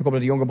 Even a couple of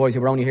the younger boys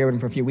who were only here with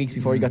him for a few weeks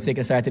before he got sick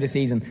at the start of this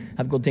season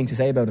have good things to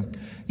say about him.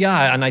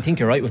 Yeah, and I think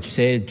you're right what you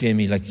say,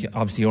 Jamie. Like,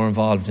 obviously you're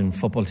involved in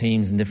football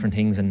teams and different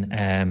things, and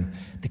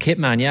the kit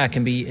man, yeah,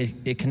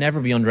 it can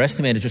never be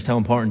underestimated just how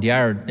important they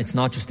are. It's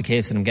not just the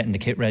case of them getting the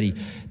kit ready.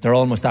 They're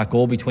almost that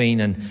go-between,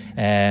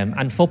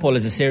 and football football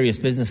is a serious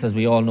business, as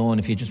we all know, and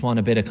if you just want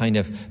a bit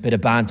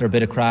of banter, a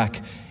bit of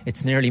crack,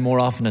 it's nearly more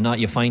often than not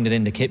you find it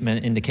in the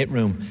kit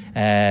room,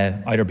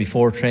 either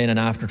before training,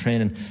 after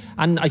training.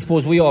 And I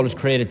suppose we always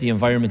created the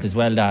environment as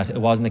well, that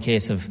it wasn't a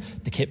case of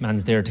the kit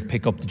man's there to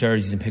pick up the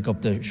jerseys and pick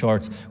up the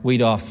shorts.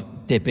 We'd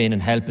dip in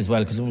and help as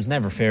well, because it was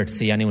never fair to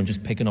see anyone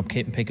just picking up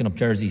kit and picking up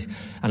jerseys,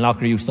 and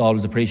Locker used to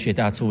always appreciate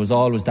that. So it was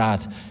always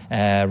that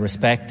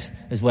respect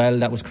as well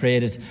that was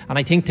created. And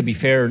I think, to be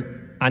fair,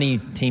 any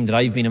team that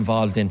I've been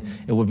involved in,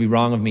 it would be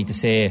wrong of me to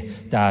say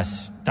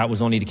that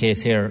was only the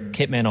case here.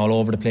 Kit men all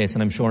over the place,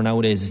 and I'm sure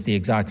nowadays it's the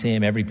exact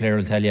same. Every player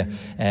will tell you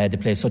they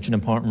play such an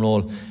important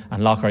role,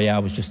 and Locker,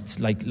 was just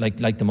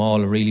like them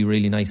all, a really,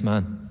 really nice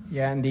man.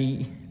 Yeah, and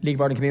the League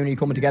of Ireland community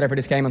coming together for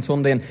this game on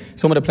Sunday, and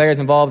some of the players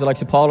involved, the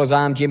likes of Paul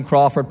Ozam, Jim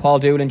Crawford, Paul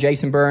Doolan,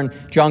 Jason Byrne,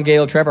 John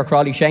Gale, Trevor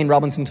Crawley, Shane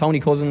Robinson, Tony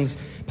Cousins,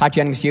 Pat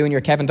Jennings Jr.,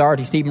 Kevin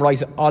Doherty, Stephen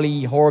Rice,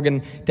 Ollie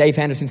Horgan, Dave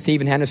Henderson,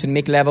 Stephen Henderson,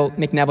 Mick Neville,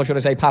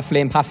 Pat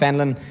Flynn, Pat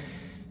Fenlon.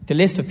 The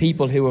list of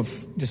people who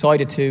have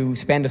decided to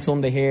spend a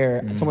Sunday here,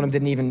 and some of them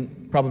didn't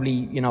even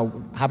probably,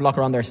 have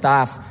Locker on their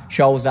staff,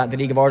 shows that the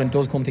League of Ireland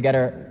does come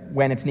together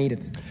when it's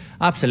needed.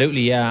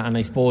 Absolutely, yeah, and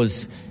I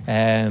suppose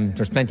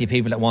there's plenty of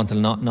people that want to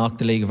knock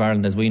the League of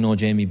Ireland, as we know,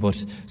 Jamie,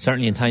 but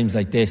certainly in times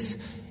like this,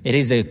 it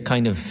is a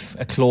kind of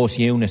a close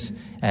unit.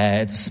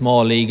 It's a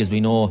small league, as we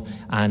know,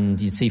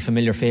 and you'd see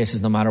familiar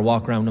faces no matter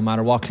what ground, no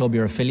matter what club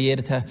you're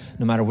affiliated to,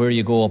 no matter where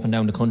you go up and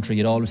down the country,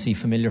 you'd always see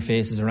familiar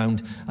faces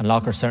around, and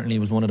Locker certainly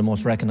was one of the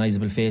most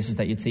recognisable faces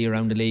that you'd see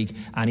around the league.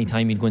 Any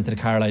time you'd go into the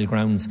Carlisle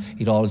grounds,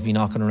 he'd always be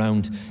knocking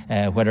around,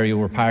 whether you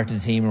were part of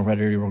the team or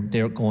whether you were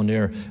there going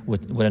there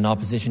with an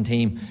opposition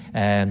team,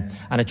 and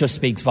it just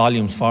speaks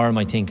volumes for him,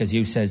 I think, as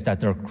you says, that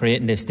they're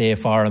creating this day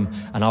for him.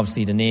 And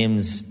obviously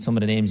some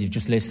of the names you've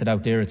just listed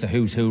out there, it's a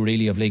who's who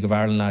really of League of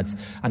Ireland lads,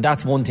 and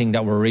that's one thing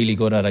that we're really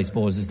good at, I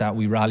suppose, is that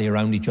we rally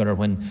around each other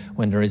when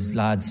there is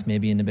lads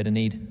maybe in a bit of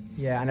need.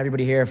 Yeah, and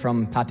everybody here,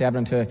 from Pat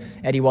Devlin to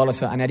Eddie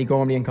Wallace and Eddie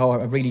Gormley and co,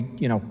 have really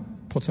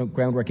put some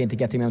groundwork in to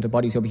get the amount of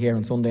bodies who'll be here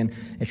on Sunday, and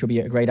it should be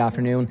a great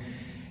afternoon.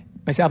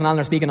 Myself and Alan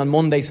are speaking on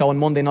Monday, so on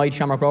Monday night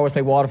Shamrock Rovers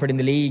play Waterford in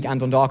the league, and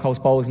Dundalk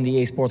host Bows in the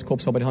EA Sports Cup.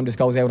 So by the time this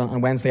goes out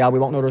on Wednesday, we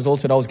won't know the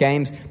results of those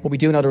games, but we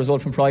do know the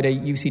result from Friday.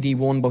 UCD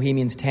 1,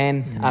 Bohemians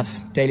 10 at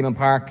Dalymount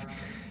Park.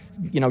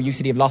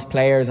 UCD have lost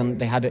players, and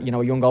they had a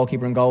young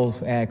goalkeeper in goal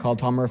called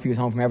Tom Murphy, who's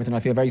home from Everton. I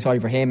feel very sorry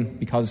for him,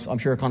 because I'm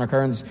sure Conor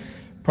Kearns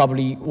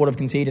probably would have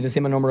conceded a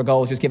similar number of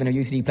goals just given how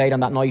UCD played on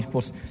that night.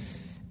 But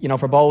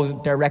for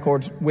Bows, their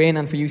record win,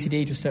 and for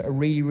UCD just a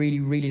really, really,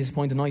 really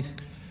disappointing night.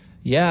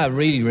 Yeah,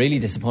 really, really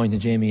disappointing,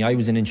 Jamie. I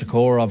was in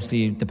Inchicore,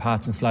 obviously the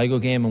Pats and Sligo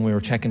game, and we were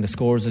checking the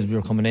scores as we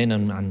were coming in,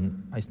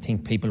 and I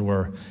think people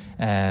were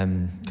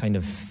kind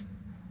of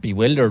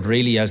bewildered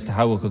really as to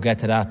how it could get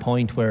to that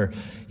point where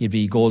you'd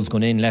be goals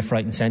going in left,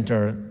 right and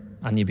centre,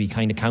 and you'd be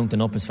kind of counting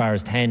up as far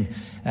as 10.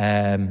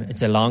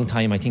 It's a long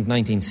time. I think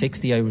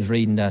 1960 I was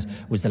reading that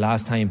was the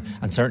last time,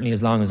 and certainly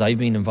as long as I've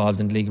been involved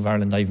in the League of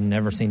Ireland, I've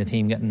never seen a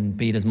team getting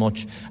beat as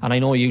much. And I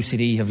know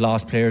UCD have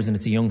lost players and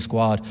it's a young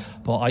squad,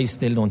 but I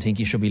still don't think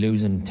you should be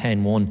losing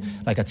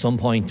 10-1. Like at some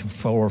point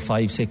 4,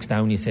 5, 6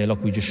 down, you say,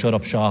 look, we just shut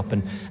up shop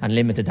and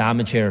limit the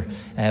damage here.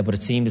 But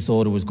it seemed as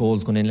though there was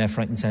goals going in left,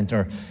 right and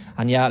centre.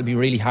 And yeah, it'll be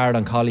really hard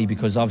on Cawley,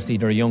 because obviously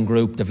they're a young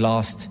group. They've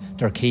lost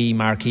their key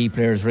marquee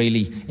players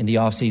really in the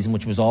off-season,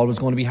 which was always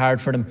going to be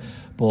hard for them.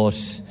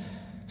 But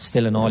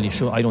still in all,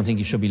 I don't think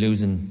you should be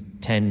losing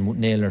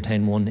 10-0 or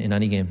 10-1 in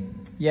any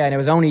game. Yeah, and it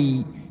was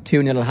only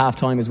 2-0 at half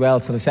time as well,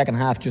 so the second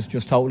half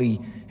just totally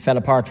fell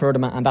apart for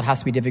them, and that has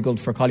to be difficult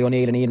for Collie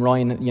O'Neill and Ian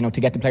Ryan,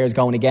 to get the players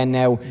going again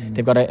now.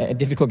 They've got a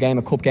difficult game,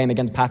 a cup game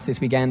against Pats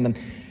this weekend,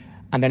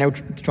 and they're now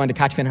trying to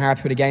catch Finn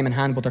Harps with a game in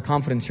hand, but their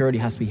confidence surely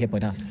has to be hit by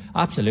that.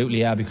 Absolutely,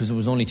 yeah, because it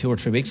was only 2 or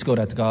 3 weeks ago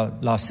that they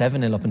lost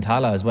 7-0 up in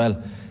Tala as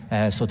well.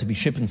 So to be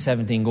shipping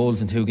 17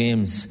 goals in 2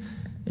 games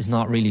is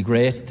not really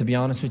great, to be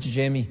honest with you,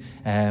 Jamie.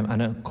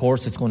 And of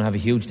course it's going to have a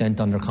huge dent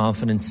on their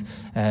confidence.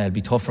 It'll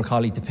be tough for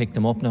Cawley to pick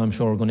them up now. I'm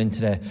sure we're going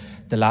into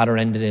the latter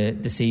end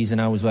of the season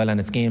now as well, and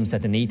it's games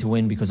that they need to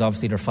win, because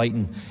obviously they're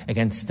fighting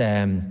against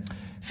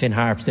Finn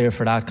Harps there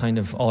for that kind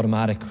of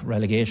automatic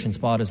relegation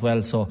spot as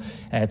well. So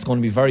it's going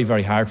to be very,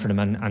 very hard for them,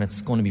 and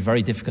it's going to be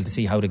very difficult to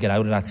see how to get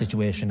out of that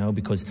situation now,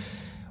 because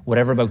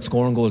whatever about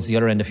scoring goals the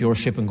other end, if you're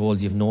shipping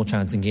goals, you have no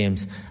chance in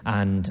games.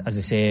 And as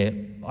I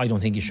say, I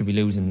don't think you should be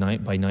losing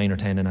by 9 or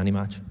 10 in any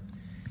match.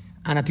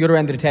 And at the other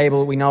end of the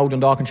table, we know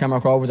Dundalk and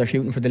Shamrock Rovers are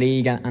shooting for the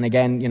league, and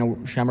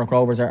again, Shamrock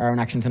Rovers are in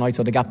action tonight,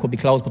 so the gap could be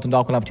closed, but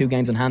Dundalk will have 2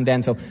 games in hand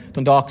then, so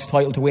Dundalk's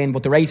title to win.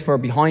 But the race for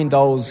behind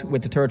those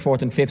with the 3rd,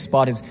 4th and 5th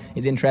spot is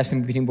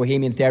interesting, between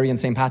Bohemians, Derry and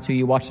St. Pat's, who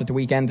you watched at the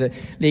weekend. The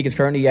league is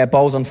currently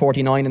Bows on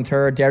 49 and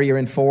 3rd, Derry are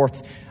in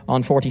 4th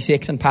on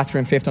 46, and Pats are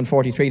in 5th on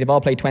 43. They've all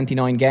played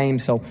 29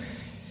 games, so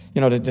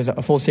there's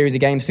a full series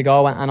of games to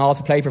go, and all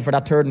to play for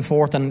that 3rd and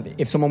 4th, and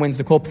if someone wins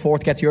the cup,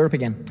 4th gets Europe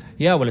again.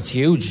 Yeah, well, it's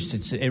huge.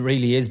 It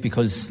really is,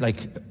 because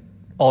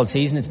all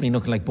season it's been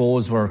looking like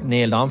Bows were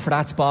nailed on for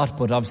that spot,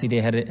 but obviously they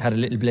had a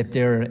little blip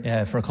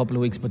there for a couple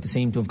of weeks, but they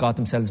seem to have got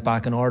themselves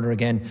back in order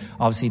again.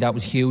 Obviously that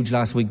was huge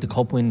last week, the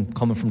cup win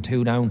coming from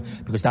 2 down,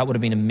 because that would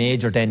have been a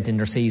major dent in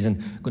their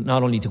season,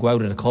 not only to go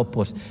out of the cup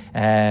but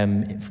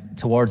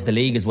towards the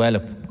league as well.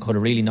 It could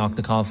have really knocked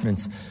the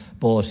confidence.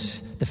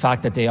 But the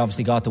fact that they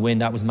obviously got the win,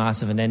 that was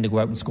massive, and then to go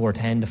out and score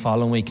 10 the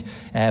following week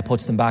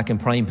puts them back in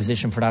prime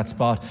position for that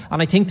spot.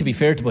 And I think, to be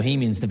fair to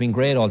Bohemians, they've been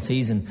great all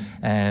season.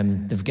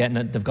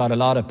 They've got a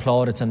lot of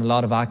plaudits and a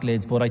lot of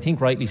accolades, but I think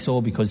rightly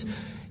so, because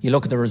you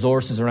look at the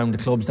resources around the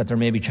clubs that they're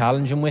maybe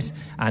challenging with,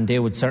 and they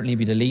would certainly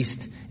be the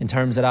least in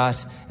terms of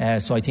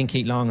that. So I think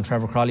Keith Long and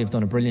Trevor Crowley have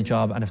done a brilliant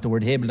job, and if they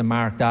were able to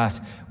mark that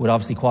with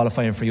obviously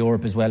qualifying for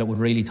Europe as well, it would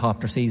really top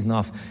their season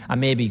off and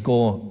maybe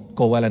go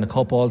well in a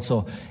cup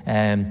also.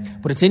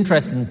 But it's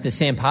interesting, the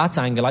St. Pat's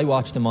angle, I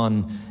watched them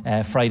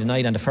on Friday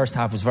night, and the first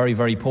half was very,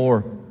 very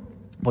poor.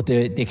 But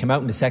they came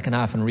out in the second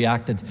half and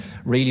reacted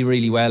really,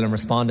 really well and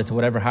responded to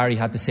whatever Harry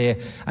had to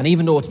say. And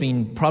even though it's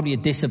been probably a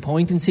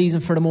disappointing season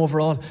for them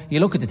overall,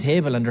 you look at the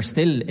table and they're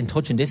still in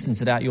touching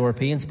distance of that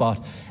European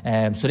spot.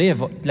 So they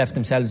have left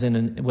themselves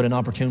with an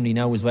opportunity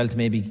now as well to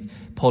maybe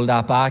pull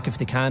that back if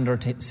they can. They're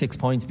 6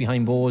 points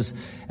behind Bows.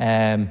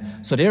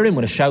 So they're in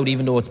with a shout,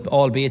 even though it's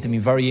albeit to be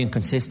very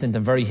inconsistent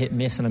and very hit and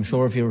miss. And I'm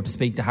sure if you were to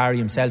speak to Harry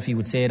himself, he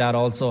would say that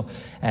also.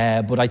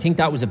 But I think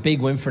that was a big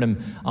win for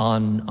them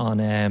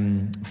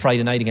on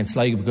Friday night against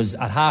Sligo, because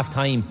at half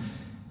time,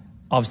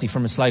 obviously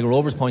from a Sligo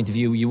Rovers point of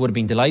view, you would have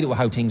been delighted with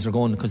how things are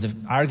going, because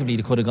arguably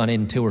they could have gone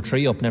in 2 or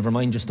 3 up, never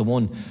mind just the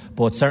 1.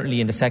 But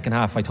certainly in the second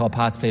half I thought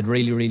Pats played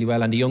really, really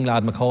well, and the young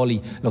lad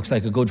Cawley looks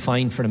like a good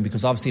find for them,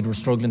 because obviously they were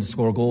struggling to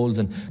score goals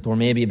and they were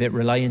maybe a bit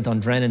reliant on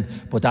Drennan,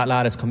 but that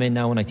lad has come in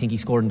now, and I think he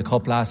scored in the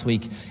cup last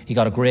week. He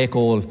got a great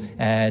goal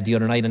the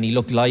other night, and he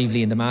looked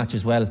lively in the match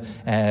as well,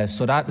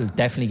 so that will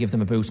definitely give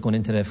them a boost going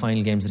into the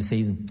final games of the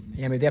season.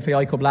 Yeah, we have the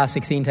FAI Cup last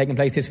 16 taking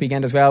place this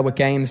weekend as well, with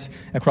games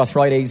across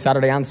Friday,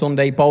 Saturday and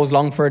Sunday. Bows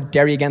Longford,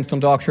 Derry against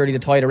Dundalk, surely the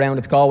tide around.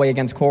 It's Galway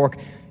against Cork,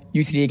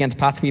 UCD against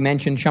Pats, we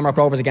mentioned. Shamrock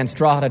Rovers against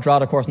Drogheda.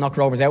 Drogheda, of course, knocked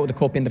Rovers out of the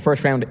Cup in the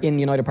first round in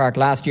United Park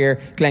last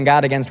year.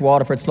 Glengad against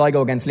Waterford,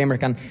 Sligo against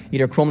Limerick, and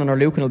either Crumlin or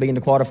Lucan will be in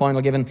the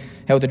quarter-final given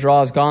how the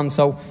draw has gone.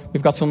 So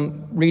we've got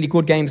some really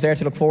good games there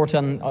to look forward to,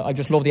 and I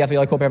just love the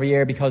FAI Cup every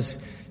year because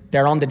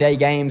they're on the day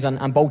games,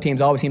 and both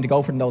teams always seem to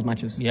go for those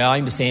matches. Yeah,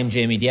 I'm the same,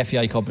 Jamie. The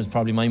FAI Cup is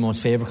probably my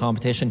most favourite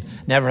competition.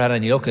 Never had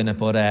any luck in it,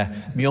 but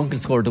my uncle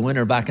scored the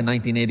winner back in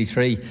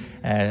 1983,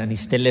 and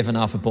he's still living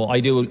off it. But I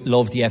do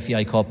love the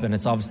FAI Cup, and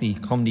it's obviously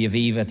come the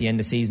Aviva at the end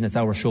of the season. It's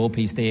our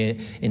showpiece day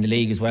in the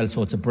league as well,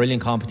 so it's a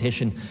brilliant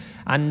competition.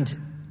 And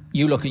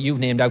you've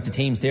named out the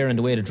teams there and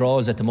the way the draw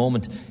is at the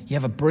moment. You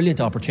have a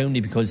brilliant opportunity,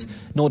 because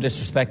no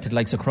disrespect to the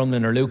likes of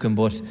Crumlin or Lucan,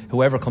 but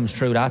whoever comes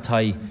through that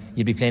tie,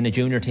 you'd be playing a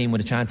junior team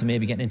with a chance of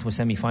maybe getting into a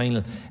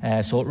semi-final.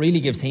 So it really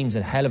gives teams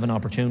a hell of an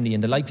opportunity,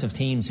 and the likes of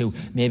teams who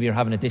maybe are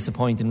having a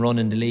disappointing run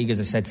in the league, as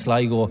I said,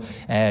 Sligo,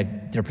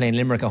 they're playing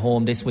Limerick at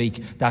home this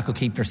week. That could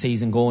keep their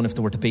season going if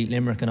they were to beat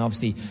Limerick, and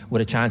obviously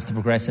with a chance to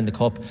progress in the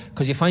cup,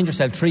 because you find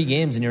yourself 3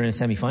 games and you're in a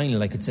semi-final.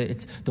 Like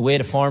it's the way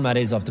the format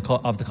is of the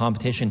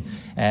competition.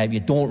 You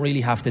don't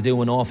really have to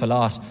do an awful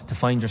lot to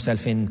find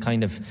yourself in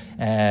kind of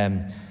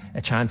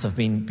a chance of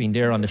being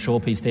there on the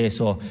showpiece day.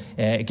 So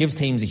it gives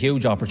teams a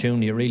huge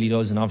opportunity, it really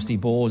does. And obviously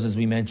Bows, as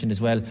we mentioned as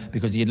well,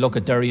 because you'd look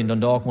at Derry and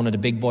Dundalk, one of the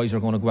big boys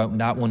are going to go out in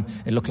that one.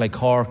 It looked like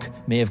Cork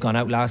may have gone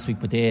out last week,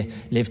 but they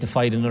live to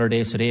fight another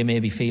day, so they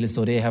maybe feel as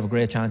though they have a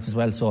great chance as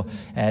well. So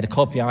the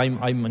Cup, yeah,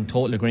 I'm in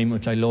total agreement,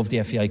 which I love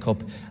the FAI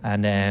Cup,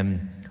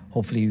 and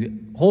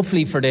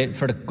hopefully for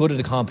the good of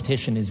the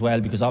competition as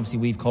well, because obviously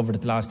we've covered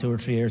it the last 2 or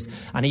 3 years,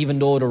 and even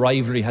though the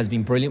rivalry has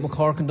been brilliant with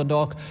Cork and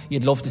Dundalk,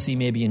 you'd love to see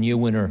maybe a new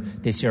winner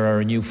this year, or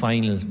a new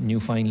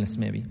finalist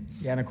maybe.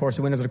 Yeah, and of course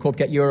the winners of the Cup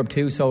get Europe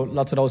too, so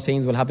lots of those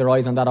teams will have their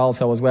eyes on that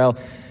also as well.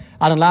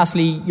 And then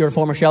lastly, you're a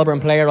former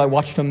Shelbourne player. I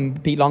watched him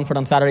beat Longford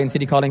on Saturday in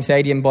City Calling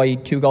Stadium by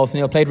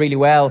 2-0. Played really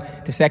well.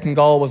 The second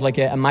goal was like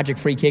a magic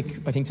free kick,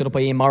 I think set up by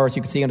Ian Morris.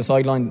 You could see on the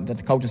sideline that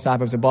the coaching staff,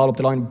 it was a ball up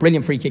the line.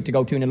 Brilliant free kick to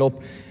go 2-0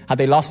 up. Had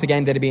they lost the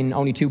game, they'd have been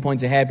only 2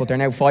 points ahead, but they're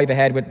now 5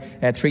 ahead with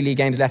 3 league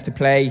games left to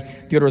play.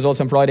 The other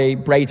results on Friday: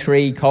 Bray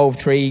 3, Cove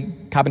 3,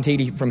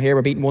 Cabinteely from here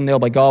were beaten 1-0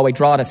 by Galway.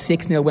 Drogheda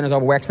 6-0 winners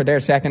over Wexford,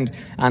 their second,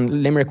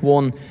 and Limerick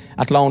 1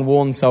 at Lone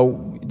 1.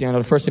 So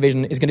the first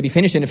division is going to be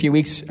finished in a few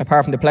weeks,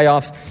 apart from the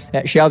playoffs.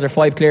 Shells are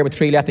 5 clear with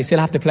 3 left. They still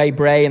have to play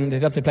Bray and they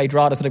have to play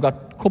Drogheda, so they've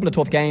got a couple of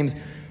tough games.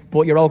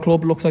 But your old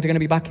club looks like they're going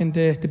to be back in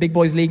the Big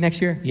Boys League next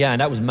year. Yeah,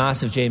 and that was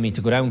massive, Jamie, to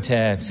go down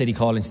to City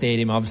Calling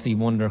Stadium, obviously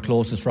one of their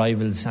closest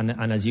rivals, and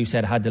as you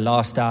said, had they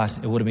lost that,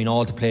 it would have been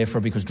all to play for,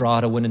 because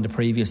Drogheda winning the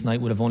previous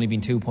night would have only been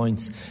 2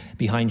 points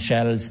behind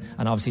Shells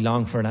and obviously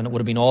Longford, and it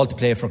would have been all to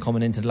play for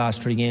coming into the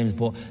last 3 games.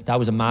 But that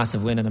was a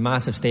massive win and a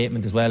massive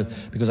statement as well,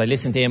 because I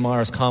listened to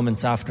Amar's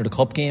comments after the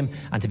Cup game,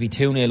 and to be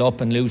 2-0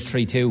 up and lose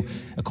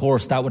 3-2, of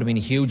course that would have been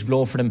a huge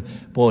blow for them,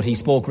 but he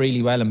spoke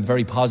really well and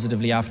very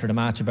positively after the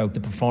match about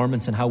the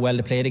performance and how well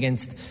they played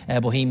against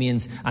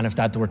Bohemians, and if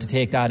that were to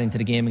take that into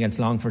the game against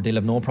Longford, they'll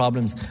have no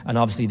problems, and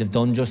obviously they've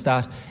done just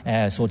that.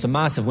 So it's a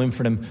massive win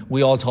for them.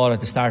 We all thought at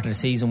the start of the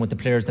season with the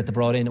players that they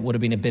brought in it would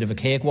have been a bit of a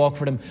cakewalk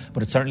for them,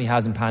 but it certainly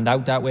hasn't panned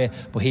out that way.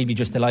 But he'll be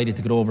just delighted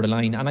to get over the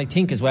line. And I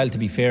think as well, to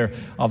be fair,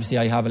 obviously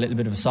I have a little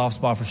bit of a soft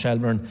spot for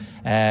Shelbourne,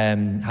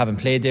 having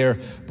played there,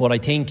 but I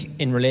think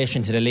in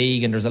relation to the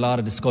league, and there's a lot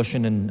of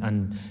discussion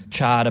and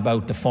chat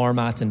about the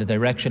formats and the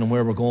direction and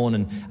where we're going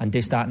and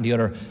this, that and the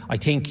other, I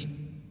think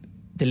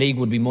the league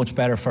would be much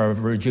better for a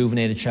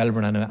rejuvenated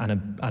Shelbourne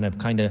and a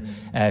kind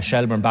of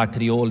Shelbourne back to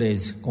the old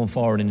days going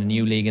forward in a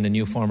new league, in a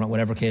new format,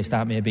 whatever case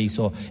that may be.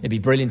 So it'd be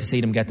brilliant to see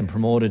them get them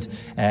promoted,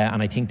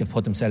 and I think they've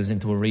put themselves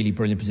into a really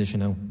brilliant position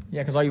now.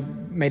 Yeah, because I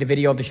made a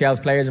video of the Shells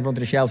players in front of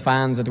the Shells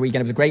fans at the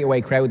weekend. It was a great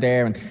away crowd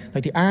there, and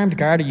like the armed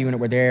Garda unit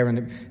were there,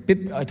 and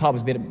I thought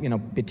it was a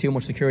bit too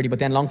much security. But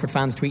then Longford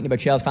fans tweeting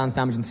about Shells fans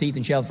damaging seats,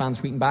 and Shells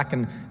fans tweeting back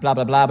and blah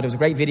blah blah. But it was a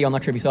great video. I'm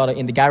not sure if you saw it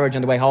in the garage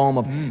on the way home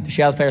of the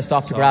Shells players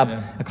stopped to grab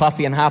a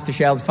coffee, and half the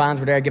Shells fans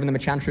were there giving them a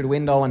chance through the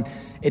window. And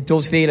it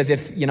does feel as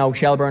if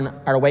Shelbourne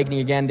are awakening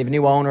again. They've a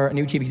new owner, a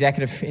new chief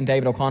executive in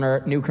David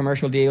O'Connor, new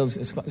commercial deals,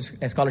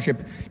 a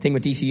scholarship thing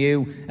with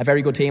DCU, a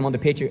very good team on the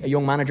pitch, a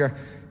young manager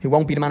who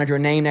won't be the manager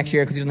in name next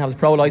year because he doesn't have his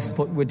pro licence,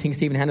 but would think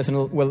Stephen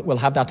Henderson will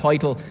have that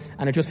title.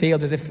 And it just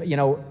feels as if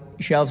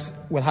Shells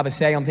will have a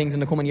say on things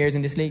in the coming years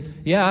in this league.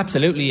 Yeah,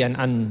 absolutely,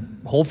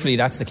 and hopefully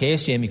that's the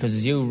case, Jamie, because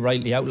as you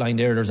rightly outlined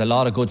there's a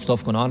lot of good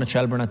stuff going on at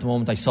Shelbourne at the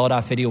moment. I saw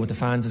that video with the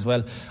fans as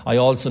well. I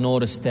also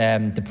noticed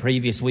the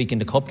previous week in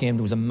the Cup game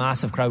there was a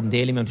massive crowd in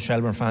Dalymount of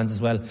Shelbourne fans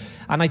as well,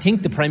 and I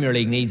think the Premier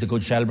League needs a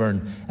good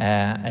Shelbourne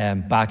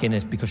back in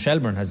it, because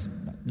Shelbourne has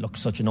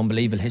such an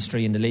unbelievable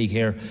history in the league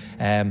here,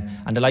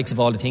 and the likes of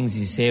all the things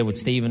you say with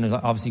Stephen is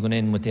obviously going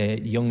in with the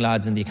young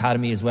lads in the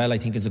academy as well, I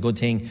think is a good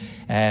thing.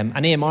 And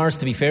AMR's,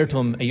 to be fair to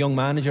him, a young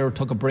manager,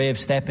 took a brave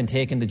step in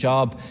taking the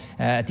job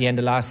at the end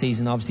of last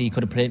season. Obviously he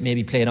could have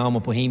maybe played on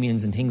with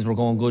Bohemians and things were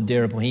going good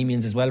there at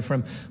Bohemians as well for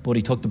him, but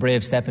he took the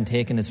brave step in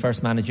taking his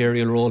first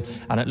managerial role,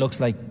 and it looks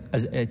like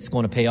it's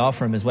going to pay off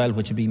for him as well,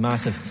 which would be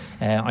massive.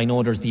 I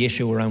know there's the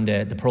issue around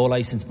the pro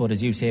licence, but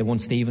as you say,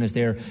 once Stephen is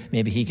there,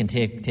 maybe he can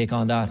take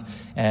on that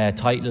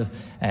title,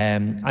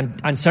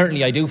 and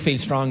certainly I do feel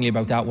strongly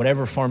about that.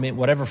 Whatever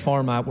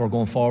format we're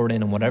going forward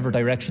in and whatever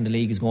direction the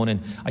league is going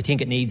in, I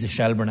think it needs a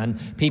Shelbourne.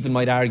 And people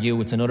might argue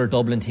it's another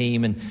Dublin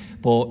team,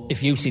 but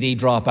if UCD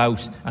drop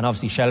out and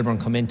obviously Shelbourne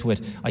come into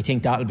it, I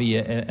think that'll be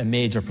a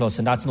major plus.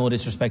 And that's no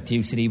disrespect to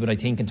UCD, but I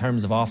think in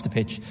terms of off the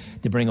pitch,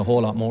 they bring a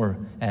whole lot more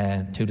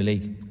to the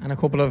league. And a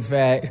couple of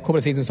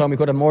seasons on, we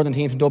could have more than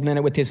teams from Dublin in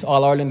it with this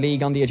All-Ireland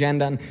League on the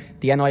agenda, and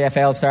the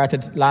NIFL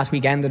started last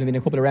weekend. There's been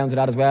a couple of rounds of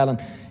that as well,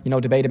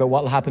 and debate about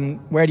what will happen.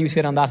 Where do you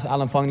sit on that,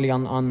 Alan, finally,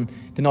 on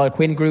the Niall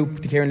Quinn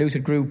group, the Kieran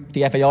Lucid group,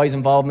 the FAI's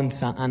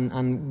involvement,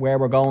 and where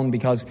we're going?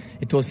 Because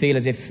it does feel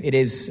as if it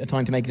is a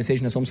time to make a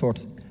decision of some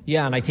sort.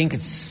 Yeah, and I think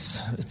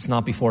it's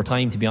not before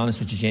time, to be honest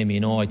with you,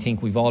 Jamie. I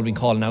think we've all been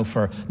calling out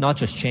for not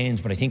just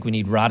change, but I think we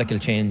need radical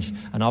change.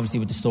 And obviously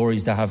with the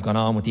stories that have gone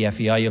on with the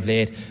FAI of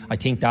late, I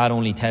think that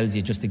only tells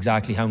you just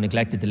exactly how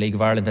neglected the League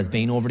of Ireland has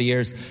been over the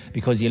years.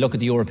 Because you look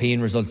at the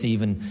European results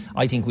even,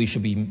 I think we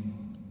should be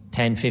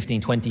 10,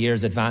 15, 20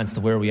 years advanced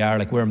to where we are.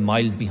 Like, we're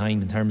miles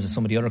behind in terms of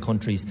some of the other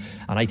countries,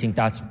 and I think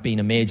that's been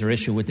a major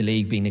issue with the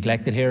league being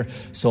neglected here.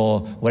 So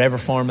whatever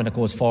format it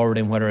goes forward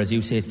in, whether, as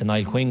you say, it's the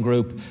Niall Quinn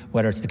group,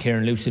 whether it's the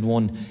Kieran Lucid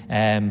one,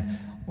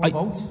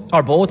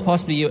 or both,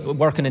 possibly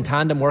working in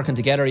tandem, working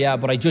together, yeah.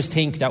 But I just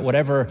think that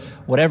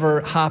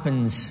whatever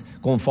happens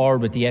going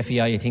forward with the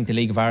FAI, I think the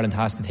League of Ireland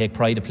has to take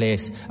pride of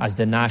place as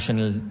the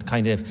national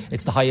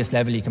it's the highest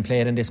level you can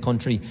play it in this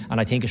country, and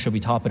I think it should be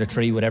top of the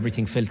tree with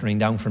everything filtering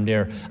down from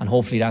there, and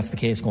hopefully that's the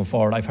case going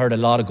forward. I've heard a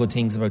lot of good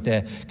things about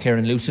the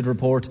Kieran Lucid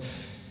report.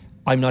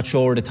 I'm not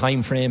sure the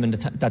time frame and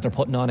that they're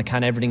putting on it,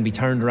 can everything be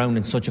turned around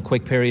in such a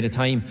quick period of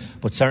time,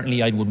 but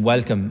certainly I would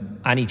welcome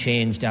any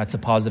change that's a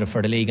positive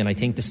for the league. And I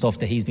think the stuff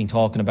that he's been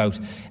talking about,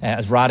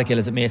 as radical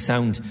as it may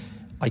sound,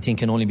 I think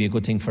can only be a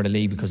good thing for the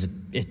league, because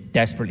it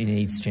desperately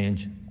needs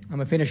change. I'm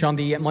going to finish on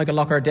the Michael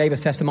Lockyer-Davis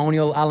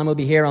testimonial. Alan will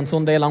be here on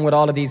Sunday along with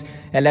all of these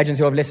legends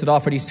who have listed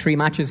off for these 3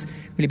 matches.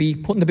 Will he be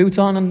putting the boots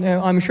on? And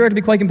I'm sure it'll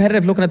be quite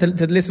competitive looking at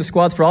the list of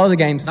squads for all the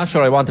games. Not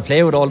sure I want to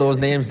play with all those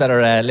names that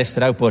are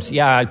listed out, but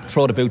yeah, I'll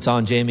throw the boots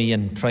on, Jamie,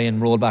 and try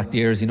and roll back the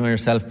ears, you know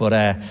yourself. But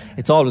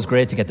it's always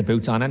great to get the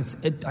boots on, and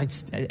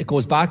it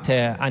goes back to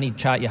any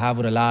chat you have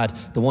with a lad.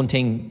 The one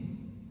thing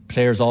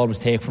players always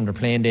take from their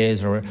playing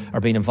days or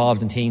being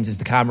involved in teams is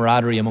the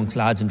camaraderie amongst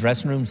lads in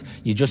dressing rooms.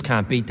 You just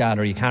can't beat that,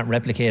 or you can't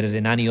replicate it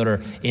in any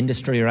other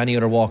industry or any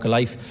other walk of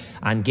life.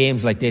 And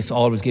games like this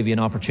always give you an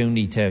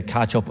opportunity to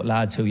catch up with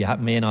lads who you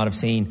may not have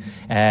seen,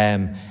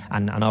 and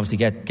obviously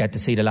get to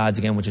see the lads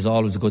again, which is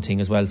always a good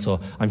thing as well. So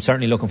I'm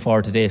certainly looking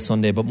forward to this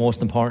Sunday, but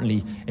most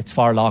importantly, it's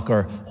for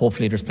Locker.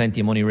 Hopefully there's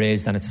plenty of money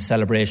raised, and it's a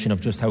celebration of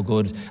just how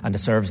good and the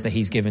service that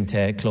he's given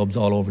to clubs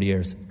all over the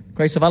years.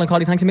 Great stuff, Alan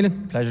Cawley. Thanks a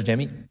million. Pleasure,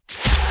 Jamie.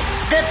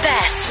 The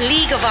best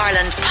League of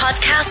Ireland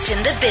podcast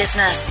in the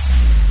business.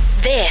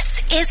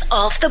 This is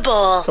Off the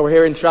Ball. So we're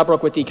here in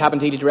Stradbrook with the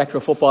Cabinteely Director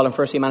of Football and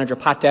First Team Manager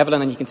Pat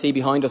Devlin, and you can see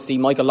behind us the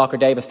Michael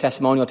Locker-Davis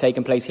testimonial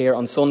taking place here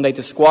on Sunday.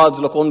 The squads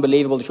look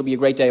unbelievable. It should be a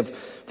great day of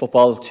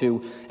football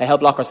to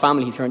help Locker's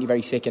family. He's currently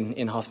very sick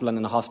in hospital and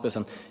in a hospice,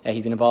 and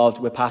he's been involved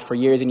with Pat for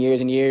years and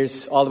years and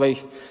years, all the way.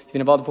 He's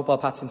been involved in football,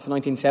 Pat, since the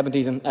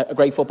 1970s, and a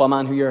great football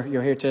man who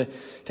you're here to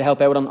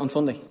help out on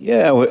Sunday.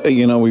 Yeah,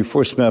 we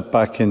first met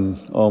back in,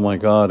 it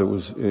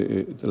was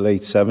the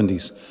late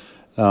 70s.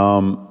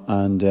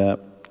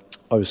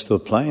 I was still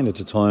playing at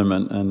the time,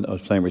 and I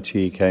was playing with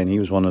TK, and he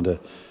was one of the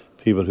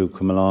people who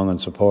come along and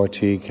support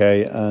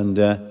TK, and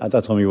at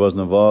that time he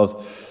wasn't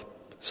involved.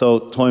 So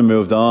time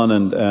moved on,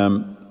 and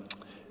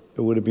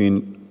it would have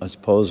been, I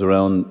suppose,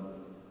 around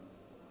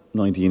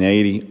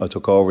 1980 I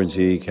took over in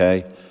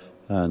TK,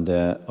 and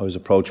I was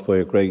approached by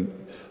a great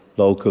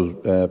local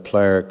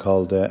player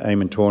called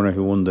Eamon Turner,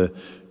 who won the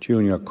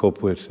Junior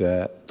Cup with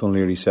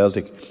Dunleary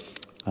Celtic,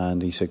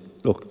 and he said,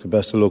 look, the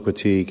best of luck with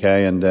TK,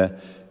 and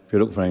if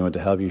you're looking for anyone to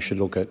help, you should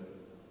look at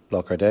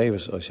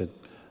Locker-Davis. I said,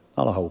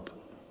 not a hope.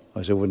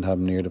 I said, I wouldn't have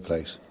him near the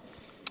place.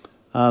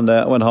 And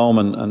I went home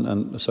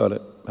and sort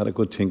of had a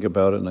good think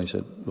about it, and I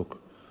said, look,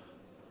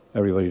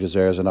 everybody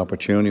deserves an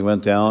opportunity.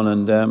 Went down,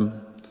 and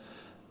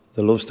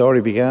the love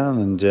story began,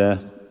 and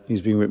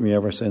he's been with me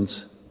ever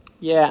since.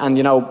 Yeah, and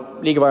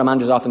League of Ireland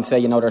managers often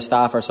say, their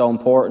staff are so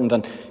important,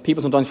 and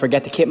people sometimes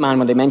forget the kit man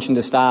when they mention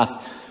the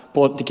staff.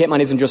 But the kit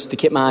man isn't just the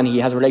kit man. He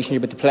has a relationship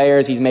with the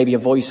players. He's maybe a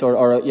voice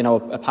or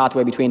a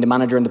pathway between the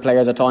manager and the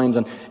players at times.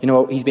 And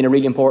he's been a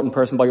really important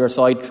person by your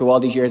side through all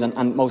these years.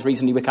 And most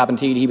recently with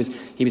Cabinteely,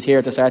 he was here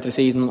at the start of the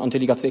season until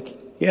he got sick.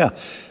 Yeah,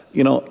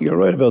 you're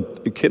right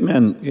about kit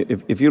men.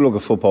 If you look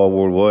at football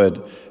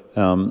worldwide,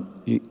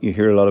 you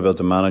hear a lot about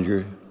the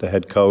manager, the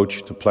head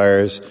coach, the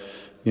players,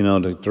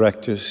 the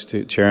directors,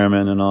 the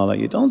chairman, and all that.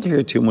 You don't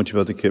hear too much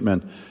about the kit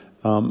men.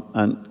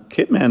 And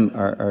kit men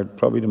are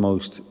probably the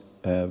most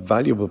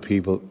valuable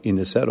people in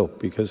the setup,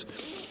 because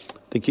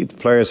they keep the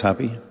players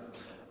happy,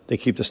 they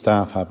keep the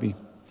staff happy,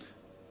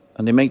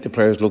 and they make the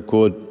players look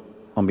good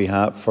on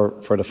behalf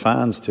for the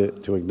fans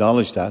to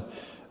acknowledge that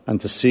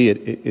and to see it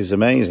is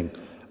amazing.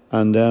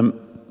 And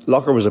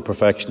Locker was a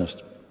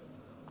perfectionist,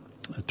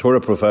 a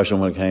thorough professional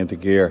when it came to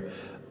gear,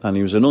 and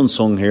he was an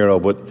unsung hero.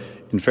 But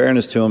in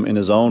fairness to him, in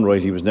his own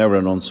right, he was never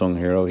an unsung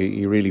hero.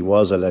 He really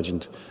was a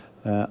legend.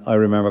 I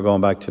remember going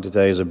back to the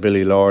days of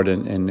Billy Lord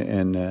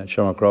in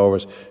Shamrock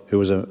Rovers, who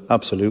was an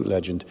absolute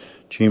legend.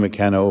 G.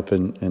 McKenna up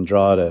in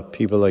Drogheda,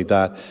 people like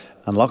that.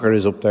 And Locker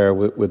is up there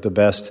with the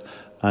best,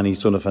 and he's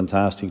done a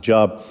fantastic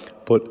job.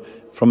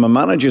 But from a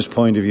manager's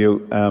point of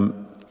view,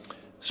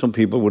 some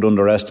people would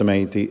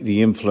underestimate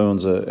the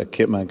influence a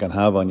kitman can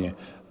have on you.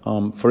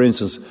 For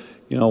instance,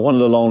 one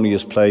of the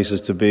loneliest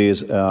places to be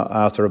is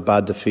after a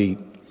bad defeat,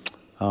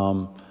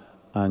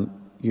 and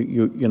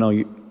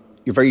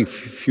you're very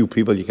few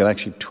people you can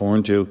actually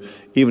turn to.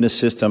 Even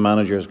assistant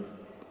managers,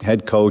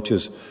 head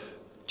coaches,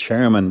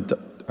 chairmen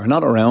are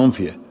not around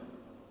for you.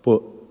 But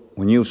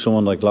when you have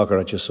someone like Locker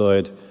at your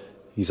side,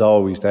 he's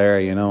always there,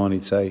 and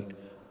he'd say,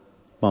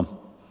 Mum,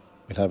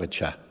 we'd have a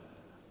chat.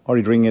 Or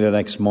he'd ring you the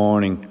next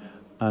morning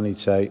and he'd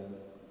say,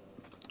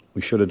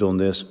 we should have done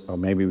this, or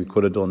maybe we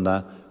could have done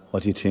that.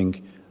 What do you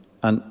think?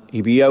 And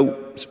he'd be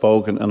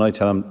outspoken, and I'd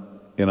tell him,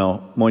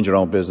 mind your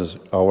own business,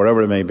 or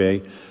whatever it may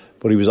be.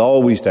 But he was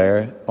always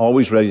there,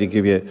 always ready to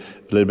give you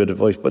a little bit of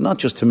advice. But not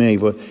just to me,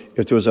 but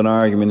if there was an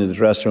argument in the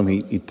dressing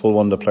room, he'd pull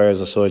one of the players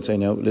aside,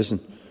 saying, "No, listen,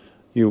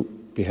 you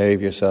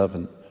behave yourself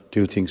and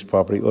do things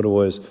properly,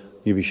 otherwise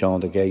you'll be shown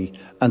the gate,"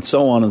 and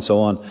so on and so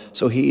on.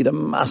 So he had a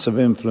massive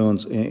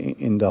influence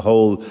in the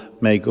whole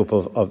makeup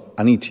of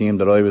any team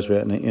that I was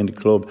with in the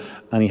club,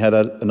 and he had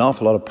an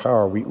awful lot of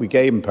power. We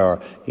gave him power.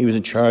 He was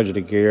in charge of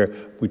the gear.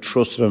 We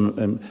trusted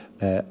him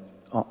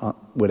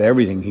with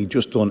everything. He'd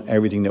just done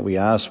everything that we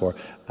asked for,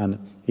 and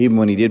even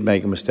when he did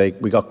make a mistake,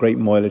 we got great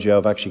mileage out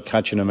of actually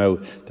catching him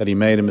out, that he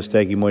made a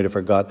mistake. He might have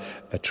forgot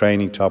a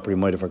training top, or he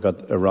might have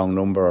forgot a wrong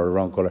number or a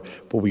wrong colour,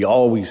 but we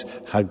always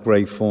had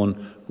great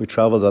fun. We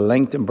travelled the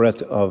length and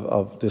breadth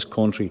of this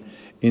country,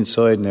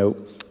 inside and out.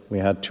 We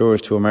had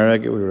tours to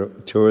America, we were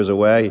tours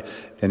away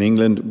in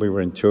England, we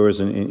were in tours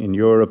in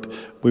Europe.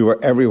 We were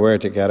everywhere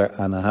together,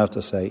 and I have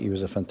to say he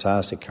was a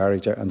fantastic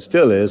character, and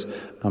still is,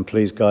 and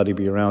please God he'd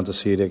be around to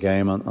see the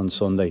game on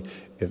Sunday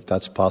if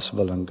that's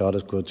possible, and God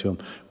is good to him.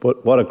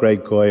 But what a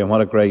great guy, and what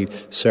a great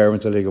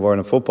servant to League of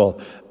Ireland football.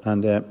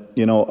 And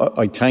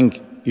I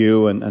thank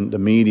you and the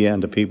media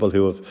and the people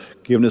who have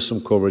given us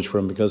some coverage for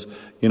him, because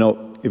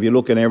if you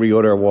look in every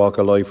other walk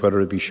of life, whether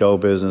it be show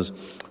business,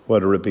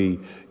 whether it be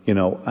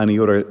any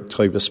other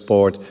type of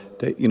sport,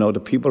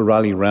 the people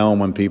rally round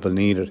when people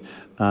need it.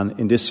 And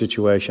in this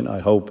situation, I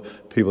hope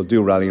people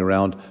do rally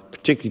around,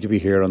 particularly to be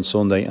here on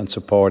Sunday and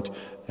support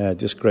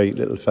this great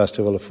little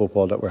festival of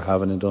football that we're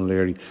having in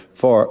Dunleary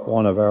for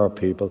one of our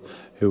people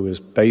who is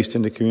based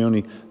in the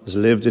community, has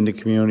lived in the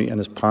community and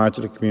is part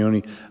of the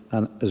community,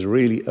 and is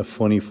really a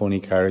funny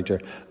character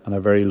and a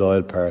very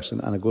loyal person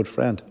and a good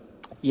friend.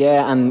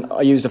 Yeah, and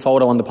I used a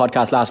photo on the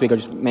podcast last week, I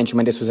just mentioned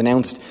when this was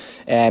announced,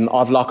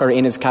 of Locker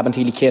in his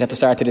Cabinteely kit at the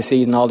start of the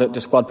season. All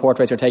the squad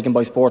portraits are taken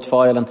by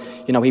Sportsfile, and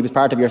you know he was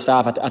part of your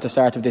staff at the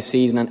start of this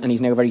season, and he's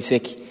now very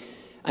sick,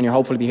 and you're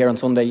hopeful to be here on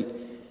Sunday.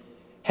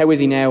 How is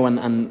he now?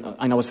 And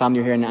I know his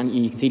family are here, and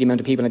you can see the amount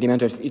of people and the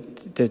amount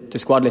of the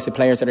squad list of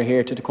players that are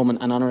here to come and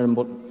honour him,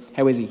 but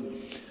how is he?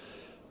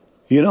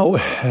 You know,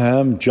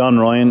 John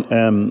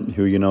Ryan,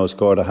 who you know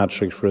scored a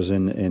hat-trick for us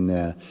in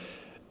the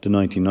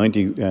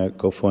 1990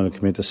 Cup final,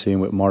 came in to see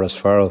him with Maurice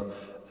Farrell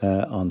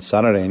on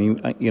Saturday,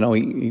 and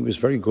he was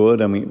very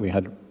good, and we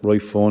had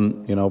right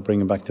fun, you know,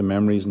 bringing back the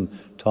memories and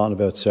talking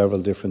about several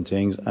different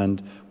things.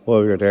 And while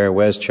we were there,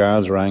 Wes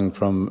Charles rang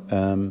from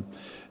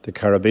the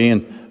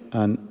Caribbean,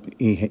 and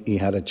he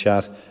had a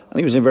chat, and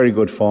he was in very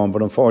good form,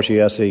 but unfortunately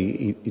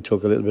yesterday he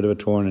took a little bit of a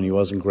turn and he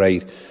wasn't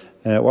great.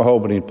 We're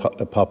hoping he'll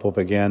pop up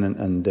again,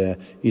 and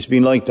he's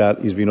been like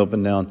that, he's been up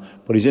and down,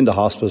 but he's in the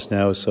hospice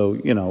now, so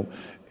you know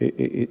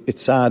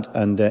it's sad,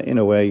 and in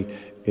a way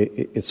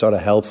it's sort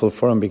of helpful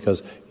for him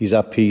because he's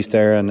at peace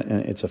there, and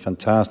it's a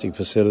fantastic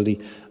facility,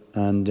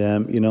 and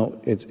you know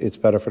it's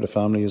better for the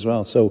family as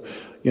well. So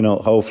you know,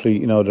 hopefully,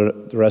 you know, the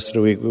rest of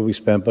the week will be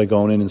spent by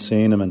going in and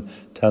seeing him and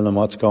telling him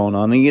what's going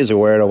on. And he is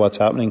aware of what's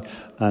happening,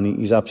 and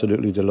he's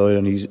absolutely delighted,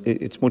 and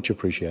it's much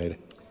appreciated.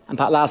 And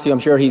Pat, lastly, I'm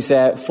sure he's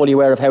fully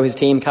aware of how his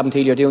team,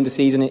 Cabinteely, are doing this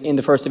season in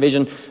the First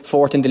Division,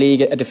 4th in the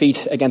league, a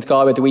defeat against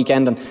Galway at the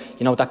weekend, and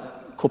you know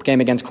that cup game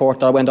against Cork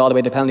that went all the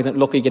way to penalty.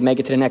 Lucky you could make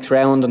it to the next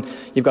round, and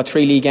you've got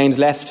 3 league games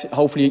left.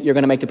 Hopefully you're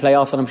going to make the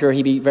playoffs, and I'm sure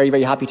he'd be very,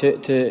 very happy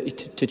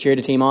to cheer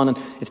the team on. And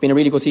it's been a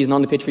really good season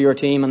on the pitch for your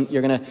team, and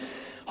you're going to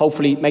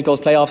hopefully make those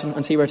playoffs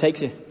and see where it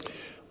takes you.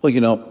 Well,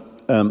 you know,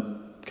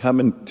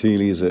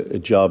 Cabinteely is a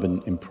job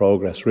in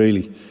progress,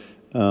 really.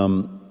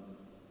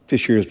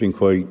 This year has been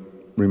quite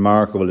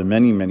remarkable in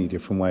many, many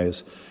different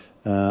ways.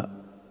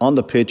 On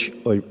the pitch,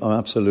 I'm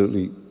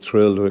absolutely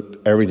thrilled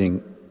with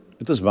everything.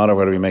 It doesn't matter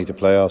whether we make the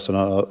playoffs, and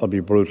I'll be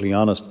brutally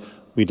honest,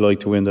 we'd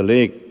like to win the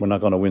league. We're not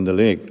going to win the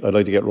league. I'd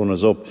like to get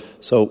runners up.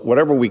 So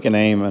whatever we can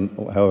aim and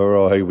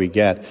however high we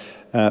get.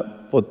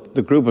 But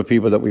the group of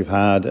people that we've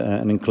had,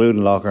 and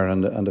including Locker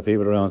and the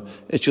people around,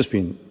 it's just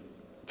been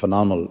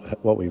phenomenal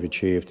what we've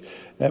achieved.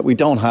 We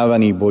don't have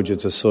any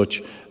budgets as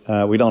such.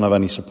 We don't have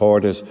any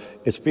supporters.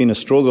 It's been a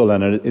struggle,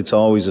 and it's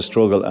always a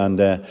struggle. And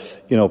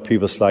you know,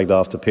 people slagged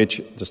off the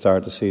pitch at the start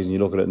of the season. You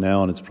look at it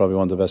now, and it's probably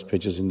one of the best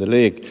pitches in the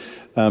league.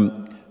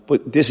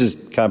 But this is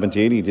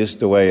Cabinteely, this is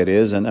the way it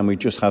is, and we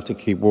just have to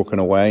keep working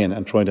away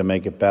and trying to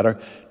make it better,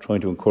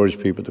 trying to encourage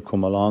people to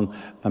come along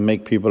and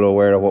make people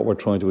aware of what we're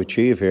trying to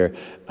achieve here.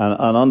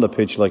 And on the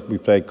pitch, like we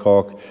played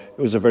Cork,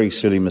 it was a very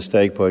silly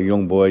mistake by a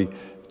young boy,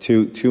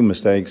 two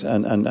mistakes,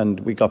 and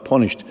we got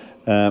punished.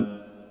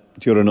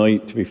 The other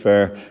night, to be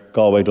fair,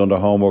 Galway done their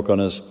homework on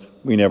us.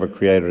 We never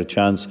created a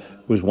chance.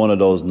 It was one of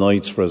those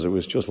nights for us. It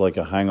was just like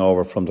a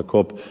hangover from the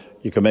cup.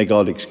 You can make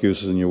all the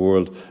excuses in your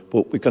world,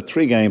 but we've got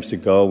 3 games to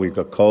go. We've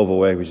got Cove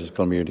away, which is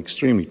going to be an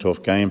extremely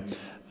tough game,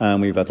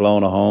 and we've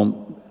Athlone at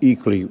home.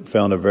 Equally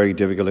found it very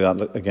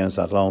difficult against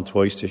Athlone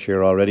twice this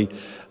year already,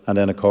 and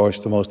then of course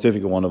the most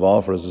difficult one of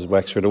all for us is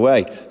Wexford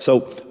away.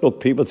 So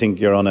look, people think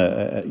you're on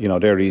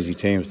they're easy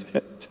teams.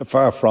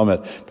 Far from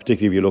it,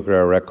 particularly if you look at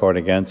our record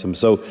against them.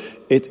 So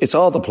it's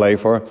all to play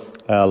for.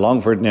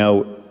 Longford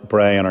now,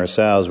 Bray and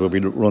ourselves will be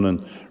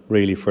running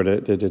really for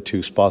the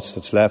 2 spots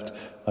that's left.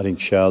 I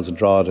think Shells and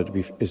Drogheda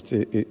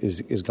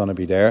is going to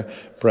be there.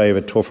 Bray have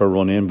a tougher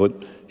run in, but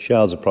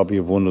Shells will probably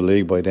have won the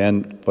league by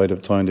the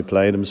time they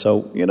play them.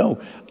 So, you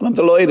know, and I'm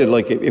delighted.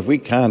 Like, if we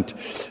can't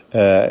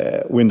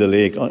win the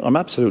league, I'm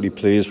absolutely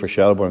pleased for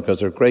Shelbourne,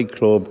 because they're a great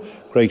club,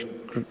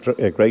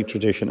 great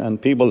tradition,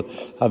 and people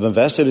have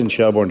invested in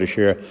Shelbourne this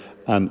year,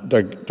 and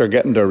they're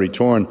getting their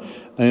return.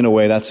 And in a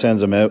way, that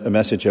sends a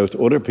message out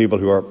to other people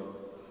who are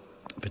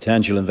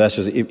potential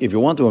investors. If you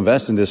want to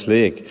invest in this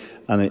league,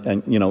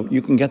 and you know,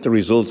 you can get the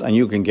results and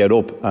you can get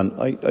up, and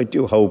I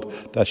do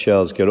hope that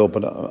Shells get up,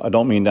 and I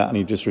don't mean that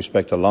any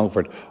disrespect to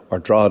Longford or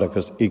Drogheda,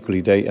 because equally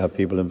they have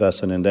people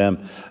investing in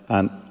them.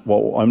 And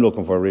what I'm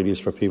looking for really is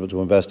for people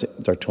to invest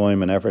their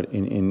time and effort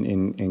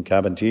in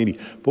Cabinteely.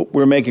 But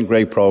we're making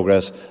great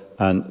progress,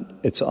 and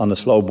it's on a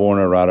slow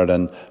burner rather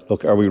than,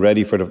 look, are we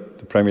ready for the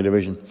Premier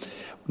Division?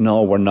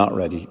 No, we're not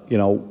ready. You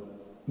know,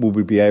 would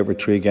we be able for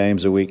 3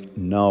 games a week?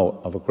 No.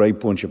 I have a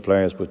great bunch of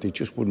players, but they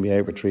just wouldn't be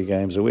able for 3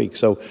 games a week.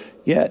 So,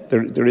 yeah,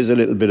 there is a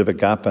little bit of a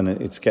gap, and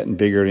it's getting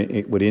bigger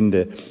within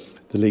the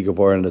League of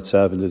Ireland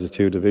itself into the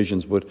 2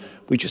 divisions. But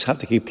we just have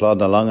to keep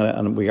plodding along on it,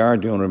 and we are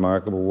doing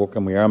remarkable work,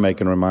 and we are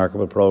making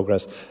remarkable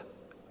progress.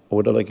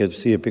 Would I like to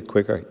see a bit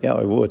quicker? Yeah,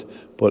 I would.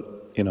 But,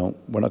 you know,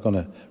 we're not going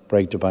to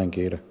break the bank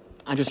either.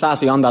 And just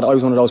lastly on that, I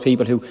was one of those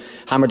people who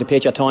hammered the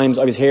pitch at times.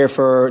 I was here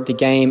for the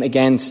game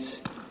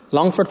against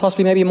Longford,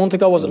 possibly maybe a month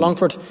ago. Was it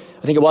Longford?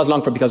 I think it was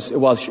Longford, because it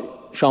was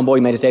Sean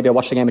Boyd made his debut. I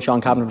watched the game with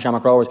Sean Cavan from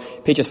Shamrock Rovers.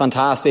 Pitch is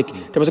fantastic.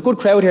 There was a good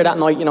crowd here that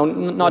night,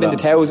 not in the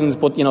thousands,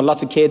 but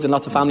lots of kids and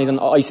lots of families, and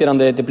I sit on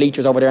the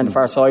bleachers over there on the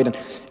far side, and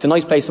it's a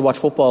nice place to watch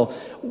football.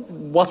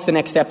 What's the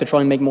next step to try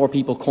and make more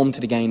people come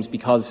to the games?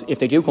 Because if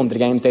they do come to the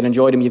games, they'll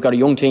enjoy them. You've got a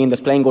young team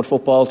that's playing good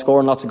football,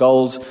 scoring lots of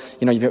goals.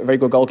 You've got a very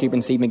good goalkeeper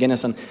in Steve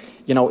McGuinness, and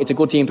it's a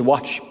good team to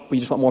watch. We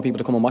just want more people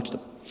to come and watch them.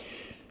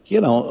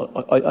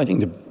 I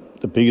think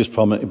the biggest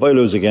problem, if I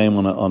lose a game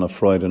on a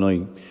Friday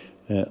night,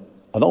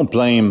 I don't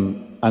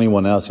blame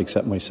anyone else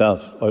except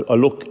myself. I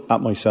look at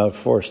myself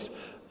first,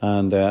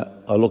 and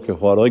I look at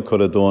what I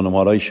could have done and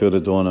what I should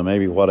have done, and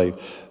maybe what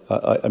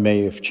I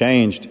may have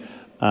changed.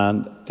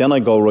 And then I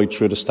go right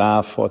through the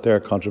staff, what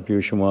their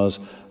contribution was,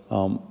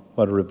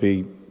 whether it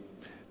be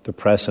the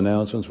press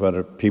announcements,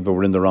 whether people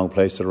were in the wrong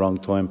place at the wrong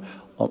time.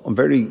 I'm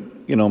very,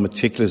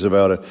 meticulous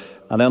about it.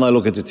 And then I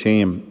look at the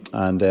team,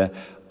 and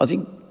I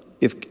think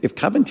if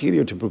Cabinteely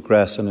are to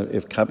progress, and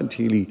if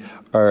Cabinteely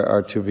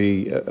are to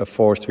be a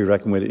force to be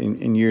reckoned with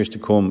in years to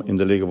come in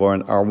the League of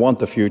Ireland, or want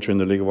the future in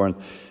the League of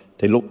Ireland,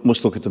 they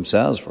must look at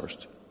themselves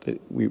first.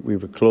 We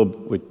have a club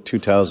with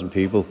 2,000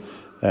 people,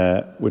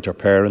 with their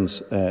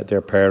parents,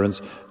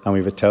 and we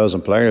have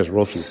 1,000 players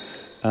roughly.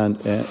 And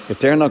if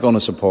they're not going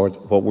to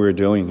support what we're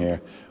doing here,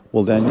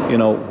 well then,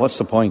 what's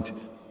the point?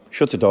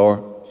 Shut the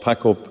door,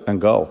 pack up and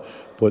go.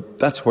 But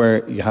that's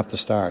where you have to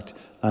start.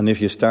 And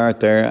if you start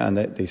there and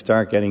they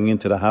start getting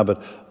into the habit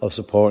of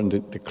supporting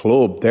the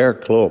club, their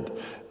club,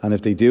 and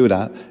if they do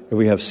that, if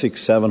we have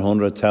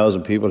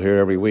 600,000-700,000 people here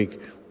every week,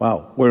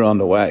 wow, we're on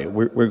the way.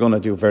 We're going to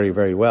do very,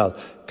 very well.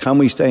 Can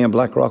we stay in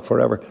Blackrock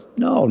forever?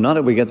 No, not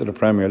if we get to the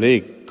Premier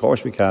League. Of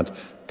course we can't.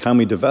 Can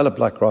we develop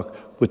Blackrock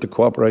with the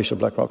cooperation of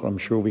Blackrock? I'm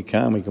sure we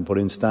can. We can put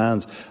in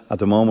stands. At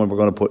the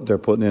moment, they're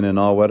putting in an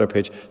all-weather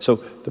pitch. So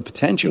the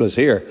potential is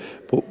here,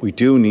 but we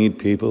do need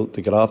people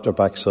to get off their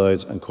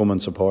backsides and come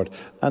and support.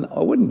 And I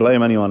wouldn't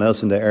blame anyone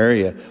else in the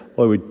area.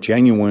 I would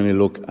genuinely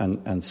look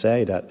and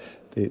say that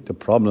the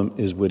problem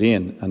is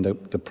within, and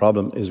the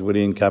problem is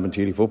within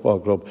Cabinteely Football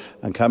Club,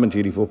 and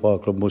Cabinteely Football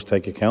Club must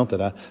take account of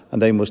that,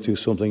 and they must do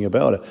something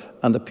about it.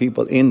 And the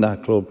people in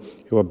that club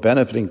who are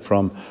benefiting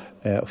from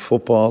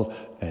football,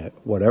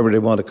 whatever they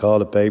want to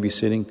call it,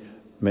 babysitting,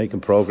 making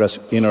progress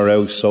in or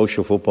out,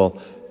 social football,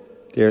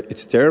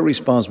 it's their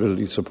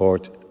responsibility to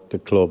support the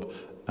club,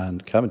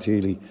 and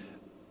Cabinteely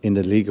in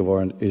the League of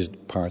Ireland is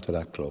part of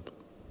that club.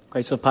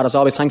 Great stuff, Pat, as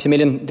always. Thanks a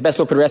million. The best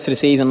luck for the rest of the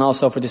season, and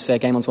also for this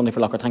game on Sunday for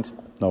Locker. Thanks.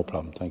 No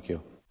problem. Thank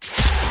you.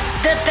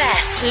 The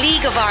best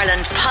League of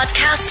Ireland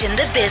podcast in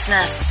the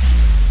business.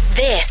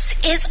 This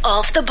is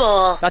Off the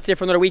Ball. That's it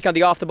for another week on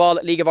the Off the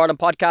Ball League of Ireland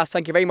podcast.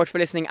 Thank you very much for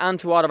listening, and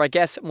to all of our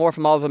guests. More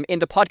from all of them in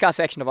the podcast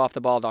section of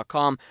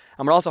offtheball.com.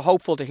 And we're also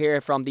hopeful to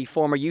hear from the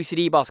former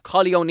UCD boss,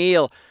 Cawley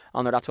O'Neill,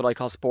 on their That's What I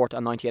Call Sport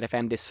on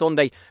 98FM this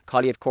Sunday.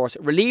 Cawley, of course,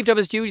 relieved of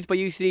his duties by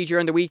UCD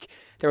during the week.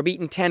 They were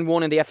beaten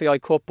 10-1 in the FAI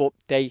Cup, but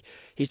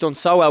he's done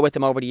so well with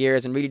them over the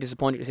years, and really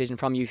disappointing decision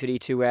from UCD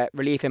to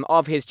relieve him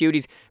of his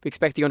duties. We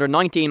expect the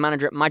under-19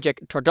 manager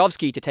Maciej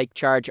Twardowski to take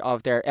charge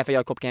of their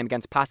FAI Cup game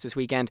against Past this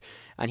weekend,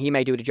 and he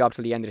may do the job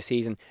till the end of the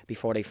season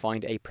before they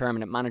find a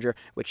permanent manager,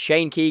 with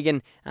Shane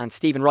Keegan and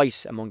Stephen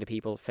Rice among the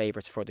people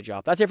favourites for the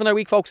job. That's it for another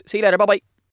week, folks. See you later. Bye-bye.